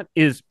you want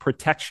is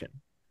protection.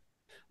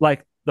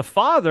 Like the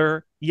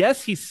Father,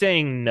 yes, he's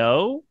saying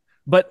no,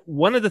 but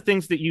one of the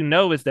things that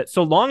is that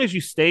so long as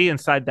you stay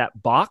inside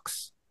that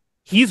box,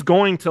 he's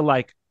going to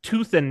like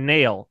tooth and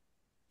nail.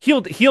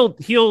 He'll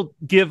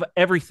give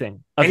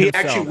everything of and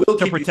himself he actually will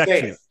to keep protect you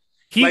safe.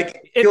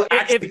 He'll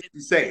actually keep you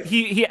safe.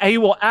 He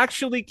will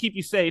actually keep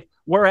you safe.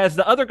 Whereas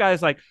the other guy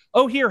is like,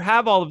 oh, here,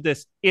 have all of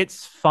this.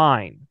 It's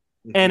fine.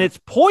 Mm-hmm. And it's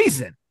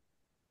poison.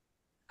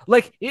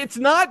 Like, it's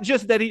not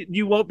just that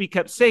you won't be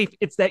kept safe.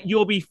 It's that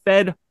you'll be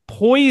fed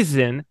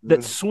poison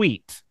that's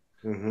sweet.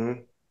 Mm-hmm.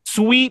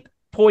 Sweet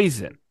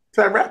poison. It's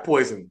like rat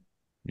poison.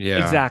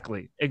 Yeah.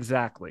 Exactly.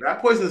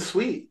 Rat poison is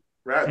sweet.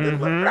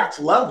 Rats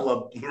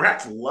love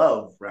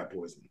rat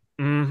poison.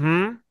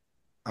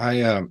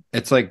 Mm-hmm.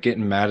 It's like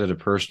getting mad at a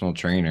personal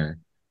trainer.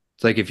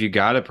 It's like if you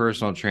got a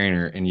personal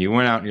trainer and you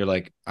went out and you're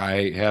like,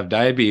 I have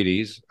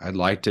diabetes, I'd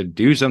like to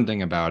do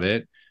something about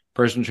it.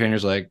 Personal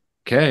trainer's like,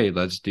 okay,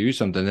 let's do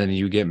something. Then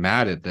you get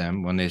mad at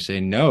them when they say,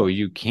 no,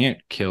 you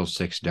can't kill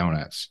 6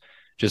 donuts.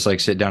 Just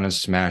like sit down and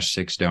smash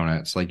 6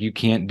 donuts. Like, you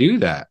can't do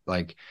that.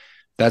 Like,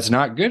 that's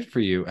not good for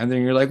you. And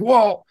then you're like,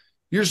 well,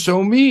 you're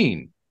so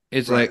mean.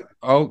 It's right. Like,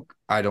 oh,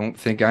 I don't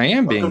think I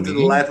am being mean. To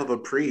the life of a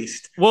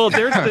priest. Well,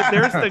 there's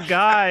the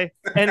guy,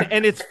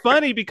 and it's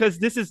funny because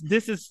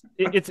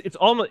it's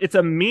almost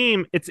a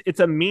meme. It's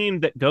a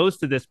meme that goes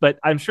to this, but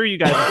I'm sure you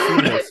guys have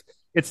seen this.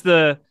 It's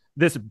the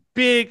this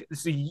big,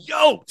 this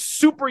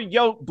super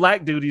yoked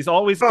black dude. He's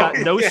always got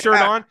no shirt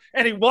on,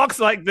 and he walks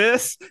like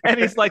this, and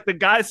he's like the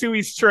guys who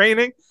he's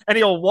training, and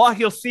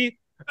he'll see,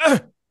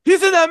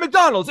 he's in that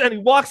McDonald's, and he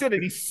walks in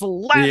and he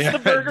slaps the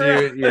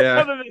burger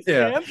out of his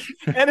hand,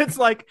 and it's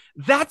like,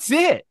 that's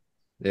it.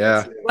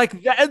 Yeah.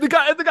 Like that, and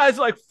the guy's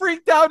like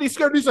freaked out, he's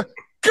scared, he's like,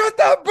 get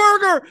that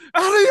burger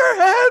out of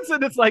your hands,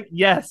 and it's like,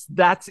 yes,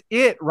 that's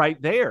it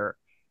right there.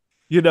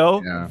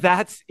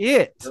 That's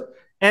it.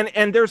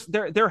 And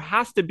there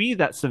has to be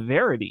that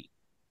severity,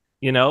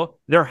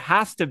 there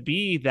has to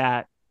be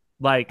that,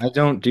 like, I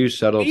don't do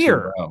subtlety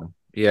fear. well.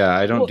 Yeah,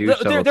 I don't do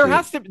subtlety.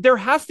 There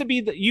has to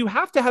be that, you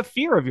have to have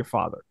fear of your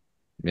father.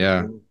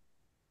 Yeah.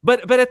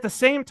 But at the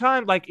same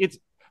time, like, it's,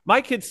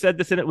 my kids said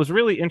this and it was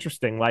really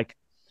interesting. My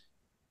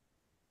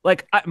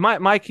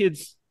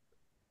kids,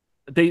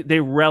 they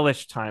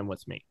relish time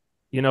with me.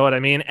 You know what I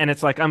mean? And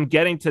it's like, I'm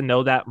getting to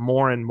know that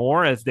more and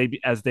more as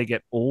they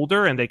get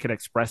older and they can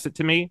express it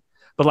to me.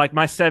 But like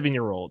my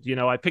 7-year-old,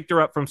 I picked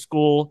her up from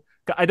school.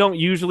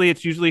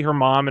 It's usually her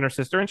mom and her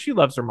sister, and she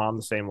loves her mom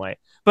the same way.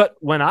 But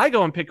when I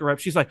go and pick her up,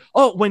 she's like,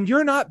 oh, when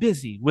you're not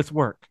busy with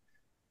work,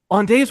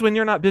 on days when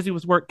you're not busy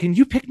with work, can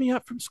you pick me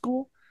up from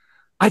school?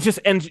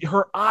 And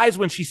her eyes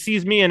when she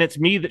sees me and it's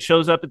me that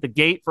shows up at the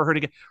gate for her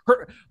to get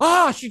her,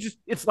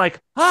 it's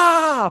like,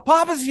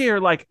 Papa's here.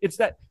 Like, it's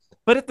that.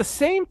 But at the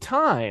same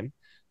time,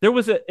 there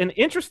was an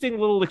interesting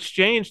little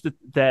exchange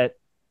that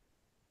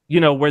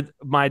where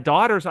my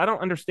daughters, I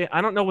don't understand.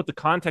 I don't know what the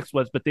context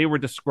was, but they were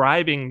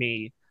describing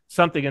me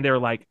something and they were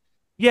like,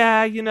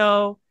 yeah,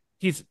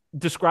 he's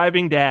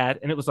describing Dad.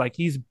 And it was like,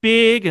 he's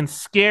big and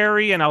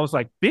scary. And I was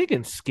like, big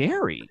and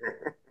scary.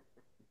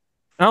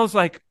 And I was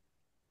like,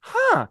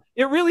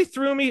 it really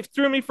threw me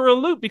for a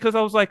loop, because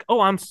I was like,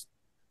 and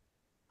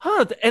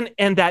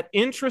that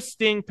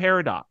interesting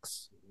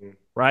paradox,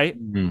 right?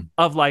 Mm-hmm.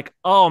 Of like,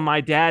 oh,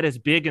 my dad is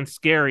big and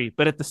scary,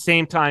 but at the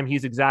same time,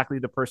 he's exactly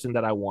the person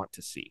that I want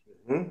to see.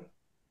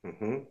 Mm-hmm.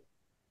 Mm-hmm.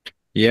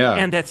 Yeah.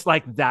 And that's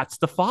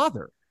the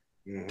father.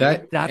 Mm-hmm.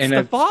 That's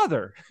the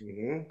father.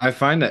 Mm-hmm. I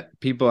find that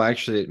people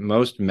actually,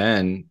 most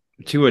men,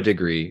 to a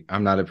degree,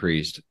 I'm not a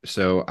priest,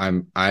 so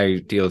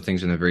I deal with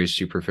things on a very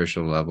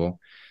superficial level,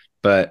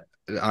 but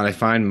I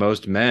find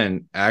most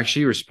men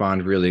actually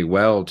respond really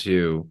well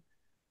to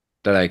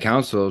that. I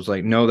counsel, it's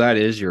like, no, that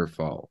is your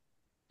fault.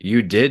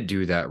 You did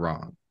do that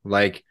wrong.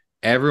 Like,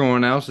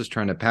 everyone else is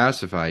trying to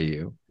pacify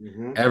you.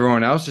 Mm-hmm.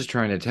 Everyone else is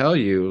trying to tell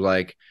you,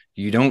 like,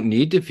 you don't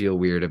need to feel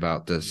weird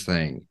about this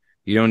thing.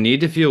 You don't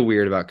need to feel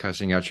weird about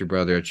cussing out your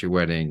brother at your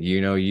wedding.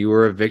 You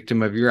were a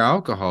victim of your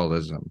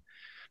alcoholism.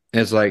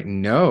 And it's like,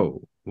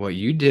 no, what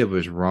you did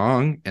was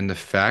wrong. And the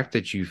fact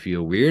that you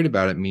feel weird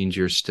about it means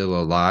you're still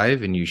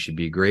alive, and you should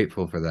be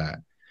grateful for that.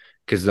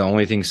 Because the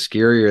only thing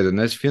scarier than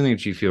this feeling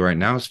that you feel right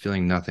now is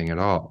feeling nothing at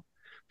all.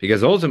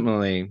 Because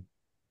ultimately,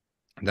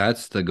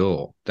 that's the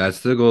goal.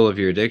 That's the goal of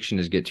your addiction,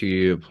 is get to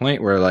you a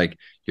point where, like,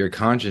 your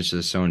conscience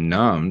is so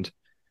numbed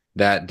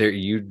that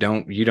you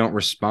don't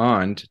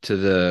respond to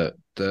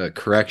the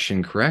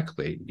correction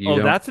correctly.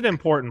 That's an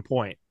important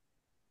point.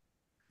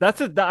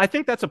 I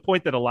think that's a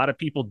point that a lot of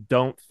people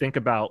don't think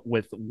about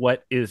with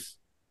what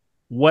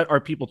are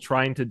people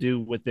trying to do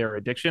with their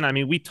addiction. I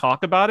mean, we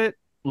talk about it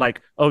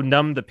like,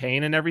 numb the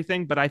pain and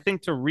everything, but I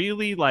think to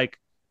really like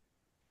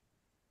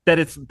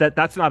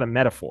that's not a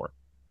metaphor.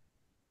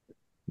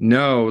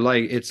 No,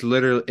 like, it's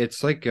literally,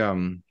 it's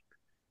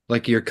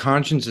like your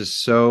conscience is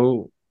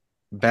so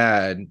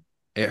bad,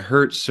 it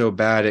hurts so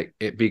bad,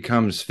 it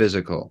becomes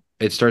physical.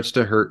 It starts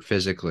to hurt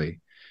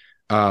physically.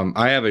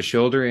 I have a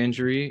shoulder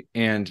injury,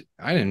 and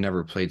I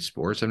never played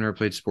sports. I've never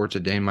played sports a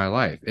day in my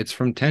life. It's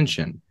from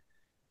tension.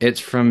 It's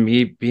from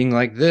me being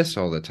like this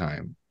all the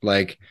time.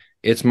 Like,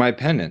 it's my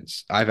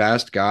penance. I've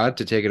asked God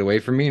to take it away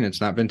from me, and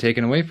it's not been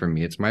taken away from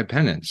me. It's my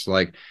penance.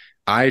 Like,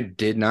 I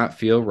did not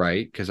feel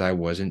right because I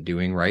wasn't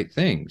doing right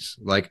things.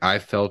 Like, I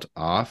felt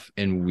off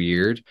and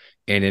weird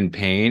and in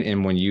pain.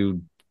 And when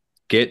you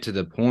get to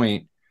the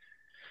point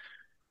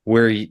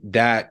where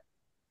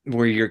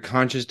your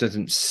conscience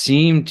doesn't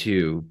seem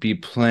to be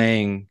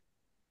playing,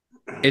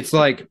 it's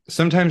like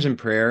sometimes in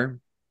prayer,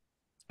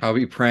 I'll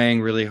be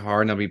praying really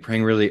hard and I'll be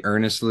praying really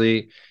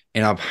earnestly,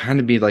 and I'll kind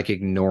of be like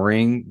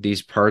ignoring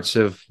these parts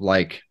of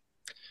like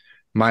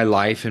my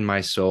life and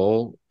my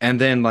soul.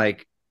 And then,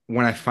 like,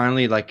 when I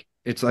finally, like,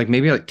 it's like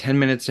maybe like 10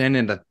 minutes in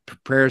and the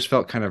prayers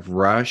felt kind of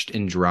rushed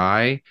and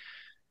dry,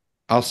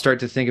 I'll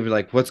start to think of it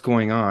like, what's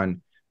going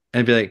on?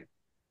 And be like,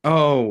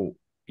 oh,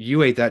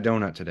 you ate that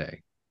donut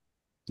today.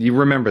 You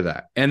remember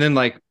that. And then,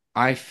 like,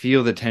 I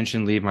feel the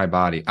tension leave my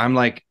body. I'm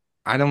like,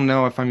 I don't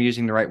know if I'm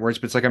using the right words,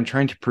 but it's like I'm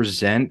trying to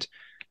present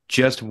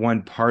just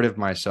one part of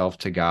myself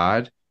to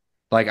God.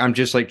 Like, I'm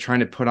just like trying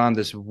to put on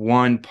this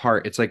one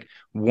part. It's like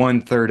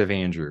 1/3 of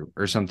Andrew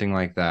or something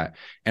like that.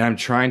 And I'm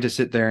trying to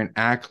sit there and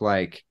act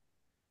like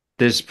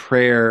this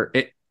prayer.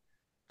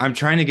 I'm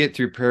trying to get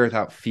through prayer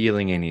without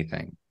feeling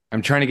anything.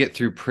 I'm trying to get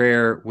through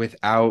prayer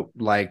without,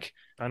 like,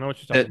 I know what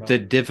you're talking about. The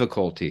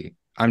difficulty.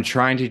 I'm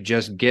trying to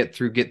just get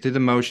through the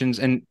motions,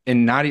 and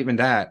not even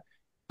that.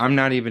 I'm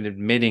not even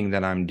admitting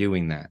that I'm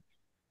doing that.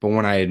 But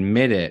when I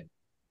admit it,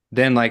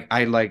 then like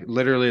I like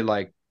literally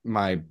like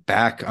my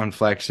back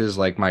unflexes,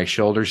 like my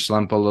shoulders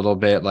slump a little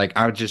bit. Like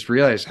I would just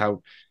realize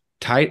how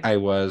tight I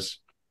was.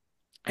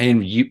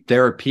 And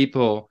there are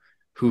people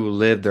who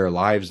live their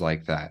lives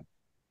like that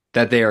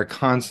they are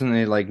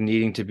constantly like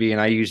needing to be.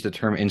 And I use the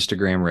term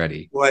Instagram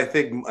ready. Well, I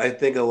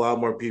think a lot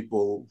more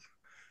people.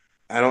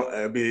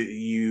 I mean,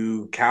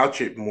 you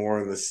couch it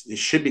more in this. It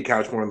should be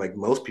couched more in like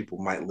most people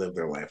might live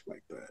their life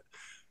like that,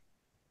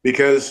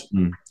 because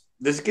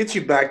this gets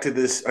you back to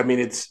this. I mean,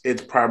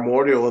 it's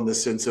primordial in the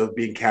sense of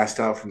being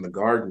cast out from the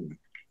garden.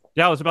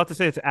 Yeah, I was about to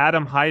say it's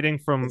Adam hiding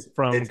from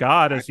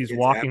God as he's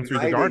walking through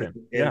the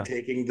garden and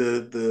taking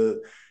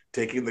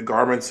the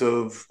garments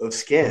of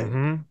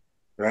skin,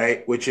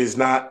 right? Which is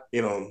not,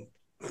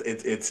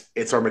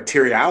 it's our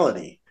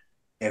materiality,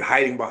 and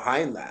hiding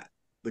behind that.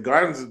 The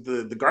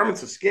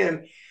garments of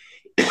skin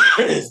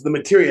is the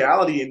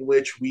materiality in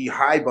which we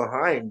hide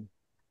behind,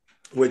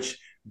 which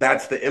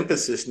that's the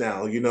emphasis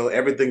now.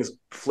 Everything's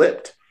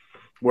flipped,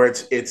 where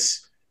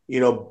it's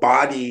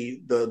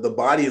body, the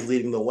body is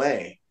leading the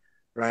way,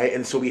 right?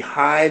 And so we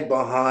hide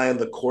behind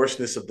the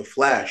coarseness of the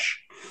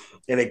flesh,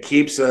 and it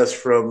keeps us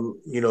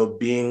from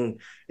being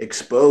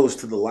exposed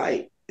to the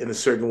light in a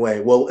certain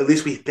way. Well, at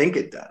least we think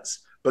it does,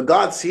 but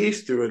God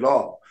sees through it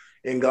all.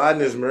 And God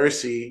in his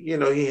mercy,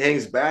 he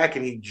hangs back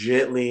and he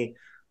gently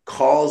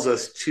calls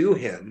us to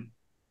him.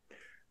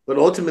 But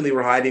ultimately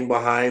we're hiding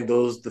behind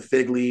the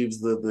fig leaves,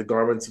 the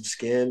garments of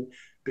skin,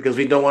 because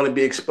we don't want to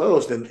be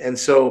exposed. And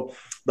so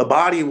the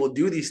body will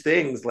do these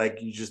things,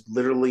 like you just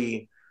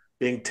literally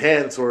being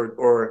tense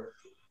or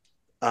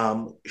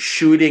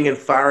shooting and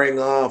firing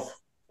off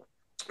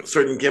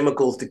certain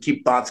chemicals to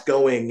keep thoughts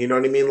going. You know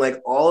what I mean? Like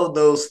all of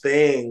those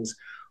things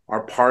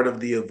are part of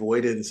the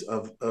avoidance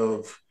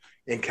of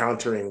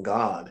encountering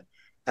God.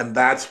 And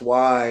that's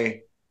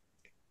why,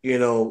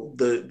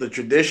 the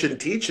tradition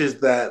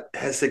teaches that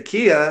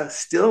Hezekiah,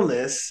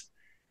 stillness,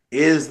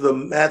 is the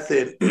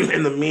method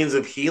and the means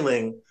of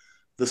healing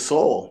the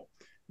soul.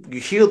 You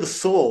heal the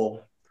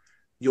soul,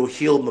 you'll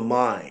heal the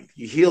mind.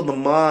 You heal the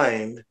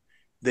mind,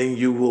 then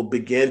you will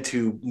begin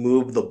to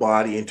move the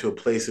body into a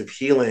place of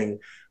healing,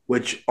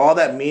 which all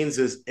that means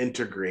is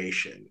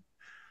integration,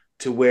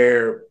 to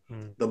where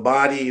the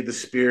body, the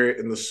spirit,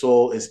 and the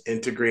soul is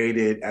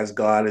integrated as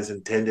God has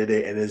intended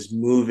it, and is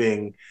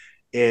moving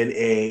in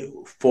a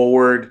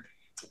forward,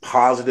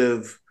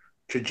 positive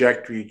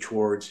trajectory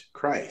towards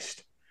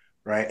Christ,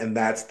 right? And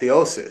that's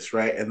theosis,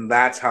 right? And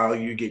that's how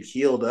you get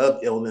healed of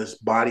illness,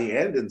 body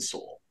and in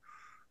soul,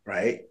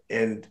 right?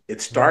 And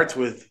it starts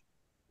with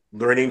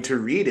learning to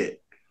read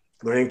it,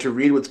 learning to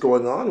read what's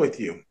going on with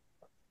you.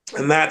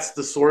 And that's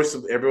the source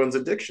of everyone's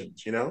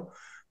addictions,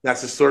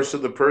 That's the source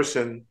of the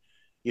person,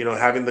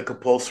 having the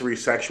compulsory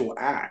sexual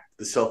act,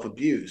 the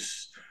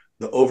self-abuse,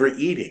 the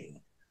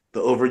overeating, the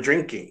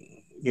overdrinking,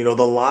 the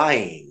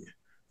lying.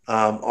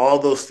 All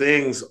those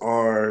things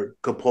are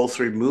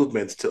compulsory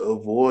movements to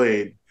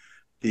avoid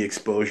the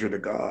exposure to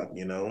God,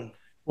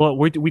 Well,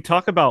 we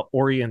talk about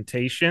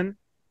orientation,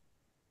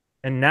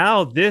 and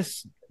now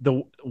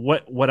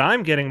what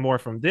I'm getting more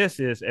from this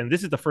is, and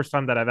this is the first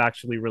time that I've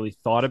actually really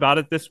thought about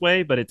it this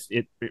way, but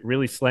it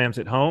really slams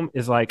it home,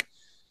 is like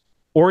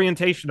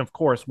orientation, of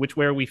course, which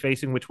way are we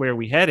facing, which way are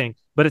we heading?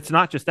 But it's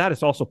not just that,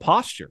 it's also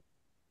posture,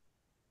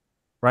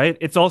 right?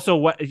 It's also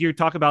what you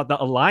talk about,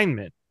 the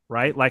alignment,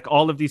 right? Like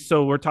all of these.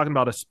 So we're talking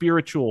about a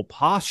spiritual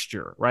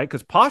posture, right?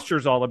 Because posture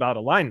is all about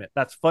alignment.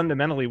 That's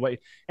fundamentally what,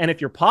 and if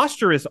your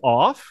posture is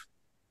off,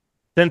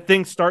 then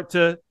things start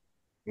to,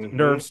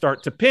 nerves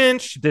start to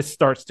pinch, this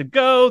starts to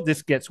go,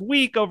 this gets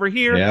weak over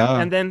here,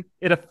 and then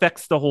it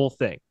affects the whole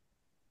thing,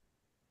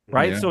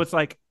 right? So it's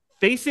like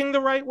facing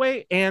the right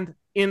way and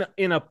in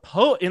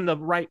the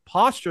right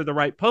posture, the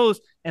right pose.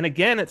 And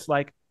again, it's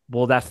like,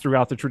 well, that's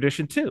throughout the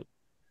tradition too.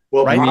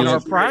 Well, right? In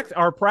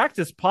our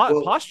practice,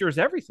 posture is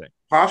everything.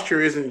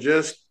 Posture isn't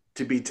just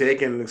to be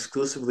taken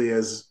exclusively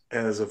as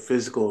a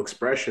physical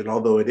expression,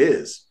 although it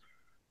is,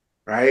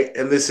 right?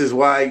 And this is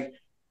why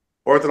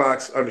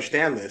Orthodox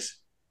understand this.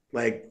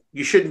 Like,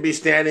 you shouldn't be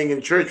standing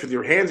in church with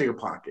your hands in your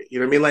pocket. You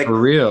know what I mean? Like, for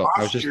real,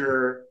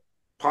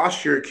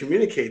 posture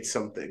communicates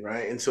something,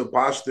 right? And so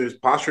posture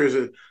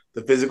is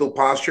the physical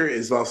posture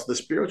is also the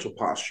spiritual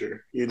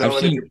posture.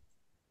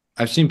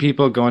 I've seen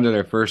people go into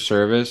their first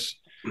service,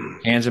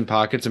 hands in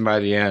pockets, and by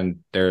the end,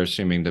 they're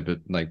assuming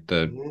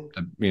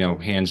the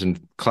hands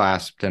and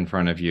clasped in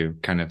front of you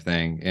kind of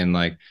thing. And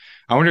like,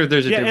 I wonder if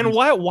there's a difference.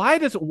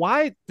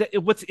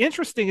 And what's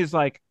interesting is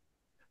like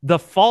the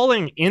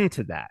falling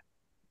into that,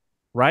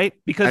 right?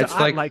 Because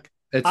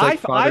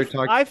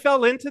I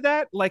fell into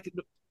that. Like,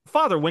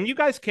 Father, when you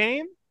guys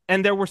came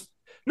and there were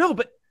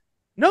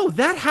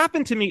that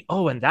happened to me.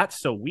 Oh, and that's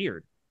so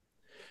weird.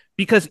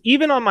 Because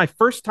even on my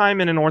first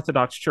time in an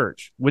Orthodox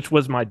church, which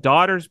was my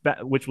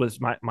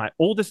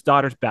oldest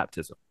daughter's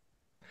baptism,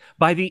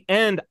 by the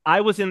end,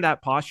 I was in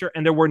that posture,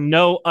 and there were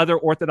no other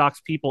Orthodox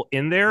people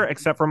in there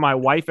except for my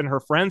wife and her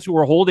friends who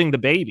were holding the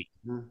baby.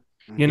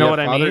 You know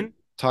what I mean?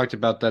 Talked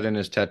about that in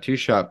his tattoo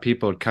shop.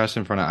 People would cuss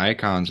in front of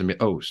icons and be,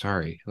 oh,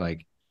 sorry.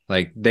 Like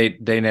Like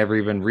they never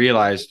even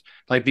realized,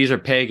 like, these are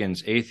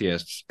pagans,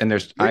 atheists, and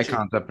there's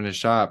icons up in his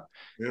shop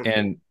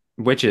and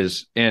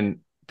witches, and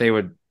they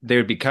would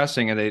be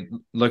cussing, and they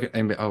look at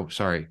and oh,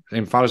 sorry.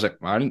 And Father's like,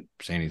 well, I didn't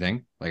say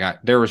anything. Like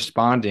they're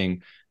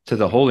responding to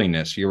the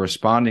holiness. You're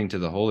responding to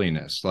the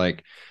holiness.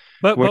 Like,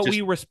 but we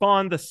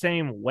respond the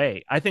same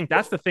way. I think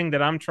that's the thing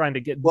that I'm trying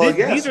to get. Well,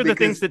 these are the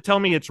things that tell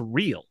me it's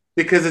real.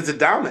 Because it's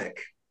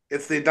Adamic.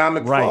 It's the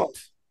Adamic fault.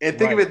 And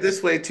think of it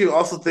this way too.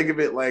 Also think of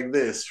it like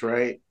this,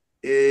 right?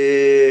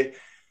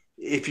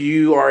 If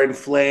you are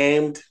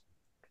inflamed,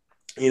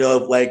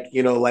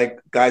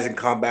 like guys in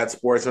combat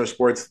sports or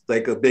sports,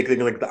 like a big thing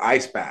like the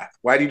ice bath.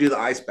 Why do you do the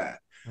ice bath?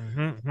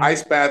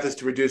 Ice bath is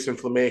to reduce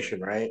inflammation,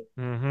 right?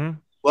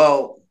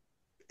 Well,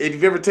 if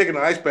you've ever taken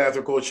an ice bath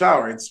or cold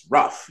shower, it's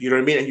rough. You know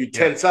what I mean? And you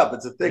tense up.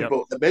 It's a thing.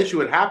 But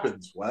eventually what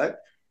happens, what?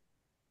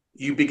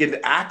 You begin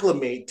to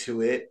acclimate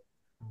to it.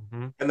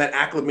 And that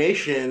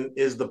acclimation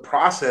is the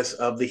process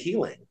of the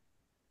healing.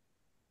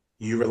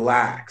 You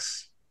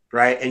relax,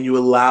 right? And you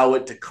allow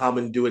it to come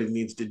and do what it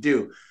needs to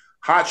do.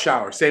 Hot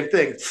shower, same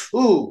thing.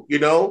 Ooh,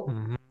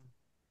 And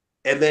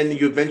then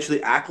you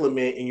eventually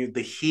acclimate and you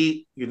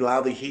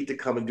allow the heat to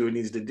come and do what it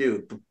needs to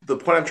do. The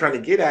point I'm trying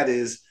to get at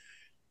is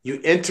you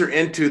enter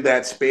into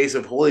that space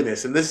of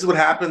holiness. And this is what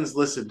happens.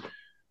 Listen,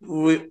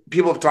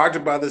 people have talked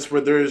about this where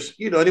there's,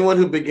 anyone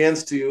who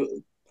begins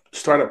to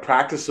start a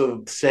practice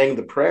of saying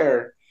the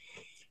prayer,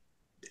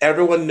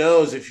 everyone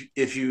knows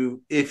if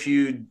you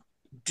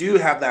do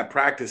have that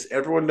practice,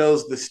 everyone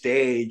knows the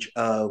stage,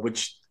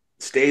 which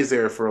stays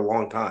there for a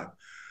long time,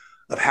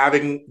 of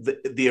having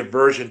the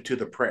aversion to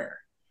the prayer.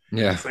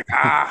 Yeah. It's like,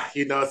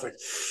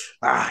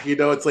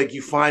 it's like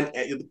you find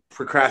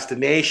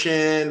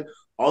procrastination,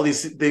 all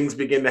these things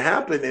begin to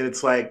happen. And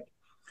it's like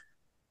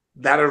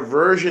that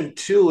aversion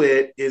to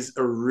it is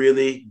a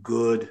really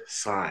good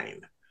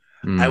sign.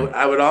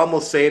 I would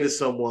almost say to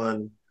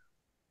someone,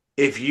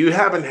 if you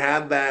haven't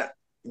had that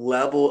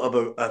level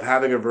of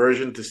having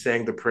aversion to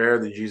saying the prayer,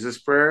 the Jesus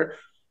prayer,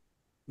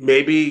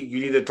 maybe you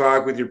need to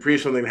talk with your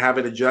priest and have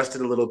it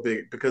adjusted a little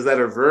bit, because that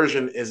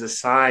aversion is a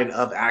sign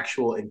of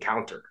actual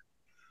encounter,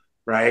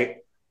 right?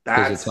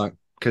 That's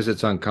because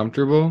it's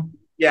uncomfortable.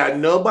 Yeah,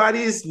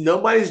 nobody's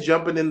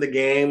jumping in the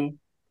game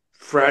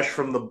fresh,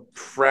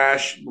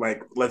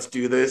 like, let's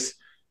do this.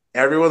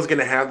 Everyone's going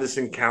to have this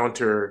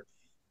encounter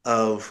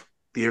of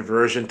the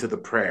aversion to the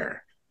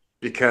prayer,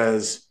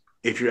 because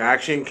if you're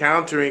actually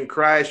encountering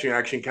Christ, you're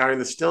actually encountering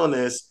the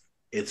stillness,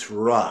 it's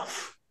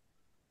rough.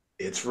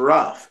 It's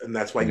rough. And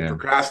that's why you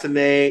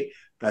procrastinate.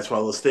 That's why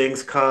those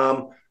things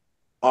come.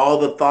 All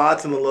the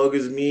thoughts and the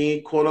logos me,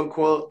 quote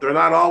unquote, they're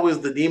not always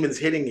the demons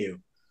hitting you.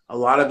 A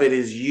lot of it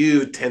is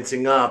you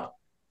tensing up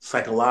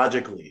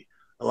psychologically.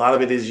 A lot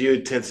of it is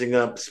you tensing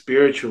up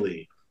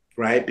spiritually,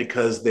 right?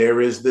 Because there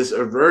is this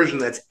aversion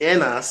that's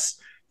in us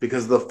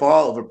because of the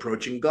fall of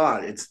approaching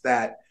God. It's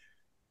that.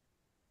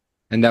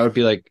 And that would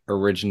be like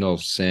original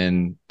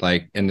sin,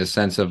 like in the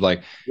sense of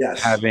like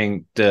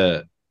having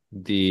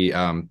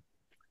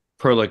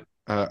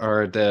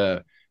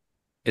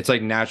it's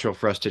like natural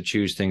for us to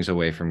choose things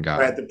away from God.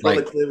 Right, the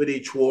proclivity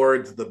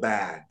towards the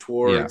bad,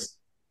 towards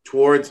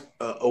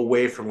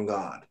away from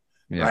God,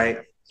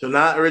 right? So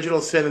not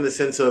original sin in the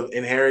sense of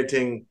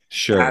inheriting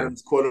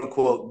Adam's quote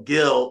unquote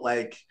guilt,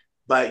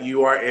 but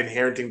you are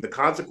inheriting the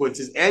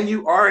consequences, and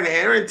you are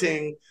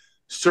inheriting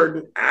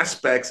certain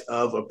aspects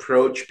of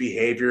approach,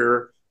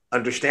 behavior,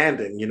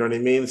 understanding. You know what I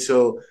mean?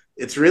 So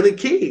it's really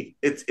key.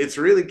 It's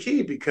really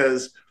key,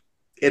 because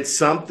it's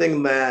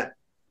something that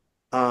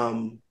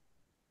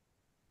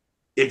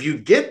if you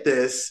get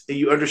this and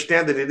you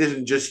understand that it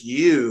isn't just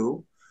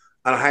you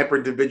on a hyper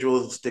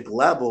individualistic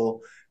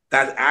level,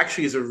 that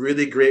actually is a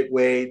really great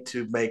way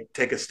to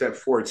take a step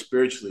forward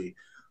spiritually.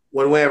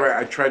 One way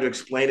I try to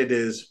explain it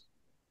is,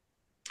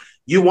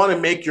 you want to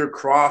make your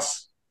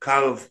cross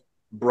kind of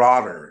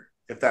broader,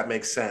 if that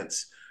makes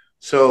sense.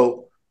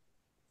 So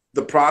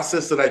the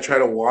process that I try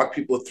to walk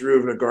people through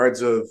in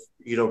regards of,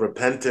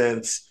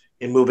 repentance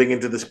and moving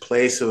into this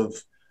place of,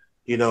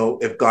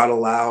 if God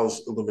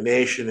allows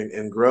illumination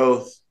and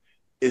growth,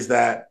 is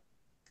that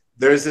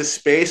there's this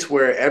space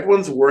where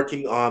everyone's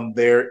working on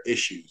their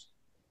issues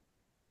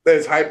that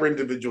is hyper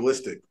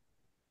individualistic,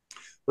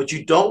 but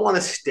you don't want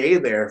to stay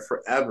there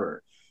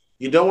forever.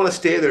 You don't want to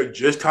stay there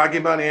just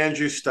talking about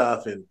Andrew's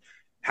stuff and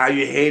how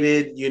you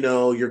hated,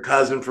 your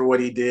cousin for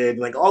what he did,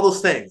 like all those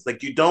things.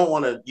 Like you don't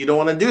want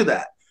to do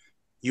that.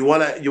 You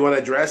want to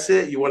address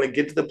it. You want to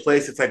get to the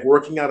place. It's like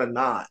working out a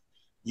knot.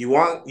 You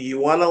want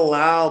to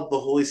allow the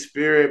Holy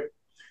Spirit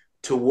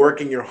to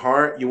work in your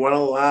heart. You want to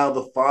allow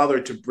the Father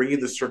to bring you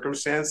the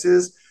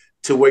circumstances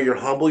to where you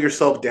humble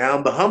yourself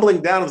down. The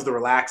humbling down is the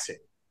relaxing.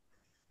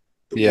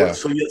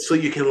 So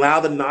you can allow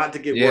the knot to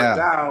get worked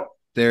out.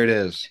 There it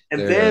is.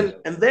 And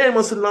then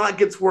once the knot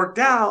gets worked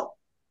out,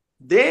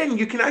 then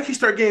you can actually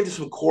start getting into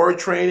some core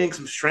training,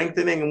 some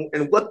strengthening.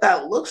 And what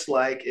that looks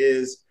like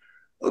is,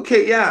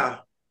 okay,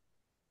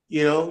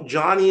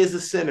 Johnny is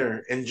a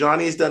sinner, and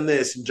Johnny's done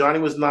this, and Johnny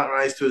was not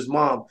nice to his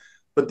mom.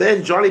 But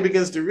then Johnny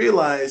begins to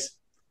realize,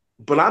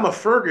 but I'm a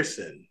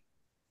Ferguson.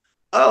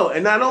 oh,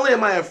 and not only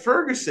am I a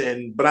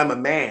Ferguson, but I'm a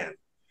man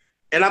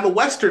and I'm a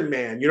Western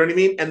man. You know what I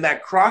mean? And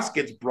that cross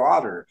gets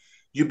broader.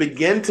 You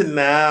begin to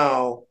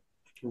now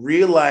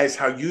realize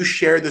how you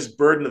share this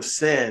burden of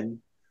sin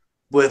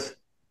with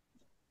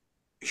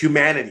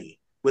humanity,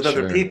 with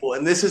other Sure. people.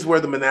 And this is where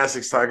the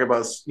monastics talk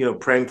about,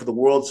 praying for the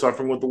world,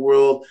 suffering with the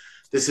world.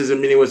 This is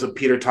in many ways what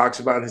Peter talks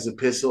about in his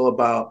epistle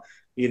about,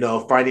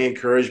 finding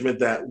encouragement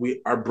that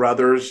our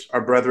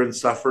brethren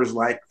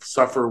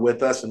suffer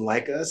with us and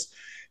like us.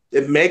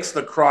 It makes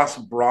the cross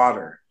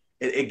broader.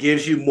 It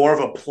gives you more of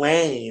a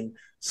plane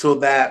so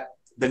that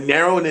the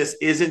narrowness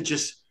isn't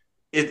just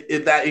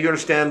that you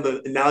understand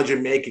the analogy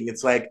I'm making.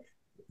 It's like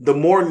the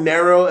more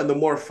narrow and the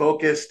more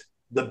focused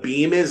the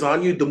beam is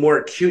on you, the more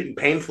acute and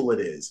painful it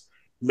is.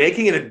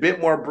 Making it a bit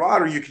more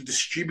broader, you can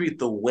distribute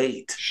the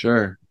weight.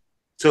 Sure.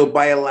 So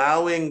by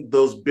allowing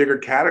those bigger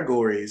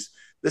categories,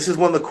 this is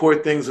one of the core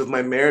things with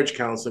my marriage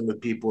counseling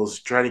with people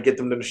is trying to get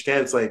them to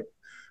understand. It's like,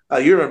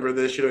 you remember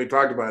this, we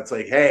talked about, it's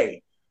like,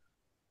 hey,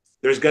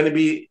 there's going to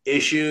be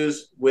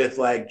issues with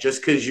like,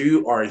 just because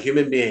you are a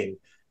human being.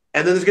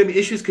 And then there's going to be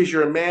issues because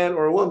you're a man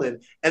or a woman.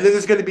 And then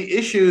there's going to be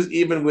issues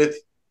even with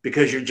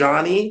because you're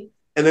Johnny.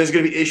 And there's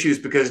going to be issues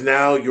because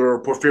now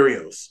you're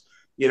Porphyrios.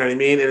 You know what I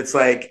mean? And it's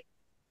like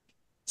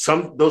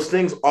those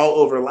things all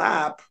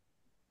overlap.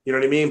 You know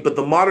what I mean? But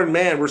the modern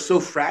man, we're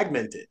so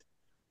fragmented.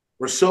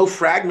 We're so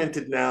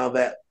fragmented now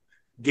that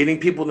getting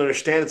people to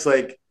understand it's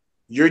like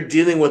you're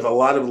dealing with a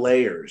lot of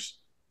layers.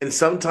 And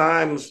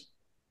sometimes,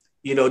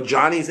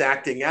 Johnny's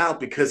acting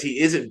out because he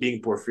isn't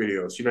being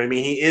Porphyrios. You know what I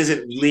mean? He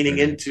isn't leaning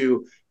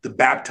into the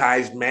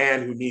baptized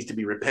man who needs to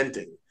be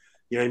repenting.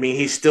 You know what I mean?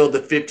 He's still the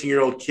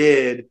 15-year-old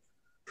kid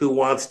who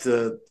wants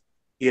to,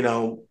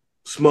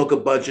 smoke a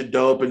bunch of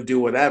dope and do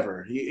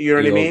whatever. You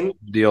know what I mean?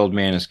 The old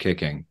man is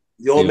kicking.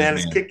 The old man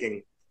is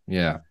kicking.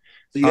 Yeah.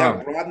 So you got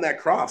to broaden that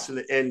cross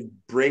and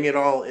bring it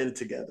all in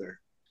together.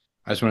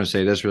 I just want to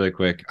say this really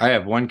quick. I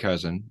have one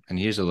cousin, and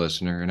he's a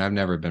listener, and I've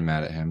never been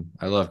mad at him.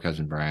 I love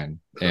cousin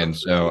Brian, and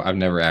so I've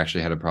never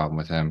actually had a problem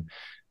with him.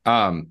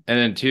 And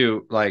then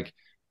two, like,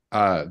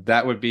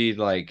 that would be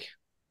like,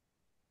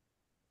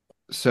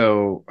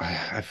 so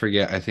I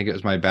forget. I think it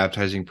was my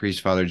baptizing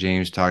priest, Father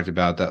James, talked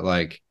about that,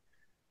 like,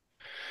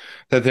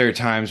 that there are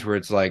times where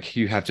it's like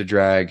you have to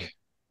drag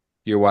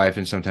your wife,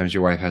 and sometimes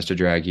your wife has to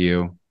drag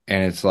you,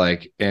 and it's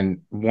like,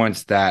 and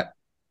once that.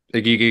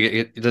 Like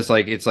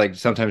it's like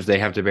sometimes they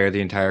have to bear the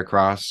entire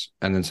cross,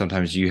 and then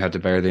sometimes you have to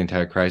bear the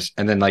entire Christ,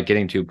 and then like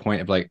getting to a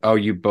point of like, oh,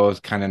 you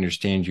both kind of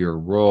understand your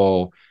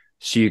role,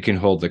 so you can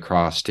hold the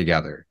cross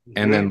together,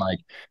 and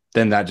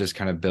then that just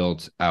kind of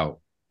builds out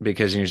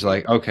because you're just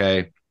like,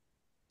 okay,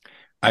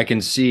 I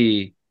can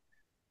see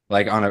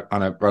like on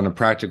a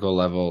practical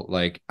level,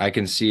 like I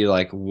can see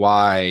like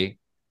why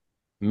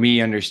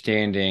me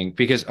understanding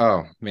because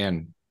oh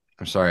man.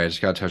 I'm sorry, I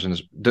just got to touch on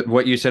this.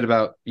 What you said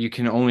about you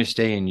can only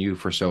stay in you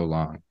for so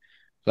long.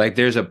 Like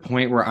there's a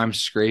point where I'm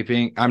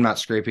not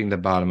scraping the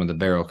bottom of the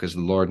barrel because the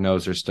Lord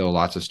knows there's still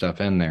lots of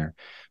stuff in there.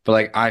 But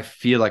like I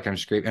feel like I'm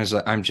scraping. It's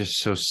like, I'm just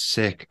so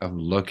sick of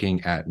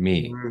looking at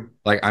me. Mm-hmm.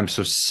 Like I'm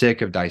so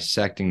sick of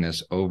dissecting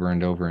this over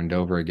and over and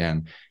over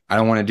again. I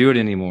don't want to do it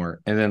anymore.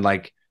 And then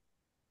like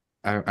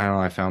I don't know,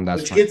 I found that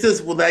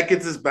that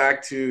gets us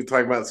back to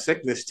talking about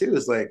sickness too.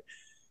 Is like,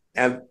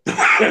 and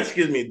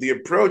excuse me, the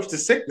approach to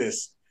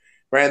sickness.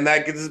 Right. And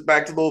that gets us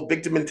back to the whole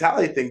victim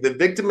mentality thing. The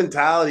victim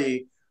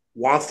mentality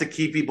wants to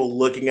keep people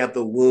looking at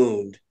the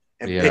wound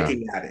and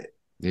picking at it.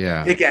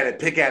 Yeah. Pick at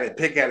it.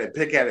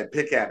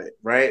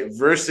 Right.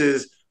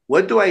 Versus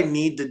what do I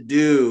need to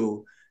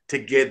do to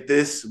get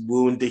this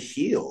wound to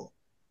heal?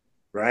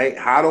 Right.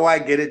 How do I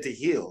get it to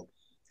heal?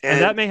 And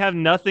that may have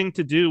nothing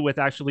to do with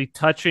actually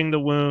touching the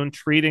wound,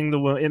 treating the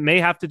wound. It may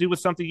have to do with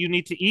something you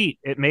need to eat.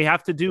 It may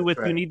have to do with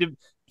you need to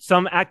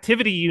some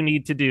activity you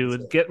need to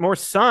do, get more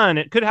sun.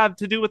 It could have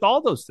to do with all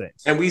those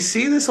things. And we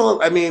see this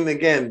all. I mean,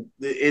 again,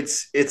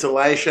 it's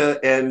Elisha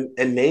and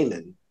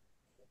Naaman.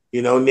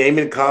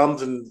 Naaman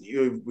comes and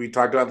we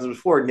talked about this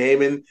before.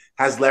 Naaman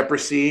has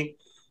leprosy,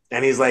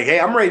 and he's like, "Hey,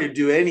 I'm ready to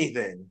do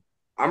anything.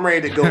 I'm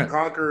ready to go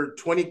conquer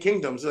 20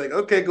 kingdoms." They're like,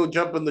 "Okay, go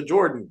jump in the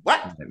Jordan."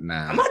 What?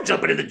 Nah. I'm not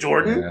jumping in the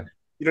Jordan. Yeah.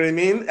 You know what I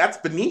mean? That's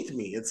beneath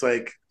me. It's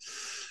like,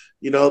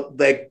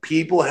 like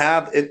people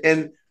have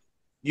and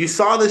you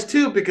saw this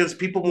too because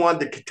people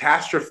wanted to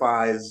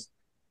catastrophize,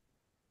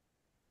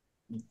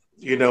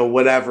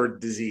 whatever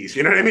disease.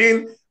 You know what I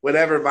mean?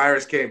 Whatever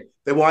virus came,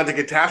 they wanted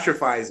to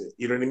catastrophize it.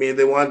 You know what I mean?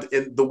 They wanted,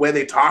 and the way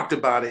they talked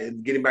about it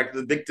and getting back to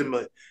the victim,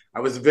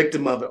 I was a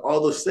victim of it.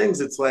 All those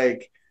things. It's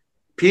like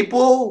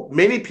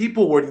many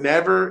people were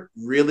never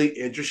really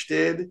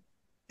interested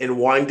in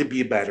wanting to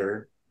be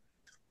better,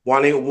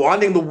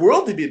 wanting the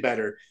world to be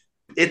better.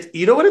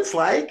 You know what it's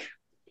like?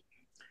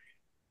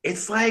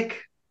 It's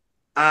like,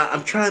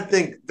 I'm trying to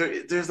think.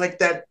 There's like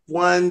that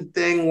one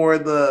thing where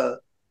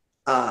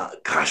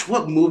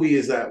what movie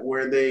is that?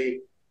 Where the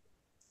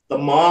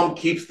mom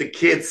keeps the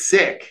kid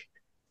sick.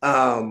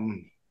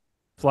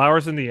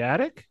 Flowers in the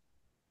Attic?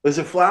 Was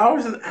it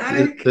Flowers in the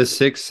Attic? The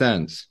Sixth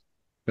Sense.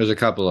 There's a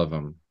couple of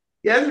them.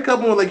 Yeah, there's a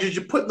couple more like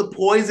you're putting the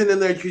poison in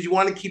there because you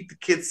want to keep the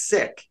kids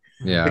sick.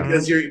 Yeah.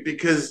 Because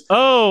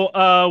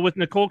with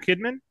Nicole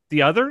Kidman,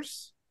 The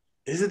Others.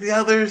 Is it The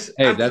Others?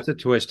 Hey, that's a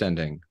twist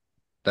ending.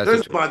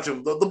 There's a bunch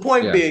of the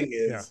point being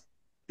is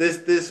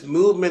this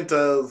movement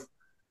of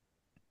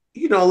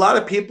a lot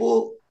of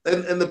people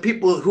and the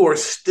people who are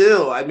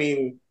still,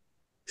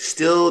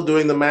 still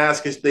doing the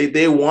mask is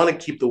they want to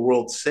keep the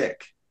world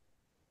sick.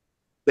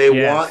 They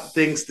want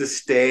things to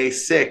stay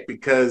sick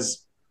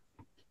because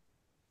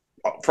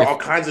for all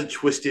kinds of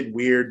twisted,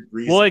 weird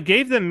reasons. Well, it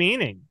gave them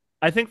meaning.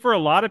 I think for a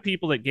lot of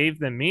people, it gave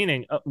them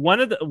meaning.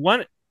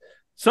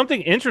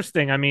 Something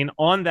interesting,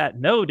 on that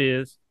note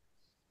is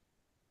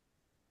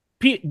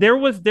there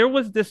was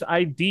this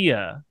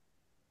idea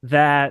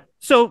that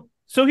so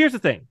here's the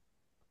thing.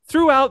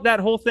 Throughout that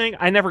whole thing,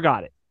 I never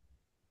got it.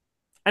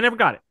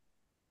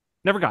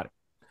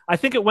 I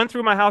think it went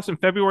through my house in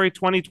February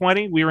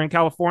 2020. We were in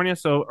California,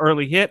 so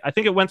early hit. I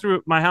think it went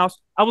through my house.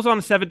 I was on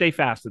a 7-day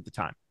fast at the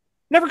time.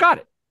 Never got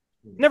it.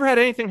 Never had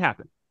anything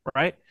happen,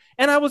 right?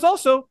 And I was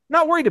also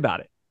not worried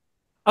about it.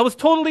 I was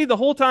totally, the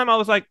whole time I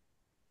was like,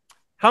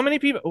 how many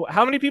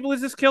people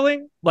is this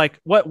killing? Like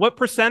what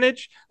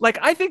percentage? Like,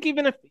 I think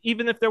even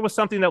if there was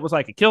something that was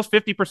like, it kills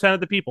 50% of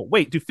the people.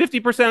 Wait, do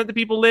 50% of the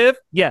people live?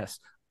 Yes.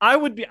 I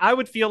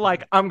would feel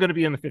like I'm going to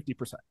be in the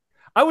 50%.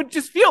 I would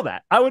just feel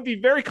that. I would be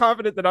very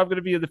confident that I'm going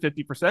to be in the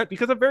 50%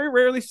 because I'm very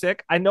rarely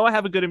sick. I know I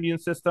have a good immune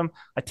system.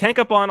 I tank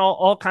up on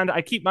all kind of,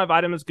 I keep my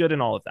vitamins good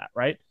and all of that,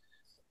 right?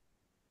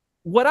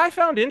 What I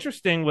found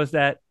interesting was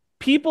that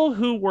people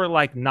who were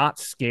like not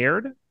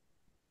scared,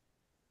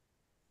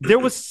 there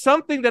was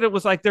something that it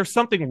was like, there's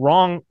something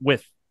wrong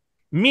with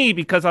me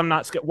because I'm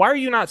not scared. Why are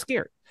you not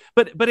scared?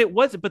 But there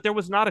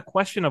was not a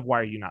question of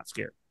why are you not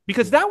scared?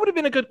 Because that would have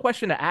been a good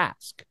question to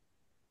ask,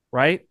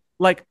 right?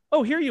 Like,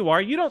 oh, here you are.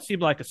 You don't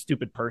seem like a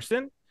stupid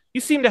person.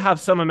 You seem to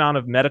have some amount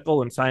of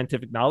medical and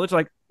scientific knowledge.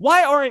 Like,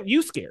 why aren't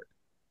you scared?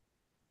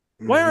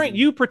 Why aren't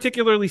you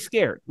particularly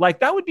scared? Like,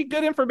 that would be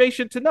good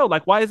information to know.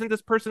 Like, why isn't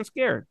this person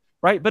scared?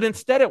 Right. But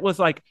instead it was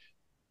like,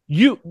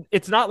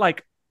 it's not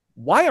like,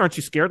 why aren't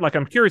you scared? Like,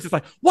 I'm curious. It's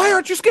like, why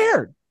aren't you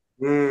scared?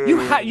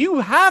 You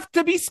have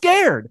to be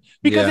scared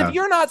because if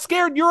you're not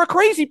scared, you're a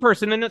crazy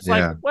person. And it's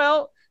like,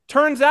 well,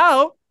 turns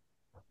out,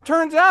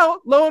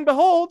 lo and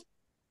behold,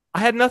 I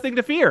had nothing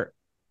to fear.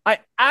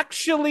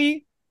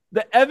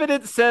 The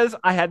evidence says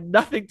I had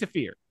nothing to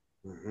fear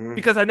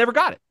because I never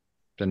got it.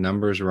 The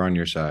numbers were on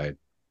your side.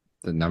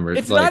 The numbers.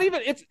 It's not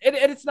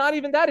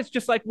even that. It's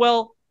just like,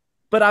 well,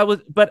 but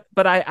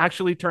I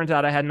actually turns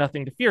out I had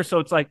nothing to fear. So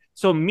it's like,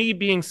 so me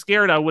being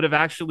scared, I would have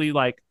actually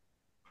like,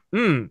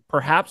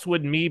 perhaps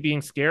would me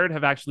being scared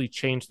have actually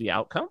changed the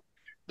outcome?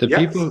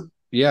 People.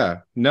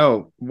 Yeah.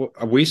 No,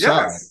 we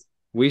saw it.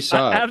 We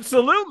saw it.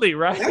 Absolutely,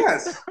 right?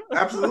 Yes,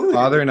 absolutely.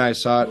 Father and I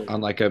saw it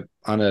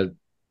on a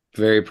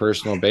very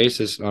personal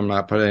basis. I'm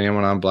not putting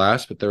anyone on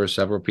blast, but there were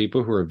several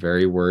people who were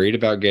very worried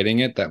about getting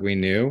it that we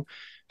knew,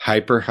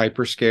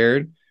 hyper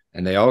scared,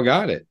 and they all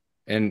got it.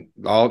 And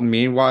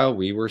meanwhile,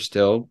 we were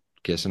still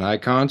kissing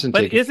icons and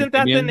But isn't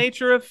that the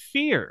nature of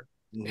fear?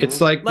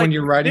 It's like when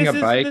you're riding a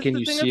bike and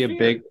you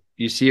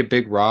see a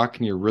big rock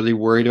and you're really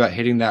worried about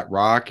hitting that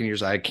rock and you're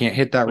just like, I can't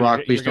hit that rock.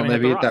 Please don't let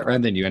me hit that.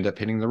 And then you end up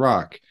hitting the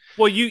rock.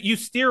 Well, you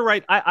steer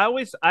right.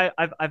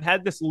 I've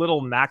had this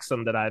little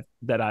maxim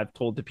that I've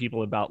told to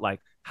people about like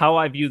how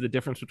I view the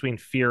difference between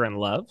fear and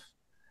love,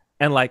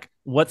 and like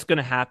what's going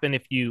to happen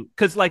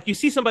because like you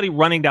see somebody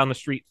running down the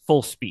street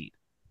full speed,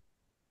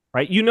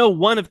 right? You know,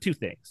 one of two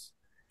things: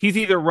 he's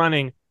either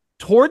running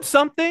towards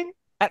something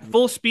at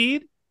full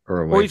speed,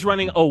 or he's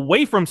running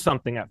away from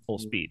something at full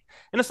speed.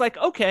 And it's like,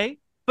 okay,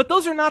 but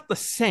those are not the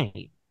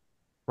same,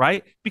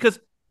 right? Because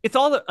it's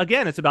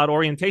about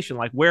orientation.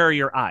 Like, where are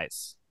your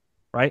eyes?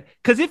 Right?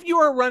 Because if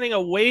you're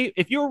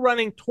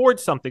running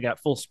towards something at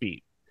full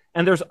speed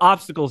and there's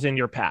obstacles in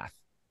your path,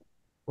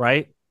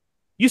 right?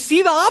 You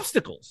see the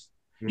obstacles.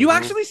 You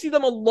actually see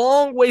them a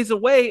long ways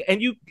away and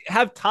you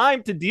have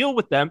time to deal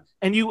with them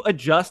and you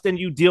adjust and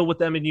you deal with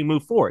them and you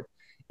move forward.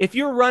 If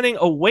you're running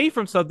away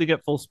from something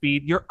at full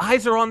speed, your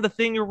eyes are on the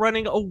thing you're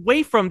running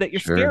away from that you're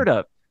scared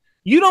of.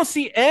 You don't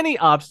see any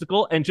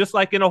obstacle. And just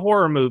like in a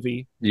horror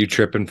movie, you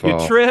trip and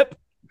fall.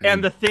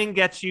 And the thing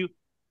gets you.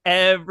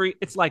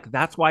 It's like,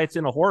 that's why it's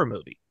in a horror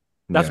movie.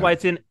 That's why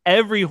it's in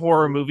every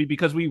horror movie,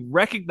 because we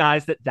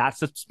recognize that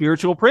that's a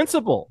spiritual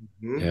principle.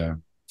 Yeah.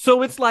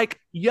 So it's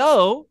like,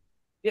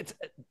 and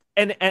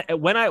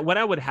when I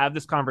would have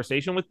this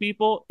conversation with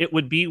people, it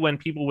would be when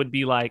people would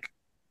be like,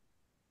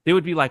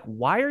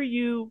 why are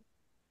you?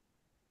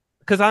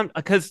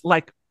 Because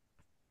like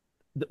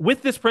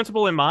with this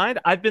principle in mind,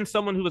 I've been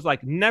someone who was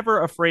like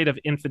never afraid of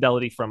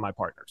infidelity from my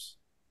partners.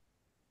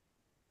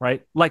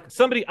 Right? Like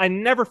somebody, I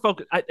never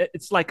focus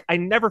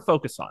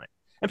on it.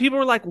 And people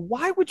were like,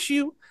 why would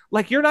you,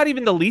 like, you're not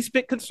even the least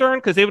bit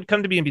concerned? Because they would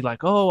come to me and be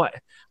like, oh,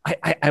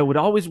 I would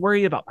always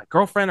worry about my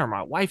girlfriend or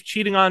my wife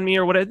cheating on me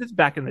or whatever. This is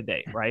back in the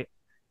day. Right.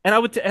 And I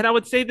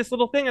would say this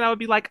little thing and I would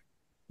be like,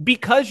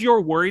 because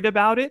you're worried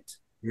about it,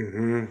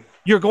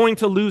 you're going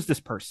to lose this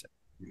person.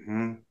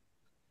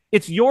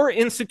 it's your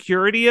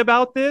insecurity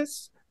about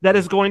this that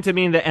is going to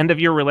mean the end of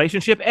your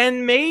relationship,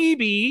 and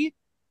maybe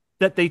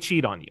that they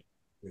cheat on you.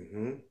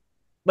 Mm-hmm.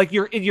 Like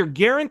you're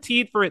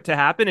guaranteed for it to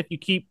happen if you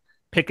keep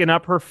picking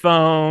up her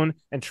phone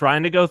and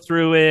trying to go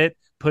through it,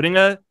 putting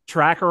a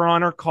tracker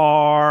on her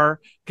car,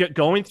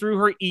 going through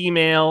her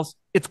emails.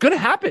 It's going to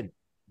happen.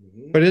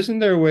 But isn't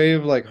there a way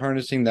of like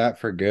harnessing that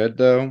for good,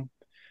 though?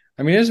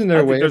 I mean, isn't there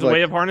a way? There's a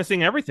way of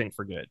harnessing everything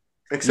for good,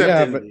 except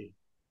envy.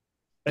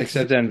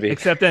 Except envy.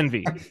 Except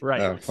envy,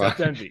 right? Oh, except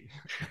envy.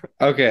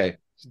 Okay,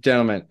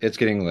 gentlemen, it's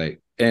getting late,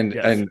 and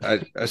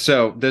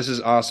so this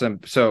is awesome.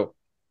 So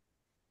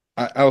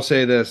I'll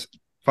say this,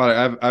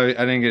 Father. I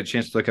didn't get a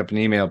chance to look up an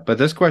email, but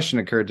this question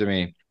occurred to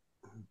me: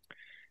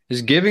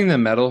 is giving the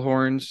metal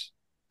horns,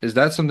 is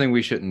that something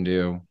we shouldn't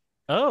do?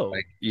 Oh,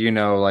 like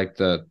like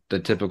the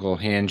typical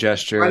hand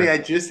gesture. Funny, I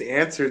just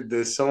answered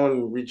this.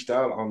 Someone reached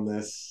out on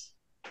this.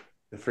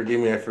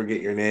 Forgive me, I forget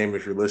your name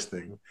if you're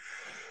listening.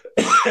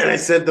 And I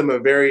sent them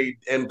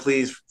and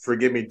please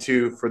forgive me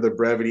too for the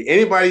brevity.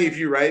 Anybody, if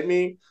you write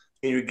me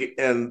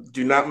and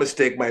do not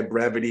mistake my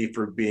brevity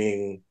for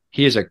being.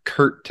 He is a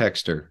curt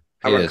texter.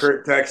 I'm a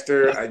curt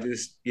texter. I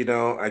just,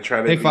 I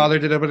try to. Hey,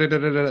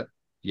 Father.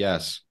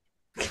 Yes.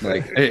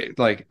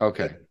 Okay,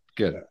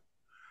 good.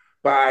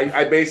 But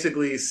I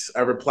basically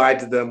replied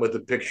to them with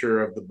a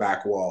picture of the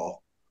back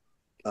wall.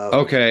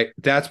 Okay,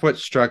 that's what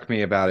struck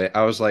me about it.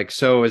 I was like,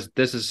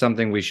 this is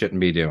something we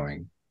shouldn't be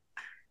doing.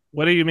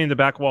 What do you mean the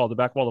back wall? The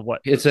back wall of what?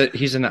 He's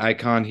an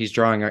icon. He's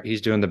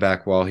doing the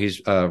back wall.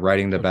 He's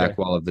writing the back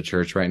wall of the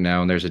church right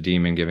now, and there's a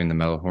demon giving the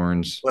metal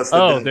horns.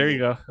 There you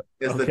go.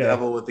 It's the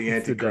devil with the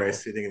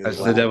Antichrist sitting in his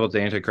lap. That's the devil with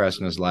the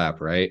Antichrist in his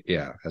lap, right?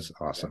 Yeah, that's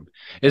awesome.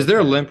 Is there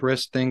a limp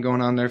wrist thing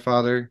going on there,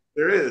 Father?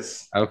 There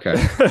is. Okay.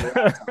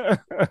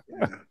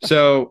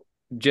 So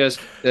just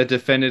a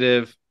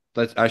definitive,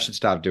 I should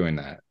stop doing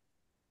that.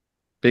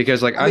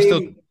 Because I'll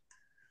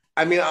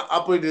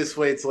put it this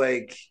way. It's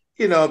like,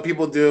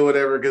 people do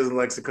whatever because in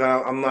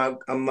lexicon. I'm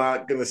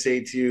not gonna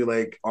say to you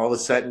like all of a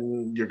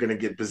sudden you're gonna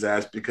get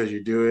possessed because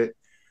you do it.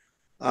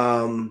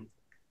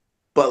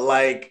 But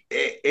like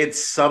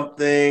it's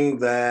something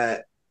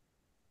that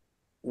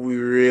we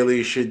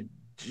really should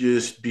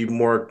just be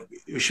more.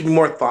 We should be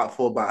more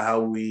thoughtful about how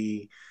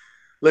we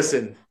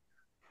listen.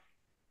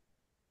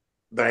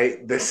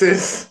 Right?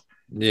 This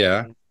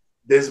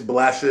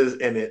blesses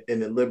and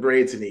it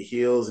liberates and it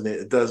heals and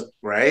it does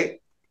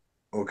right.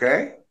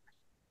 Okay.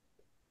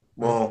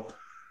 Well,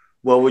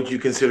 what would you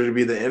consider to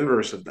be the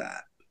inverse of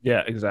that?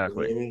 Yeah,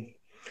 exactly. You know what I mean?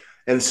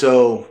 And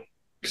so,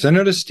 because I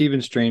noticed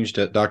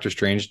Dr.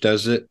 Strange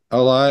does it a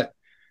lot,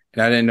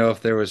 and I didn't know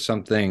if there was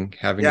something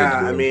having. Yeah, to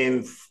do. I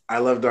mean, I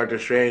love Dr.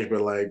 Strange,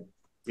 but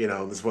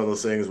it's one of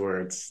those things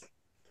where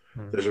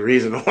there's a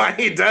reason why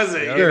he does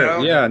it.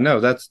 Sure. Yeah,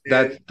 no, that's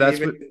what.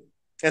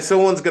 And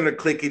someone's gonna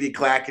clickety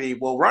clackety.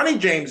 Well, Ronnie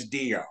James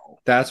Dio.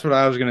 That's what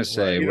I was gonna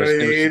say. It was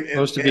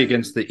supposed to be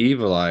against the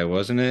evil eye,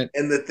 wasn't it?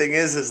 And the thing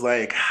is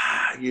like,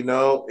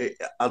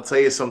 I'll tell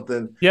you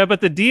something. Yeah, but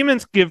the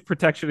demons give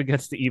protection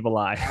against the evil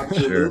eye.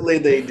 Absolutely,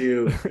 they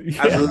do.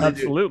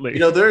 Absolutely.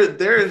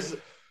 There's,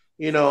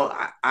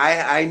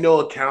 I know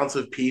accounts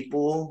of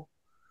people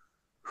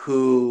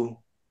who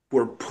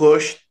were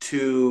pushed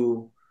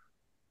to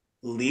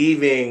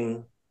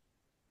leaving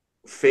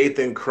faith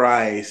in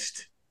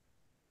Christ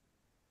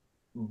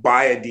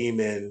by a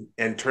demon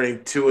and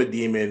turning to a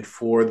demon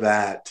for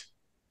that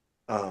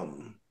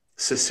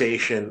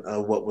cessation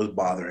of what was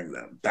bothering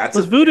them. It's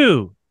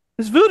voodoo.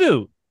 It's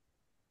voodoo.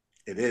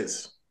 It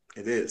is.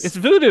 It's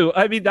voodoo.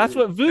 I mean, that's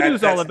what voodoo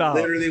is all about.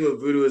 Literally what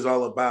voodoo is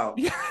all about.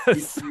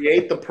 Yes. You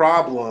create the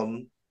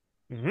problem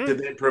to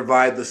then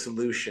provide the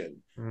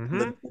solution. Mm-hmm.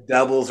 The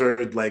devils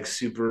are like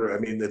super. I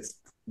mean,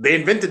 they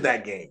invented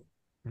that game.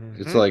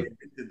 Mm-hmm. It's like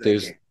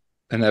there's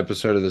an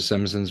episode of The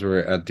Simpsons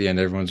where at the end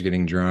everyone's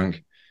getting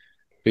drunk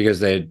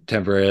because they had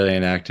temporarily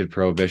enacted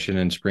prohibition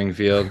in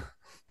Springfield.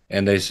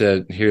 And they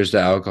said, here's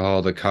the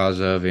alcohol, the cause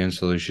of and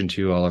solution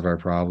to all of our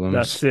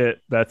problems.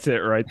 That's it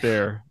right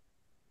there.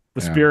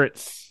 The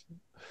spirits.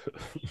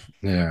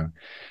 Yeah.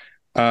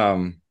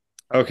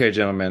 Okay,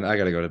 gentlemen, I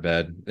got to go to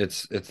bed.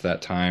 It's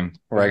that time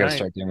where I got to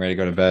start getting ready to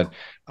go to bed.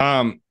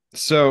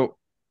 So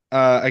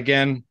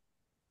again,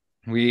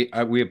 we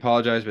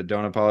apologize, but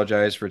don't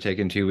apologize for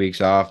taking 2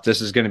 weeks off. This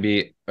is going to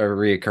be a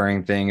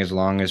reoccurring thing as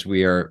long as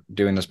we are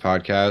doing this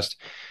podcast.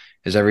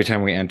 Is every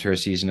time we enter a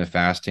season of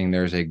fasting,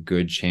 there's a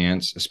good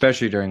chance,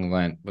 especially during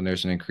Lent, when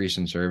there's an increase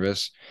in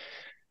service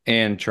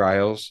and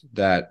trials,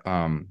 that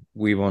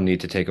we will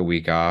need to take a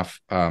week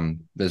off.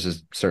 This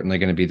is certainly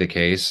going to be the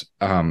case.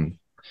 But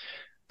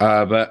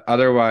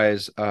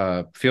otherwise,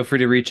 feel free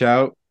to reach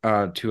out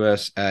to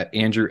us at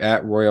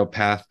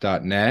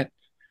andrew@royalpath.net.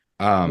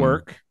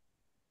 Network.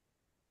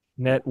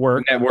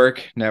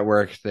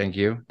 Thank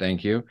you.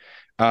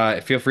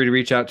 Feel free to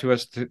reach out to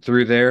us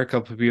through there. A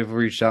couple of people have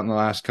reached out in the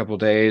last couple of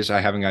days.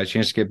 I haven't got a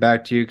chance to get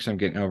back to you because I'm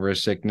getting over a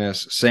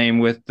sickness. Same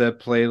with the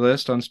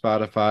playlist on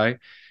Spotify.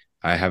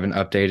 I haven't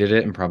updated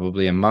it in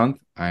probably a month.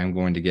 I am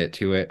going to get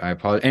to it. I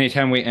apologize.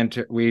 Anytime we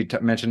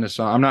mention this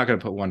song, I'm not going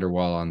to put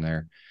Wonderwall on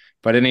there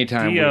But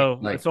anytime Dio,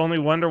 we it's only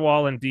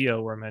Wonderwall and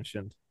Dio were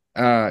mentioned.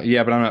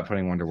 Yeah, but I'm not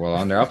putting Wonderwall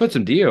on there. I'll put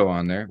some Dio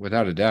on there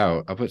without a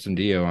doubt. I'll put some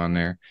Dio on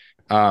there.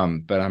 But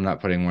I'm not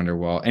putting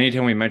Wonderwall.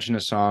 Anytime we mention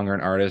a song or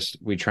an artist,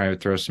 we try to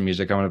throw some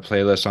music on a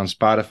playlist on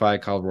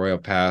Spotify called Royal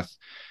Path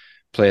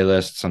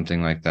playlist,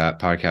 something like that,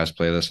 podcast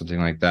playlist, something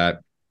like that.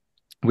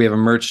 We have a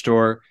merch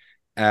store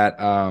at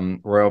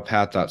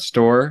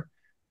royalpath.store.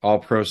 All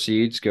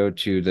proceeds go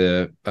to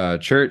the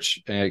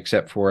church,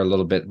 except for a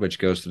little bit, which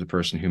goes to the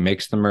person who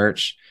makes the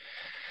merch.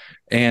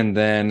 And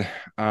then,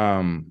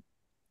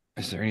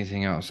 is there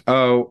anything else?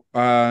 Oh,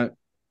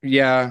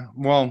 yeah.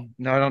 Well,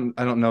 no,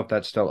 I don't know if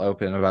that's still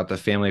open about the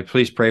family.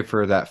 Please pray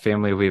for that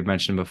family we've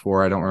mentioned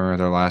before. I don't remember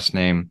their last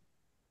name.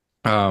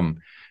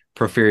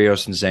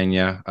 Porphyrios and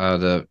Xenia.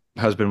 The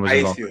husband was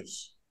involved.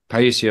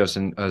 Paisios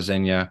and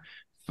Xenia.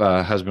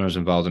 Husband was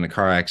involved in a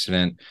car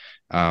accident.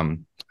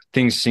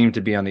 Things seem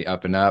to be on the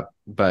up and up,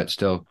 but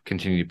still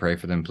continue to pray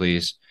for them,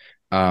 please.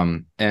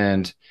 And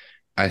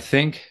I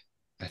think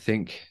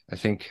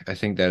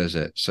that is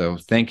it. So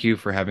thank you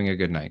for having a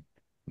good night.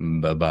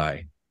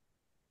 Bye-bye.